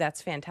if they do,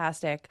 that's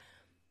fantastic.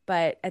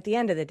 But at the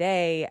end of the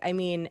day, I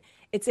mean,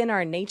 it's in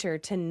our nature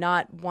to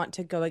not want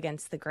to go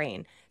against the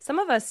grain. Some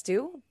of us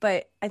do,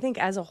 but I think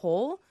as a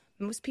whole,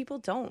 most people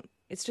don't.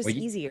 It's just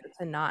easier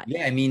to not.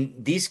 Yeah, I mean,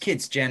 these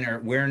kids, Jen, are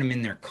wearing them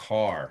in their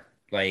car.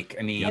 Like,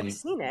 I mean, I've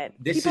seen it.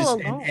 This people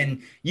is, alone.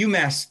 And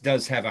UMass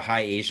does have a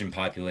high Asian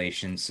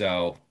population.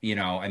 So,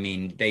 I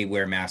mean, they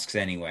wear masks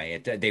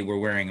anyway. They were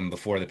wearing them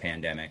before the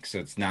pandemic. So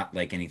it's not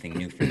like anything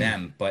new for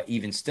them. But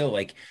even still,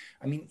 like,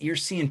 I mean, you're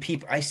seeing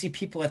people. I see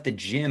people at the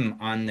gym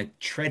on the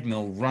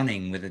treadmill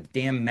running with a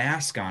damn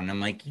mask on. I'm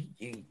like,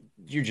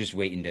 you're just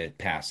waiting to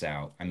pass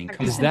out. I mean,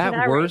 come on. Is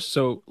that worse?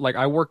 So, like,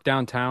 I work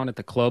downtown at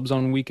the clubs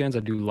on weekends. I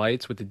do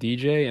lights with the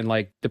DJ, and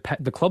like the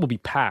club will be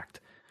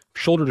packed,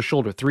 shoulder to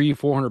shoulder,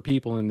 300-400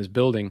 people in this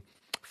building,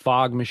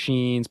 fog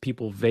machines,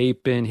 people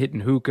vaping,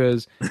 hitting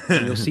hookahs,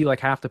 and you'll see like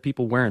half the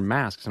people wearing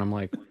masks, and I'm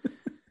like,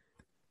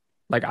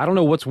 I don't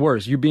know what's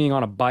worse, you being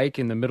on a bike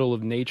in the middle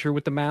of nature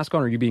with the mask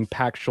on, or you being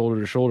packed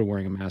shoulder to shoulder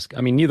wearing a mask.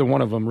 I mean, neither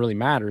one of them really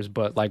matters,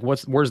 but like,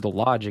 where's the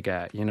logic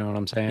at? You know what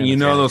I'm saying?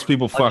 Those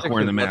people fuck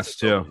wearing the mask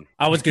too.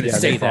 I was going to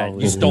say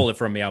that. You stole it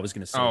from me. I was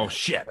going to say. Oh that.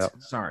 Shit!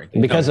 Sorry.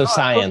 Because of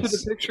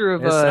science. The picture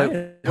of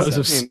Ben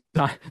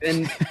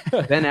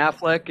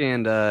Affleck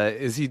and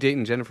is he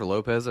dating Jennifer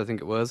Lopez? I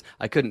think it was.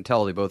 I couldn't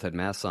tell. They both had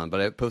masks on,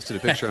 but I posted a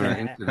picture on our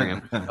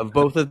Instagram of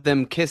both of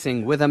them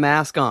kissing with a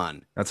mask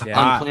on. That's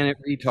on Planet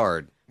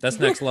Retard. That's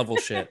next level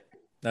shit.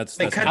 That's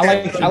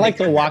I like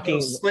the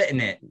walking, splitting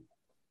it.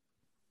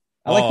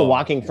 I like the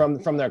walking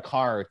from their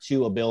car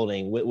to a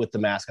building with the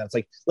mask on. It's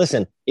like,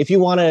 listen, if you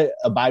want to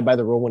abide by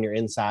the rule when you're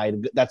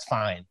inside, that's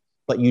fine,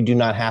 but you do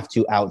not have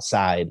to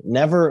outside.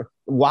 Never.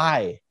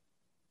 Why?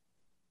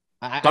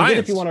 I get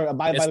if you want to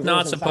abide by the rules. It's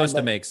not supposed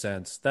to make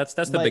sense. That's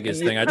the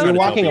biggest thing. You're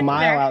walking a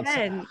mile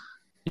outside.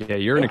 Yeah,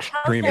 you're an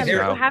extremist. You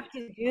have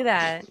to do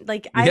that.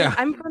 Like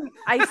I'm from.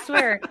 I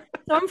swear.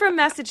 So I'm from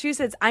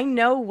Massachusetts. I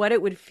know what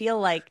it would feel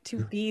like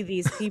to be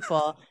these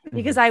people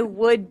because I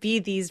would be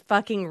these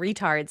fucking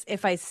retards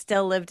if I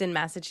still lived in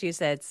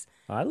Massachusetts.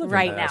 I live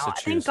right in now.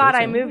 Thank God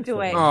I moved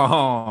away.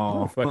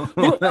 Oh,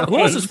 who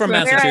else is from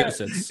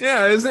Massachusetts?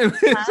 Yeah,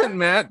 isn't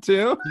Matt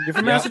too? You're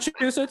from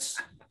Massachusetts?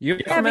 You're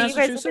from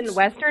Massachusetts? You guys live in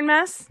Western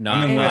Mass? No,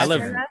 I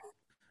live.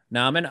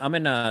 No, I'm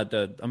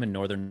in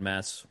Northern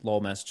Mass,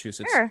 Lowell,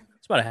 Massachusetts. Sure.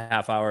 It's about a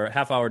half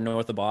hour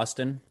north of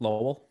Boston,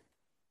 Lowell.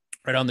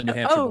 Right on the New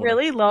Hampshire border.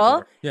 Really,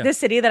 Lowell? Yeah. The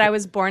city that I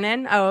was born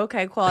in? Oh,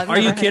 okay, cool. Are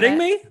you kidding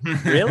me?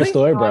 Really?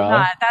 Story, bro. I'm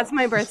not. That's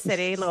my birth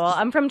city, Lowell.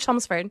 I'm from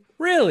Chelmsford.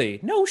 Really?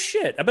 No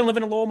shit. I've been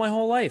living in Lowell my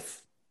whole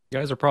life. You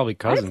guys are probably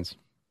cousins.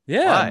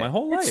 Yeah, my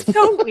whole life. It's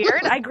so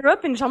weird. I grew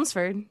up in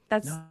Chelmsford.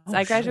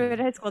 I graduated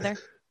high school there.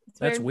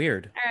 That's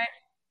weird. All right.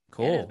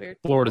 Cool.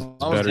 Florida's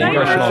better.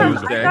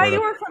 I thought you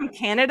were from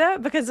Canada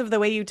because of the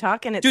way you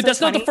talk, and it's dude. So that's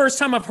funny. not the first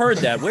time I've heard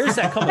that. Where's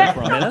that coming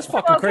from? Man, that's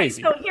fucking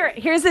crazy. So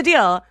here's the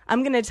deal.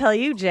 I'm going to tell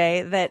you,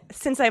 Jay, that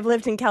since I've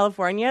lived in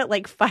California,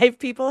 like 5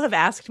 people have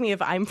asked me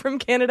if I'm from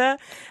Canada,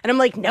 and I'm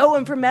like, no,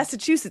 I'm from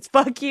Massachusetts.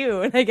 Fuck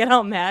you, and I get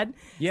all mad.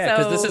 Yeah,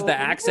 because this is the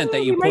accent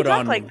that you put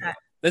on. Like that.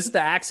 This is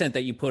the accent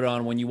that you put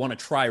on when you want to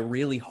try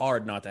really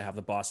hard not to have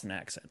the Boston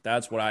accent.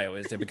 That's what I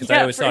always did because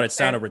I always thought it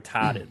sounded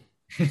retarded.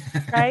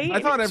 Right? I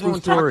thought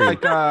everyone talked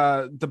like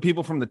the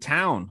people from the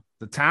town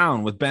with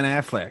Ben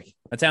Affleck.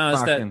 The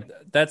town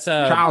that's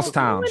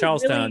Charlestown.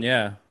 Charlestown,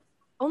 yeah.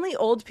 Only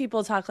old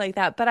people talk like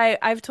that, but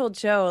I've told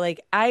Joe,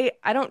 like, I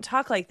don't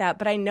talk like that,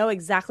 but I know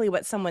exactly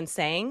what someone's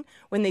saying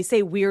when they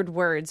say weird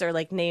words or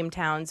like name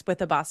towns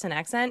with a Boston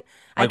accent.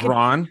 Like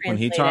Ron when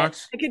he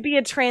talks? I could be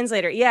a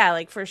translator. Yeah,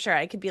 like for sure.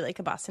 I could be like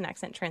a Boston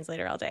accent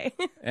translator all day.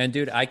 And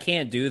dude, I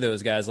can't do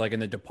those guys like in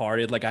The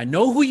Departed. Like, I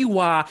know who you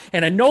are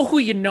and I know who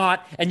you're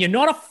not, and you're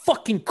not a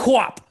fucking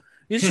cop.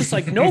 It's just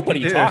like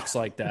nobody talks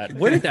like that.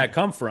 Where did that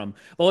come from?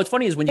 Well, what's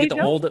funny is when you get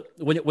the old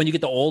when you get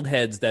the old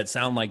heads that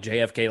sound like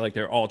JFK, like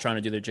they're all trying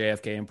to do their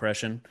JFK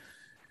impression.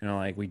 You know,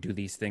 like we do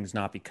these things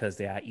not because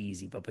they are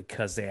easy, but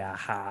because they are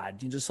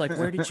hard. You're just like,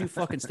 where did you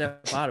fucking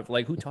step out of?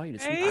 Like, who taught you to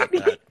speak like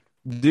that?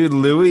 Dude,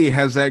 Louis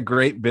has that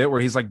great bit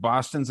where he's like,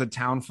 Boston's a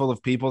town full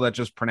of people that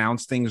just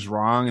pronounce things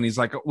wrong. And he's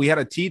like, we had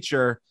a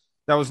teacher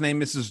that was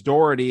named Mrs.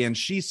 Doherty, and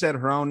she said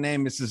her own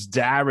name, Mrs.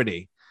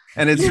 Darity.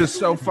 And it's just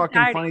so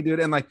fucking funny, dude.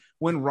 And like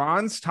when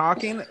Ron's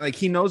talking, like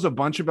he knows a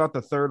bunch about the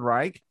Third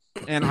Reich.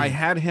 And I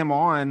had him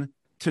on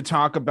to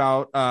talk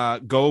about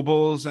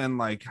Goebbels and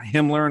like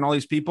Himmler and all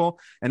these people.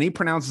 And he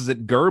pronounces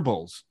it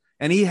Goebbels.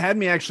 And he had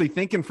me actually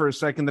thinking for a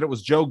second that it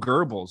was Joe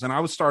Goebbels. And I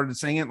was started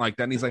saying it like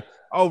that. And he's like,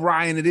 oh,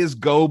 Ryan, it is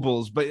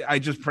Goebbels, but I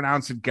just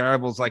pronounce it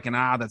Goebbels like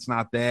that's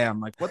not there. I'm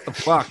like, what the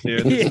fuck,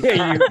 dude?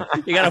 Yeah,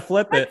 you got to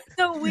flip it. That's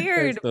so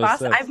weird.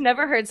 Boston, I've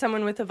never heard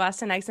someone with a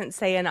Boston accent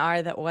say an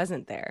R that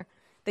wasn't there.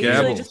 They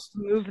usually just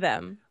move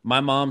them. My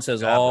mom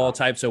says all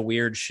types of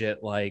weird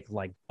shit like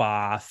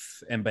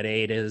Bath and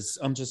Benatas.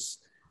 It's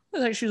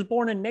like she was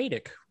born in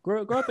Natick,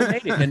 grew up in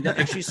Natick,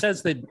 and she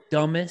says the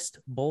dumbest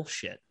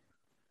bullshit.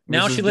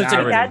 Now she lives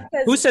in.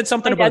 Who said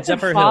something about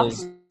Zephyr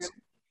Hills?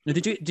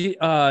 Did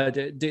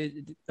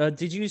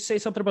you say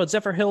something about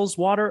Zephyr Hills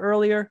water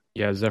earlier?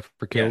 Yeah,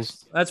 Zephyr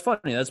Hills. That's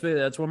funny. That's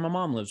where my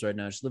mom lives right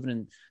now. She's living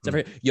in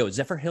Zephyr. Yo,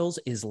 Zephyr Hills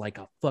is like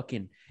a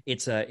fucking.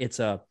 It's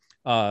a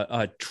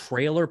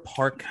trailer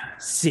park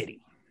city.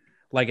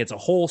 Like it's a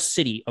whole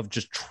city of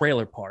just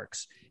trailer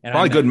parks. And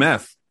probably good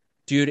meth.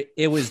 Dude,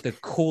 it was the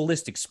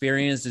coolest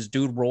experience. This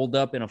dude rolled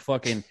up in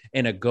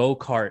a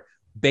go-kart,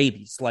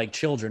 babies, like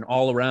children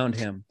all around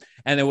him.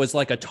 And there was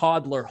like a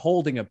toddler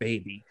holding a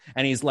baby.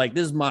 And he's like,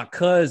 this is my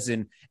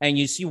cousin. And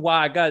you see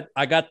why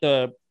I got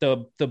the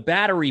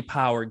battery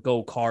powered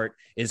go-kart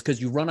is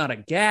because you run out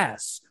of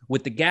gas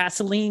with the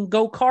gasoline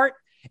go-kart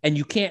and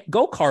you can't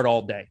go-kart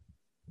all day.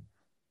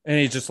 And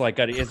he's just like,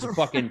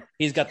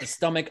 he's got the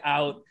stomach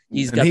out.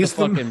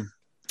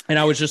 And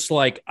I was just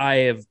like, I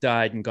have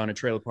died and gone to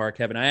trailer park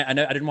heaven. I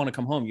didn't want to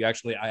come home.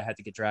 I had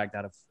to get dragged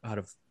out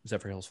of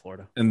Zephyr Hills,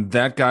 Florida. And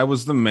that guy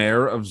was the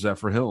mayor of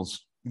Zephyr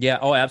Hills. Yeah.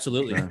 Oh,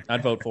 absolutely. Yeah.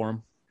 I'd vote for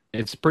him.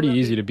 It's pretty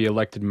easy to be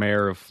elected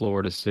mayor of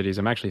Florida cities.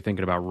 I'm actually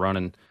thinking about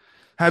running.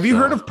 Have you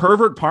heard of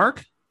Pervert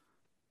Park?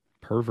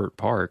 Pervert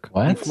Park?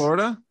 What? In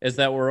Florida? Is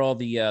that where all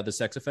the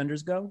sex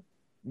offenders go?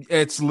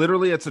 It's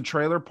a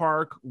trailer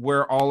park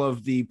where all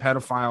of the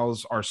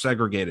pedophiles are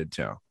segregated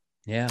to.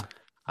 Yeah.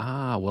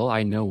 Well,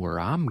 I know where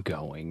I'm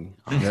going.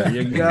 There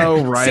you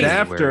go. Right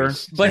after.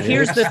 But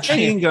here's the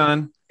thing.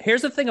 Gun.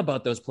 Here's the thing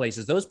about those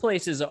places. Those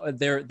places,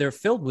 they're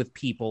filled with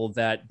people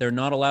that they're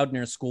not allowed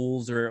near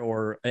schools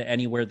or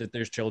anywhere that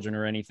there's children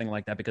or anything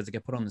like that because they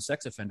get put on the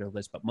sex offender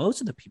list. But most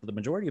of the people, the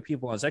majority of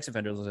people on sex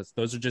offender lists,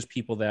 those are just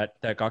people that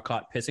got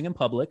caught pissing in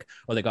public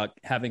or they got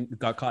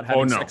caught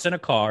having sex in a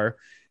car.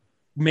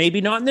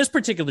 Maybe not in this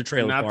particular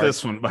trailer not park,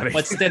 this one, buddy.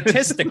 But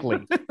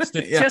statistically.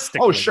 Yeah.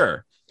 Oh,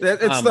 sure.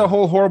 It's the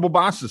whole horrible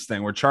bosses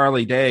thing where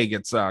Charlie Day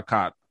gets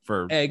caught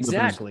for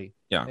exactly.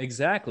 Yeah,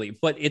 exactly.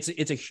 But it's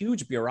a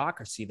huge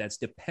bureaucracy that's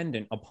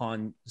dependent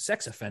upon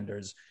sex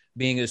offenders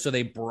being so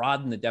they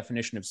broaden the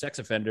definition of sex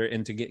offender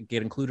and to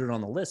get included on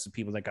the list of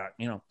people that got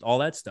all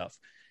that stuff.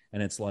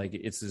 And it's like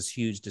it's this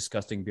huge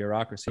disgusting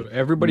bureaucracy. So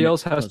everybody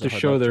else has to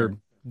show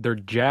their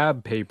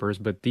jab papers,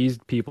 but these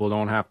people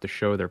don't have to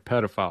show their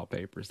pedophile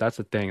papers. That's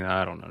the thing that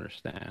I don't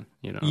understand.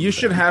 You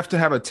should have to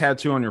have a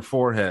tattoo on your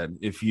forehead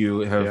if you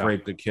have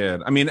raped a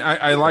kid. I mean,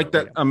 I like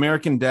that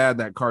American Dad,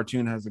 that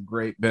cartoon has a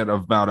great bit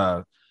about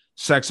a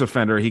sex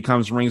offender. He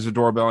comes, rings the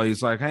doorbell.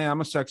 He's like, hey,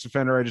 I'm a sex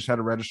offender. I just had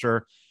to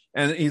register.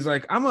 And he's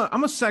like,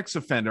 I'm a sex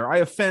offender. I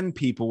offend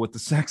people with the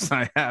sex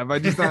I have. I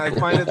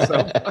find it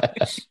so funny.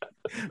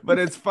 But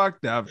it's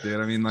fucked up, dude.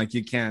 I mean, like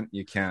you can't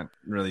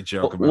really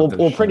joke about this.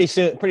 Well, pretty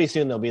soon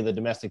there'll be the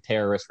domestic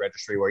terrorist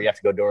registry where you have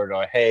to go door to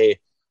door. Hey,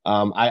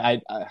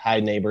 hi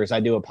neighbors. I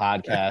do a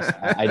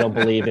podcast. I don't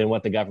believe in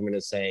what the government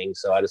is saying,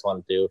 so I just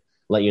wanted to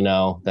let you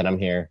know that I'm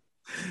here.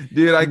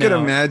 Dude, I could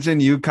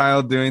imagine you,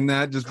 Kyle, doing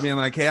that, just being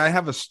like, hey, I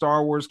have a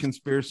Star Wars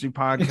conspiracy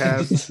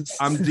podcast.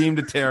 I'm deemed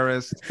a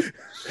terrorist.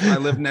 I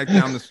live next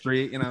down the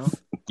street, you know.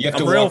 You have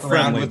to walk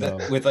around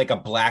with like a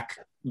black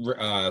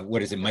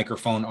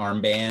microphone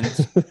armband.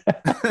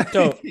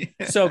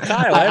 So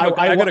Kyle,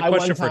 I got a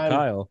question for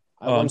Kyle.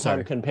 I'm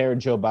sorry. Compared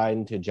Joe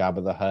Biden to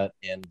Jabba the Hutt,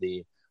 and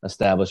the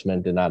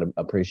establishment did not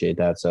appreciate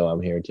that, so I'm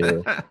here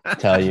to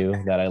tell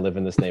you that I live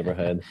in this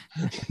neighborhood.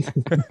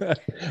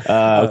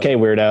 Okay,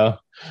 weirdo.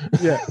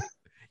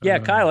 Yeah,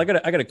 Kyle, I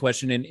got a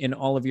question. In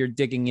all of your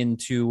digging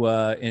into,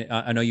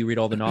 I know you read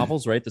all the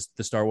novels, right?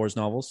 The Star Wars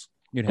novels.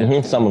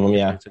 Some of them,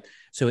 yeah.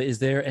 So, is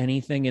there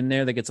anything in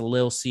there that gets a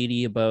little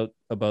seedy about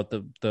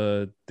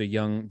the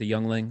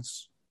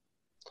younglings?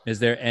 Is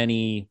there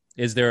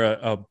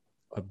a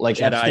like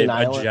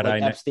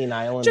Jedi, Epstein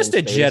Island, just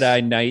a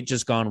Jedi Knight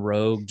just gone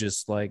rogue,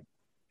 just like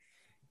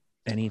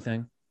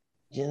anything?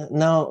 Yeah,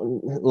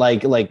 no,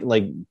 like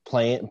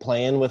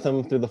playing with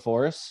them through the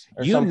Force.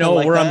 Or you know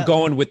like where that? I'm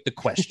going with the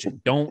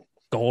question. Don't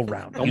go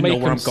around. Don't make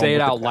him say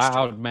it out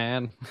loud,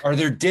 man. Are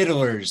there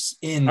diddlers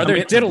in? Are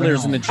there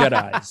diddlers in the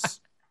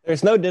Jedis?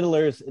 There's no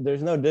diddlers.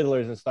 There's no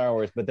diddlers in Star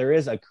Wars, but there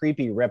is a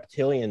creepy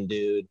reptilian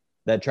dude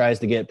that tries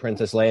to get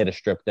Princess Leia to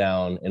strip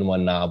down in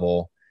one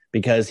novel,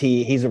 because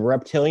he's a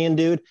reptilian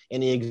dude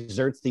and he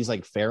exerts these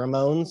like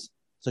pheromones.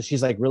 So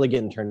she's like really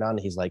getting turned on. And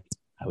he's like,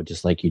 I would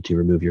just like you to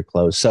remove your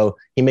clothes. So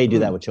he may do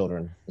that with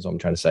children, is what I'm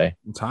trying to say.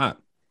 It's hot.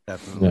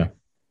 Definitely. Yeah.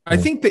 I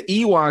think the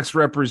Ewoks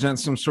represent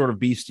some sort of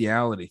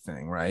bestiality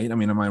thing, right? I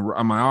mean, am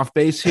I off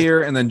base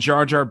here? And then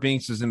Jar Jar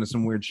Binks is into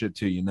some weird shit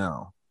too, you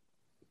know?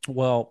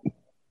 Well,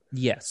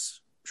 yes.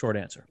 Short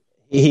answer.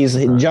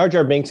 Jar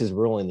Jar Binks is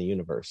ruling the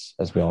universe,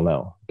 as we all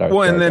know.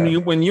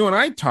 When you and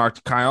I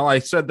talked, Kyle, I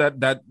said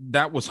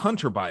that was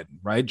Hunter Biden,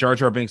 right? Jar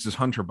Jar Binks is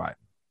Hunter Biden.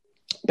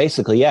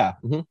 Basically, yeah.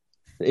 Mm-hmm.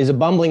 He's a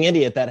bumbling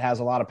idiot that has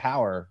a lot of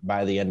power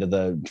by the end of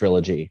the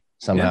trilogy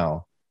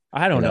somehow.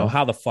 Yeah. I don't know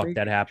how the fuck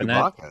that happened.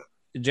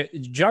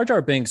 Jar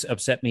Jar Binks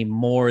upset me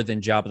more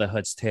than Jabba the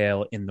Hutt's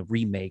tale in the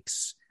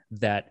remakes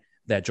that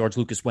George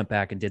Lucas went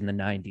back and did in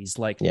the 90s.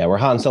 Like, yeah, where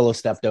Han Solo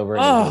stepped over.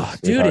 Oh,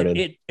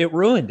 dude, it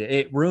ruined it.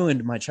 It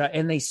ruined my child,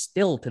 and they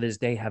still to this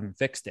day haven't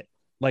fixed it.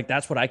 Like,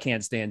 that's what I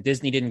can't stand.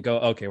 Disney didn't go,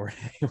 okay, we're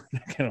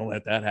not gonna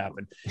let that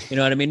happen. You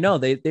know what I mean? No,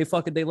 they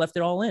left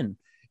it all in.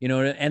 You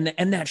know,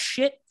 and that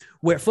shit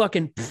where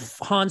fucking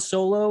Han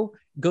Solo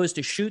goes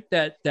to shoot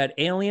that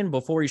alien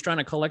before he's trying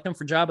to collect him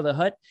for Jabba the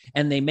Hutt,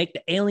 and they make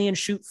the alien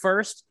shoot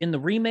first in the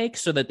remake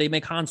so that they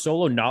make Han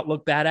Solo not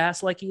look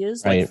badass like he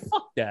is. Like,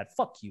 fuck that.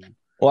 Fuck you.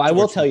 Well, I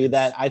will tell you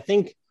that I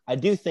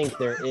do think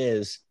there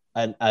is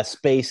a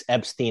space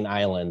Epstein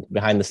Island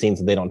behind the scenes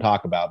that they don't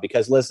talk about,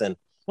 because listen,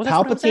 well, that's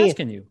what I was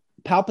asking you.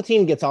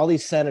 Palpatine gets all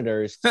these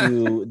senators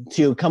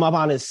to come up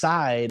on his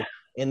side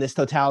in this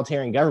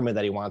totalitarian government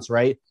that he wants,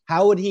 right?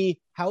 How would he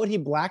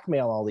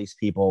blackmail all these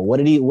people? What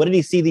did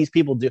he see these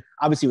people do?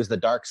 Obviously, it was the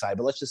dark side,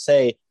 but let's just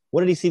say, what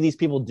did he see these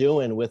people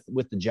doing with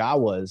the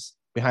Jawas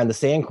behind the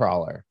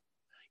Sandcrawler?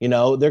 You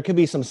know, there could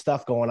be some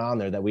stuff going on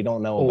there that we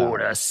don't know about.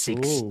 Order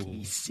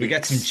 66. We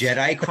got some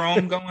Jedi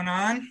chrome going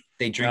on.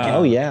 They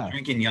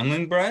drinking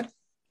youngling blood.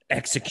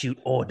 Execute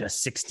Order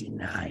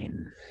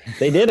 69.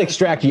 They did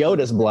extract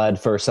Yoda's blood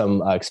for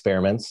some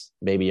experiments,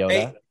 Baby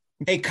Yoda.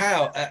 Hey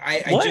Kyle,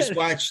 I just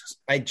watched.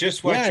 Yeah,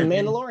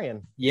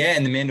 Mandalorian. Yeah,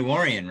 and the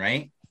Mandalorian,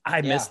 right?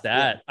 I missed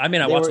that. Yeah. I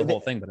mean, I watched the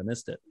whole thing, but I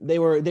missed it. They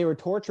were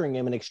torturing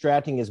him and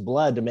extracting his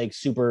blood to make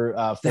super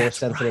force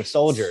sensitive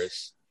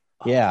soldiers.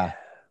 Yeah.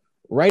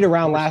 Right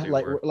around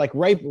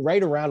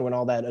right around when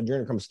all that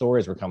Adrenochrome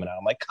stories were coming out.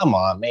 I'm like, come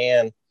on,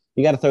 man.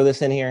 You got to throw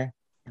this in here.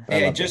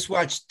 Hey, I just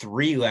watched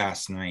 3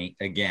 last night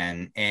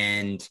again,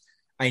 and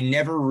I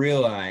never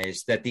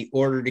realized that the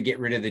order to get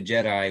rid of the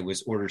Jedi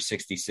was Order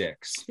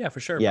 66. Yeah, for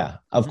sure. Yeah,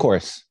 of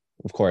course.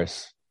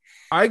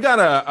 I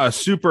got a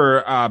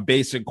super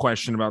basic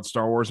question about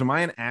Star Wars. Am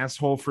I an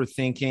asshole for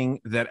thinking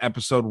that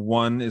Episode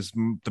 1 is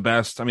the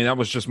best? I mean, that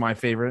was just my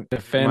favorite.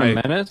 The Phantom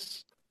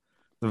Menace?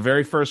 The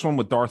very first one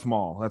with Darth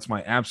Maul. That's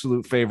my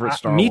absolute favorite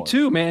Star Wars. Me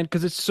too, man,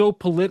 because it's so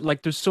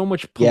like there's so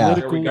much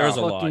political. Yeah. There's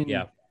a lot,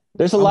 yeah.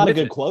 There's a lot of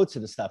good quotes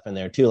and stuff in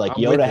there too. Like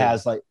Yoda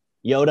has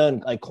Yoda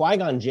and like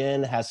Qui-Gon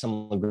Jinn has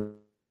some.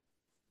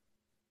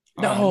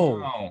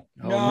 No.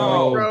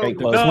 Great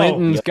quotes.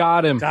 Clinton's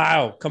got him.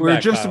 Kyle, come We're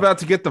back, just Kyle. about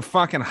to get the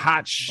fucking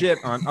hot shit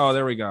on. Oh,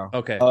 there we go.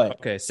 Okay.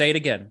 Okay. Say it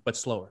again, but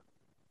slower.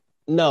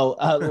 No,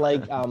 a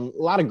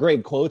lot of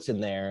great quotes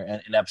in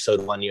there in Episode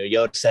 1.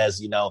 Yoda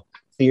says,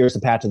 fear is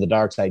the path to the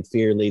dark side.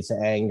 Fear leads to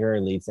anger,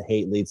 leads to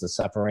hate, leads to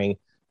suffering.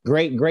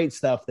 Great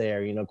stuff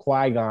there.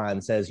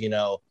 Qui-Gon says,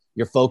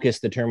 your focus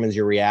determines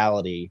your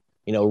reality.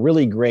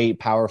 really great,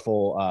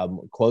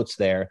 powerful quotes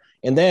there.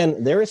 And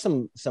then there is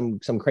some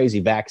crazy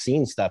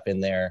vaccine stuff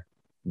in there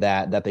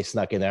that they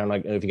snuck in there. I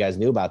don't know if you guys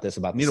knew about this,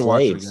 about the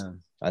slaves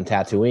on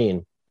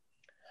Tatooine.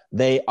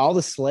 All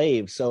the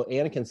slaves. So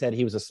Anakin said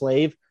he was a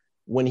slave.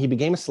 When he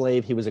became a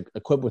slave, he was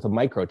equipped with a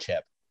microchip.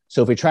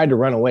 So if he tried to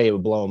run away, it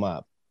would blow him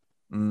up.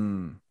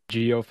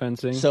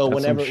 Geofencing. So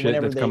whenever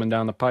that's coming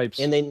down the pipes,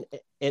 and they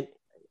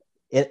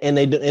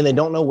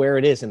don't know where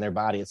it is in their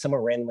body. It's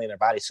somewhere randomly in their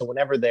body. So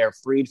whenever they're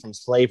freed from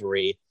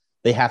slavery,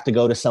 they have to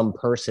go to some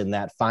person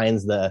that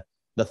finds the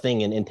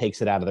thing and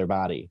takes it out of their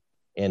body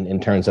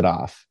and turns it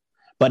off.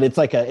 But it's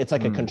like a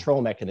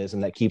control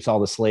mechanism that keeps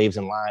all the slaves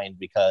in line,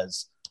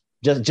 because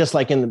just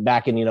like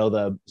back in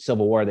the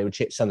Civil War, they would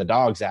send the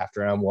dogs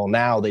after them. Well,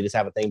 now they just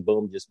have a thing,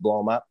 boom, just blow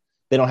them up.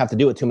 They don't have to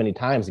do it too many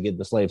times to get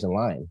the slaves in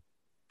line.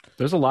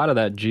 There's a lot of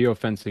that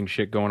geofencing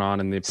shit going on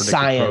in the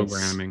predictive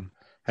programming.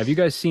 Have you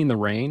guys seen The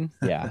Rain?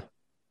 Yeah.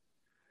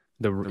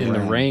 In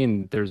The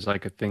Rain, there's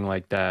like a thing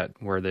like that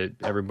where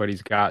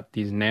everybody's got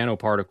these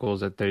nanoparticles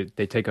that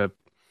they take a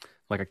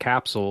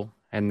capsule,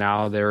 and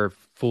now they're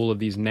full of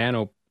these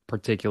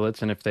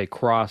nanoparticulates, and if they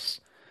cross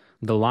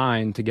the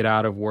line to get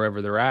out of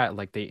wherever they're at,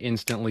 like they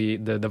instantly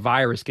the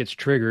virus gets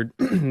triggered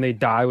and they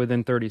die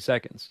within 30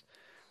 seconds.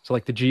 So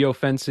like the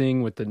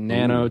geofencing with the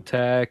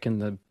nanotech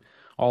and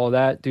all of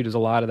that, dude, there's a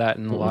lot of that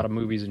in a lot of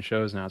movies and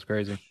shows now. It's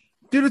crazy.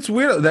 Dude, it's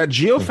weird that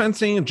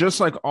geofencing,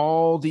 just like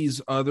all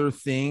these other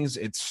things,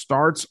 it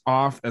starts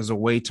off as a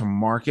way to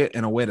market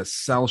and a way to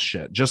sell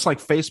shit, just like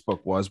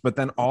Facebook was. But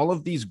then all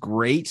of these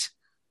great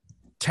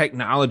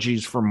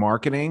technologies for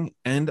marketing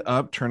end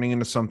up turning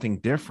into something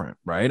different,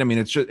 right? I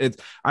mean,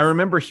 I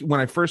remember when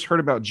I first heard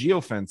about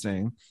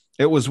geofencing,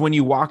 it was when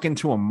you walk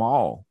into a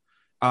mall.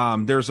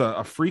 There's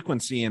a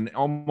frequency in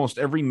almost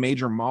every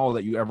major mall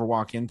that you ever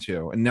walk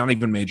into, and not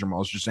even major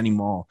malls, just any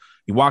mall.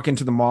 You walk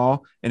into the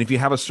mall, and if you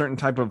have a certain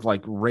type of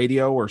like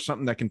radio or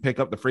something that can pick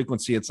up the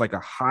frequency, it's like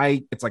a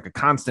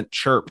constant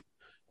chirp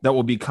that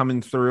will be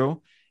coming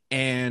through.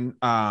 And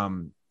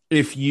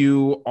if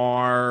you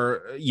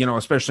are,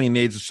 especially in the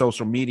age of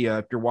social media,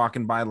 if you're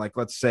walking by, like,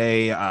 let's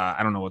say,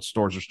 I don't know what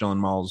stores are still in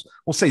malls.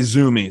 We'll say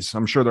Zoomies.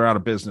 I'm sure they're out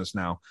of business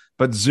now,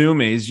 but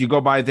Zoomies, you go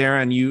by there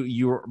and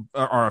you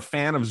are a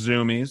fan of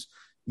Zoomies.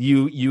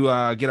 You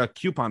get a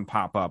coupon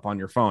pop up on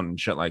your phone and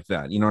shit like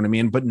that. You know what I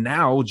mean? But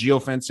now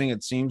geofencing,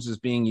 it seems, is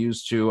being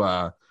used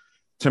to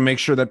make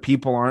sure that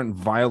people aren't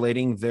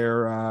violating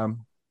their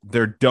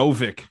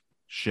Dovik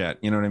shit.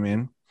 You know what I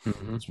mean?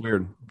 Mm-hmm. It's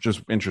weird.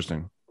 Just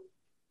interesting.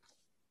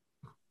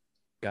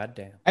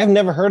 Goddamn. I've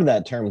never heard of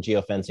that term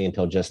geofencing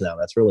until just now.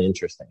 That's really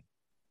interesting.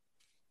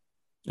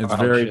 It's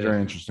very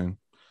interesting.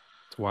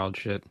 It's wild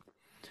shit.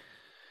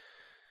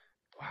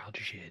 Wild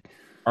shit.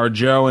 Are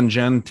Joe and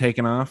Jen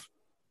taking off?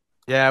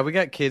 Yeah, we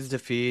got kids to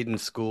feed and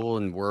school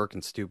and work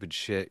and stupid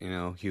shit,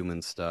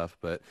 human stuff.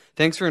 But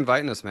thanks for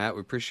inviting us, Matt.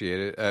 We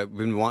appreciate it. We've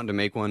been wanting to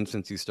make one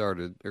since you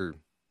started,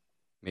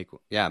 make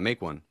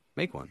one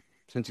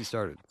since you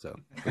started. So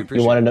we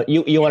appreciate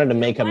you wanted to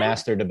make a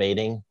master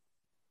debating.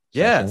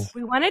 Yes.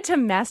 We wanted to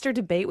master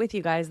debate with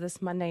you guys this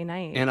Monday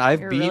night. And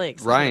I've beat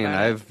Ryan.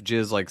 I've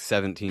jizzed like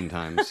 17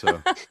 times. So,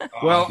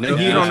 well,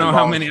 you don't know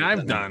how many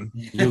I've done.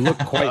 You look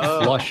quite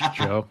flushed,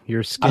 Joe.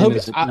 Your skin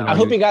is. I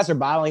hope you guys are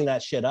bottling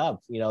that shit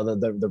up.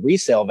 The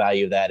resale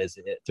value of that is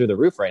through the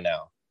roof right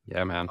now.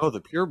 Yeah, man. Oh,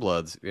 the pure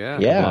bloods. Yeah.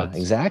 Yeah, bloods.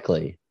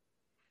 Exactly.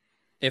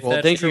 If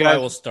that's true, I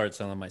will start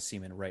selling my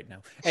semen right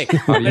now. Hey,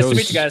 nice to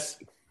meet you guys.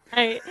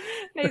 Hey,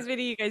 nice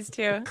meeting you guys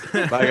too.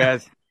 Bye,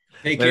 guys.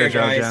 Take care,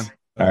 guys.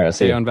 All right,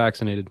 stay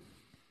unvaccinated.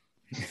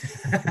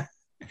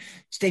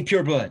 Stay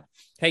pure blood.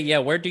 Hey, yeah,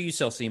 where do you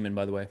sell semen,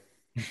 by the way?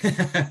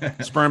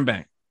 Sperm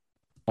bank.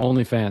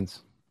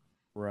 OnlyFans.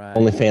 Right.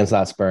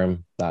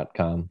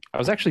 OnlyFans.sperm.com. I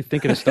was actually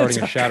thinking of starting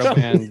a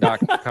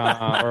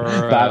shadowban.com or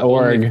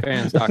 .org.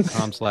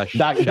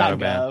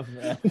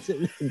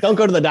 OnlyFans.com/shadowban. Don't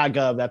go to the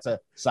 .gov. That's a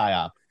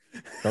psyop.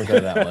 Don't go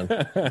to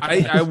that one.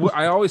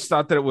 I always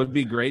thought that it would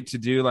be great to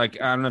do, like,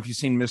 I don't know if you've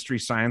seen Mystery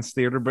Science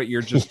Theater, but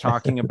you're just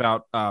talking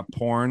about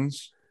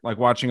porns, like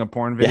watching a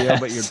porn video,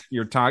 but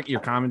you're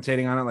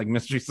commentating on it like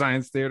Mystery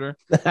Science Theater.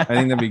 I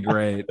think that'd be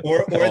great.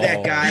 Or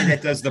that guy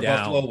that does the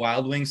Buffalo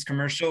Wild Wings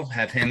commercial,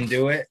 have him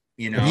do it.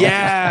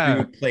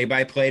 Yeah, do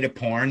play-by-play to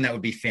porn. That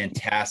would be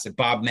fantastic.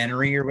 Bob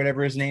Menery or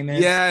whatever his name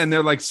is. Yeah, and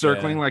they're like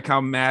circling like how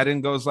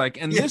Madden goes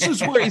like, and this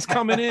is where he's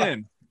coming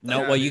in.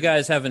 No, well, you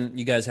guys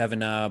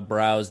haven't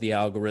browsed the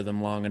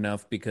algorithm long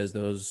enough, because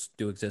those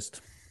do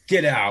exist.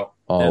 Get out!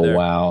 Oh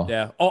wow!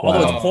 Yeah.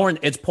 Although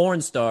it's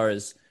porn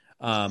stars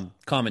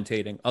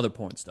commentating other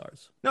porn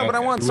stars. No, but I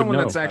want someone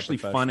that's actually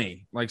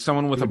funny, like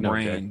someone with a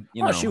brain.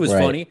 She was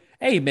funny.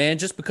 Hey, man,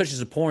 just because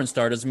she's a porn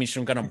star doesn't mean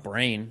she's got a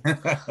brain.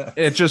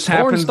 It just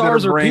happens.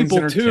 Porn stars are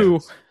people too.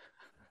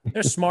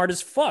 They're smart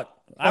as fuck.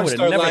 I would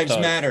have never lives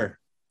thought. Matter.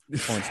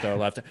 Porn star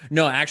left.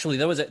 No, actually,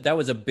 that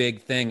was a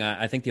big thing.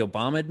 I think the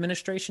Obama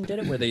administration did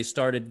it, where they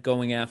started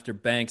going after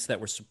banks that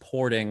were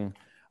supporting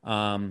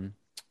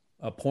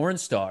porn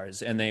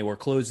stars, and they were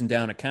closing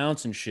down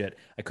accounts and shit.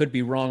 I could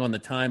be wrong on the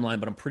timeline,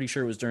 but I'm pretty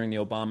sure it was during the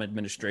Obama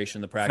administration.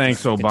 The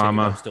practice. Thanks,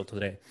 Obama. Still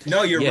today.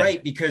 No, you're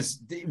right,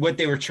 because what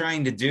they were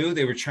trying to do,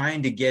 they were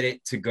trying to get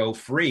it to go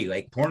free,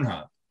 like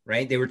Pornhub,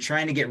 right? They were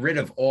trying to get rid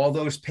of all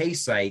those pay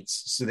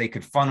sites so they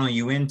could funnel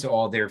you into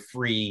all their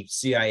free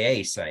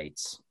CIA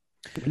sites.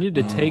 We need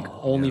to take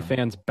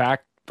OnlyFans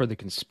back for the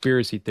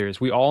conspiracy theorists.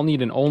 We all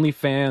need an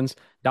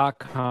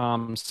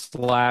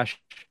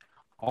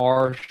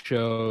OnlyFans.com/our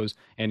shows,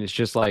 and it's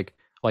just like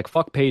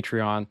fuck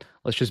Patreon.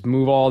 Let's just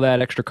move all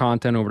that extra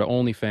content over to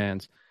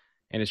OnlyFans,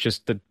 and it's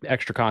just the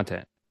extra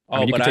content. I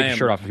mean, you can take your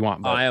shirt off if you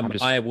want.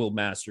 But I will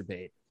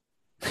masturbate.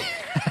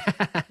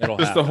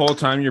 Just the whole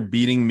time you're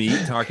beating meat,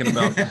 talking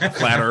about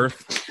flat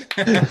Earth.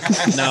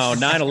 No,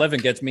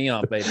 9/11 gets me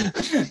off, baby.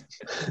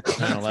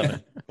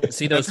 9/11.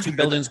 See those two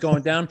buildings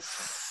going down?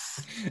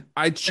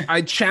 I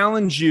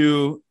challenge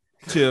you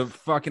to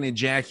fucking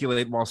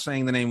ejaculate while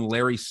saying the name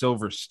Larry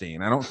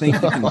Silverstein. I don't think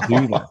you can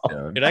do that,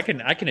 dude. Dude,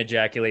 I can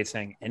ejaculate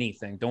saying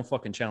anything. Don't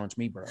fucking challenge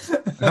me, bro.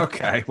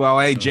 Okay. Well,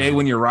 hey, Jay,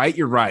 when you're right,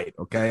 you're right.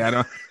 Okay. I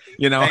don't,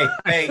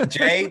 Hey,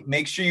 Jay,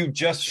 make sure you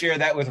just share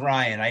that with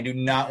Ryan. I do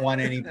not want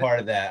any part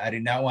of that. I do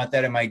not want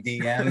that in my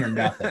DM or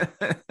nothing.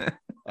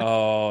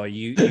 Oh,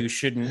 you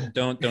shouldn't.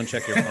 Don't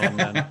check your phone,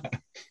 man.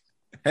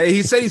 Hey,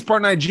 he said he's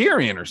part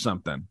Nigerian or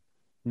something.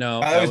 No,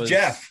 that was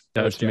Jeff.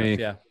 That was me.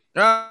 Yeah.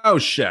 Oh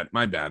shit,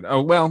 my bad.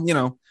 Oh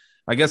well,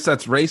 I guess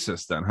that's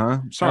racist then, huh?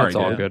 Sorry. It's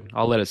all good.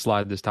 I'll let it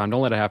slide this time.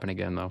 Don't let it happen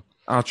again, though.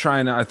 I'll try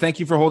and thank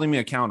you for holding me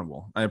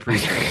accountable. I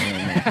appreciate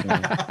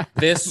it.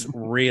 This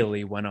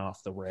really went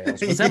off the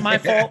rails. Was that my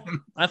fault?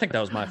 I think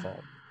that was my fault.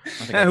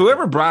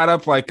 Whoever brought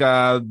up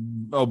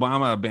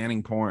Obama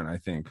banning porn, I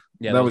think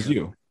that was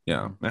you.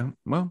 Yeah.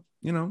 Well,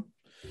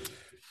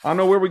 I don't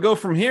know where we go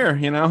from here.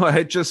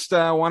 I just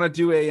want to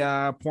do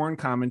a porn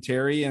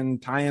commentary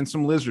and tie in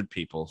some lizard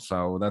people.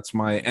 So that's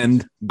my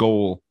end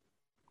goal.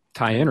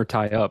 Tie in or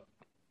tie up?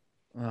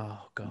 Oh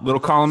god. Little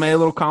column A,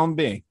 little column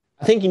B.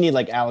 I think you need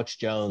like Alex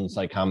Jones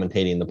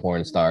commentating the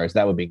porn stars.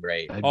 That would be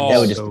great. Oh, that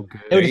would so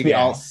good. It would just be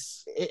all.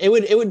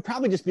 It would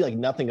probably just be like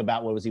nothing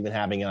about what was even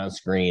happening on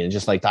screen, and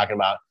just like talking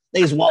about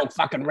these woke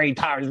fucking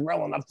retards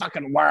ruling the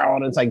fucking world.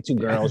 And it's like two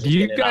girls. Do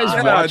you guys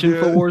watch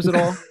InfoWars at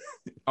all?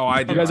 Oh,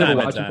 I do. You guys ever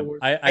watch InfoWars?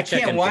 I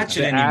can't watch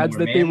it anymore, ads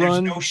that they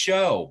run. There's no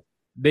show.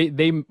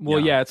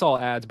 Yeah, it's all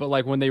ads, but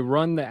like when they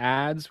run the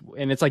ads,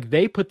 and it's like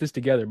they put this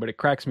together, but it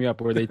cracks me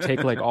up where they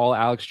take like all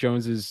Alex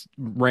Jones's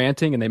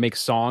ranting and they make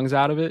songs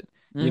out of it.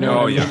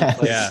 Oh yeah.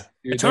 Yeah.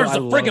 Dude, it turns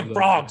the friggin'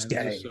 frogs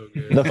gay. So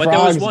the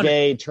frogs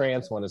gay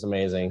trance one is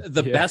amazing.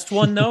 The best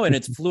one though, and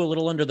it flew a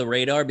little under the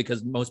radar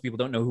because most people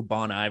don't know who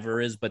Bon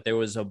Iver is, but there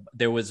was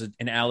an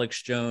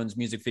Alex Jones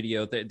music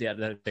video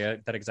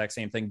that exact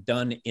same thing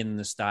done in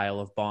the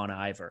style of Bon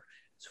Iver.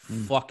 It's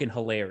fucking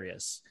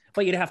hilarious.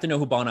 But you'd have to know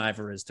who Bon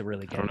Iver is to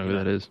really get it. I don't know who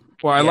that is.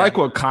 Well, I like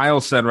what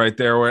Kyle said right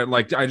there, where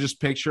I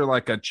just picture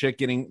like a chick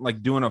getting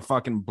doing a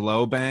fucking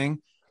blow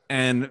bang.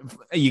 And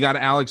you got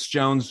Alex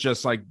Jones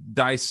just like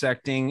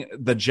dissecting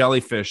the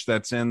jellyfish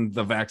that's in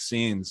the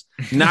vaccines,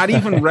 not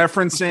even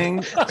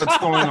referencing what's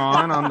going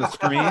on the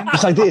screen.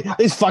 It's like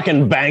these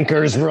fucking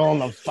bankers ruling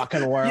the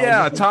fucking world.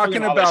 Yeah,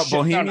 talking about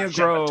Bohemia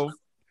Grove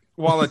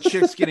while a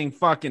chick's getting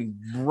fucking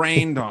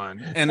rained on,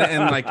 and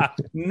like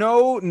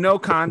no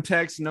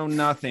context, no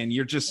nothing.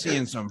 You're just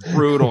seeing some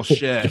brutal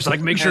shit. Just like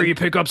make sure you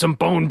pick up some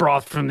bone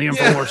broth from the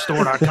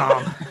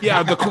InfoWarsStore.com.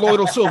 Yeah, the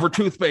colloidal silver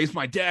toothpaste.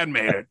 My dad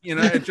made it.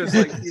 It's just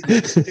like,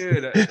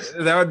 dude,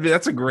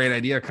 that's a great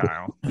idea,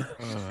 Kyle.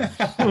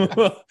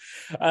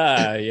 Yeah,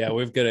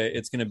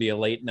 it's gonna be a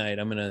late night.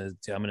 I'm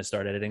gonna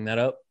start editing that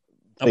up.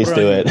 Please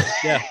do it.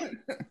 Yeah,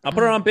 I'll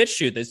put it on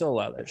BitChute. They still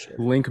allow that shit.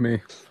 Link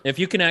me. If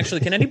you can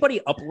can anybody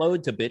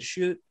upload to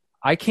BitChute?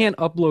 I can't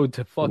upload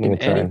to fucking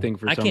anything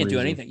for some reason. I can't do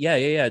anything. Yeah.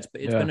 It's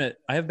been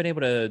I have been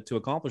able to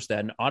accomplish that.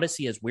 And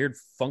Odyssey has weird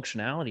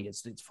functionality.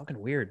 It's fucking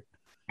weird.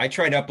 I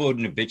tried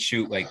uploading to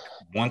BitChute like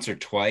once or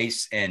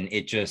twice, and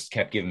it just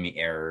kept giving me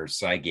errors.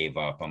 So I gave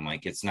up. I'm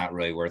like, it's not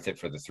really worth it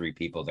for the 3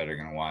 people that are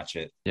going to watch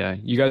it. Yeah,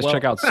 you guys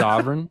check out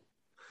Sovereign.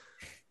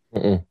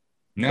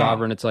 No.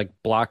 Sovereign, it's like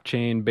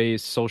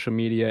blockchain-based social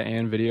media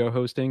and video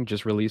hosting.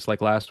 Just released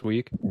like last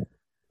week.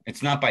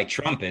 It's not by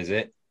Trump, is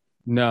it?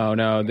 No.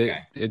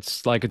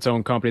 It's like its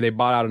own company. They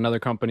bought out another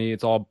company.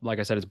 It's all, like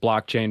I said, it's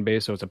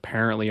blockchain-based, so it's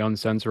apparently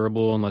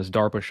uncensorable unless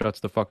DARPA shuts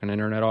the fucking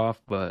internet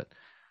off. But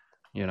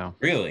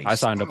really, I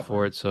signed up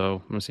for it, so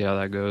I'm gonna see how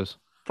that goes.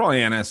 Probably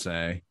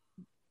NSA.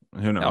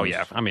 Who knows? Oh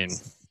yeah, I mean,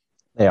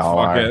 they all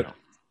are.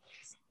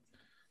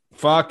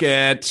 Fuck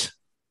it.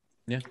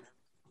 Yeah.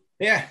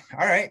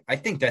 All right. I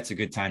think that's a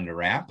good time to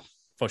wrap.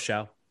 For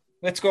sure.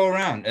 Let's go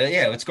around.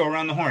 Let's go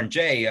around the horn.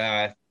 Jay,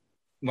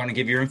 want to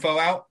give your info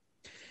out?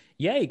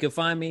 Yeah, you can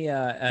find me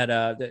at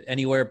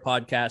anywhere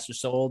podcasts are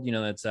sold.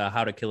 That's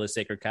How to Kill a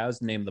Sacred Cow is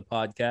the name of the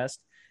podcast.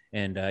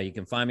 And you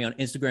can find me on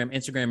Instagram.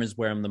 Instagram is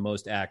where I'm the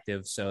most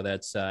active. So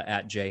that's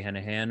at Jay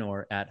Henahan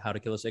or at How to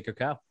Kill a Sacred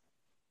Cow.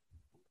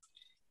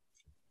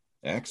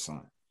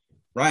 Excellent.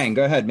 Ryan,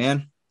 go ahead,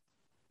 man.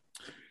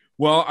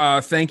 Well,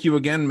 thank you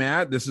again,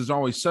 Matt. This is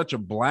always such a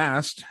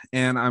blast,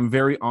 and I'm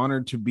very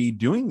honored to be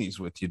doing these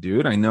with you,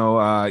 dude. I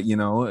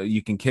know,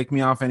 you can kick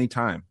me off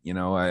anytime.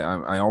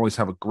 I always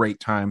have a great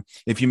time.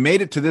 If you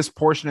made it to this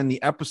portion in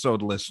the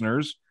episode,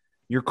 listeners,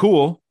 you're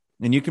cool,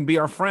 and you can be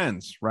our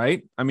friends,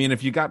 right? I mean,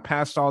 if you got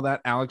past all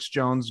that Alex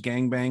Jones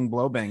gangbang,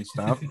 blowbang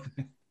stuff,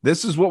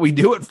 this is what we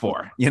do it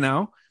for,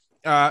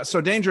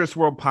 So Dangerous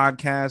World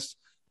Podcast,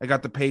 I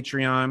got the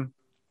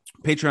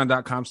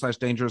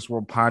patreon.com/Dangerous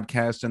World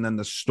Podcast, and then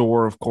the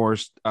store, of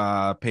course,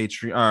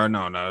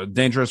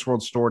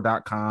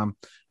 dangerousworldstore.com.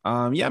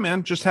 Yeah,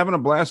 man, just having a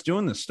blast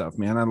doing this stuff,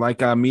 man. I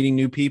like meeting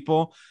new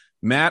people.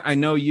 Matt, I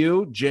know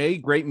you. Jay,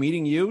 great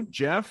meeting you.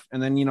 Jeff, and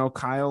then,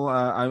 Kyle,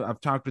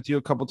 I've talked with you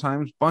a couple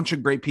times. Bunch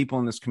of great people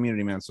in this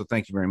community, man. So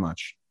thank you very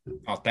much.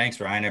 Oh, thanks,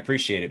 Ryan. I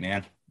appreciate it,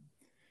 man.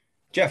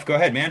 Jeff, go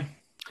ahead, man.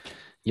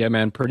 Yeah,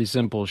 man, pretty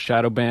simple.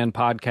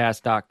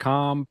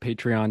 Shadowbanpodcast.com,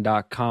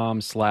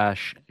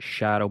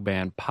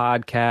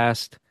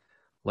 patreon.com/shadowbanpodcast.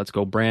 Let's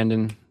go,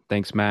 Brandon.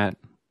 Thanks, Matt.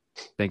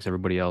 Thanks,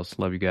 everybody else.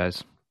 Love you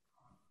guys.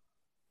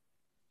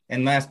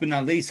 And last but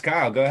not least,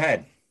 Kyle, go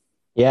ahead.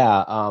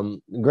 Yeah,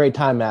 great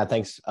time, Matt.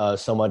 Thanks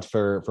so much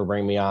for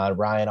bringing me on.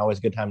 Ryan, always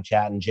a good time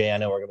chatting. Jay, I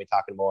know we're going to be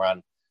talking more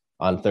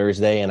on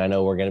Thursday, and I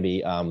know we're going to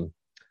be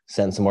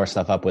setting some more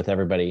stuff up with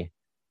everybody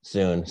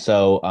soon.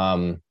 So,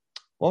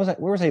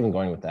 where was I even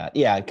going with that?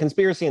 Yeah,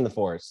 Conspiracy in the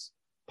Force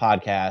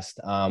podcast.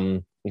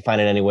 You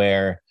find it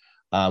anywhere.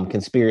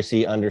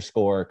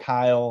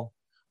 Conspiracy_Kyle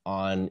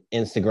on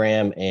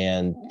Instagram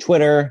and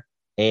Twitter.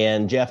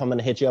 And Jeff, I'm going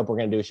to hit you up. We're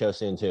going to do a show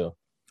soon too.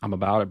 I'm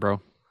about it,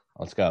 bro.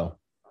 Let's go.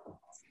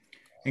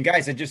 And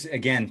guys,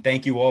 again,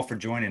 thank you all for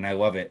joining. I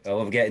love it. I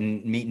love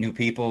meet new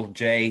people.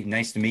 Jay,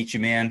 nice to meet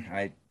you,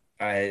 man.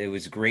 It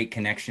was a great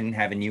connection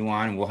having you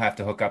on. We'll have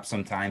to hook up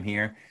sometime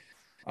here.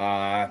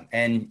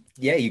 And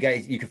yeah, you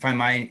guys, you can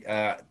find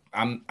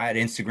I'm at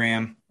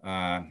Instagram,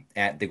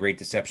 at The Great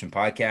Deception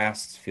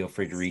Podcast. Feel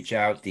free to reach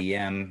out,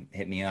 DM,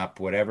 hit me up,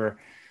 whatever.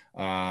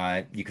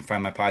 You can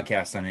find my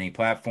podcast on any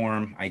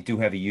platform. I do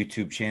have a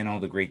YouTube channel,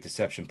 The Great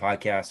Deception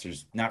Podcast.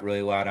 There's not really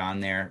a lot on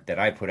there that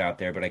I put out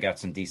there, but I got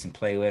some decent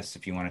playlists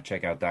if you want to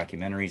check out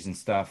documentaries and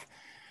stuff.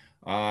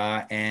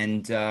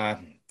 And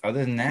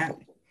other than that,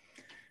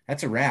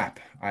 that's a wrap.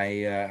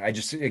 I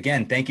just,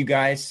 again, thank you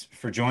guys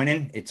for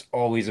joining. It's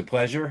always a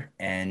pleasure,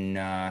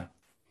 and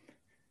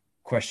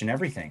question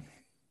everything.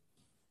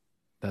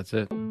 That's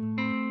it.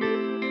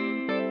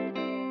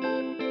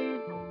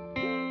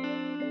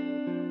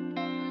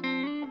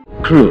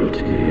 Cruelty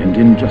and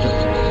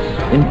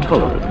injustice,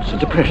 intolerance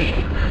and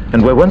oppression,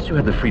 and where once you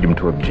had the freedom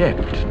to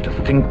object, to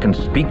think and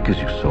speak as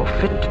you saw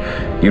fit,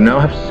 you now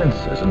have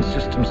censors and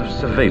systems of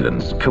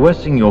surveillance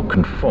coercing your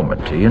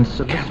conformity and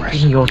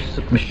soliciting your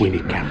submission. We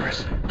need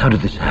cameras. How did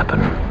this happen?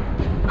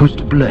 Who's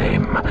to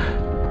blame?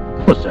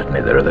 Well,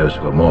 certainly there are those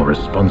who are more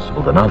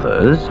responsible than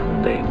others,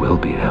 and they will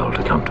be held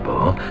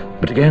accountable.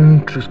 But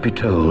again, truth be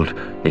told,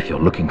 if you're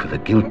looking for the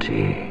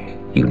guilty,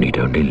 you need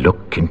only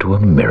look into a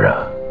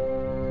mirror.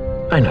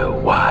 I know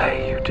why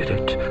you did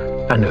it.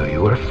 I know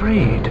you were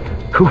afraid.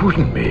 Who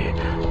wouldn't be?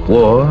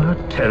 War,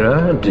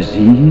 terror,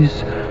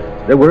 disease.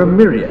 There were a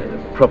myriad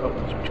of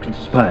problems which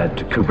conspired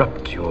to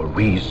corrupt your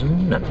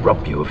reason and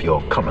rob you of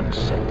your common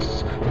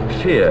sense.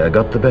 Fear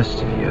got the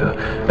best of you,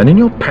 and in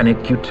your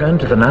panic you turned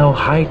to the now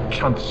High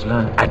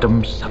Chancellor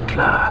Adam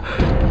Sutler.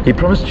 He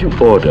promised you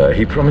order,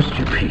 he promised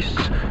you peace,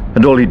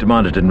 and all he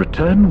demanded in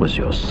return was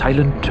your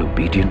silent,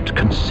 obedient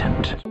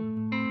consent.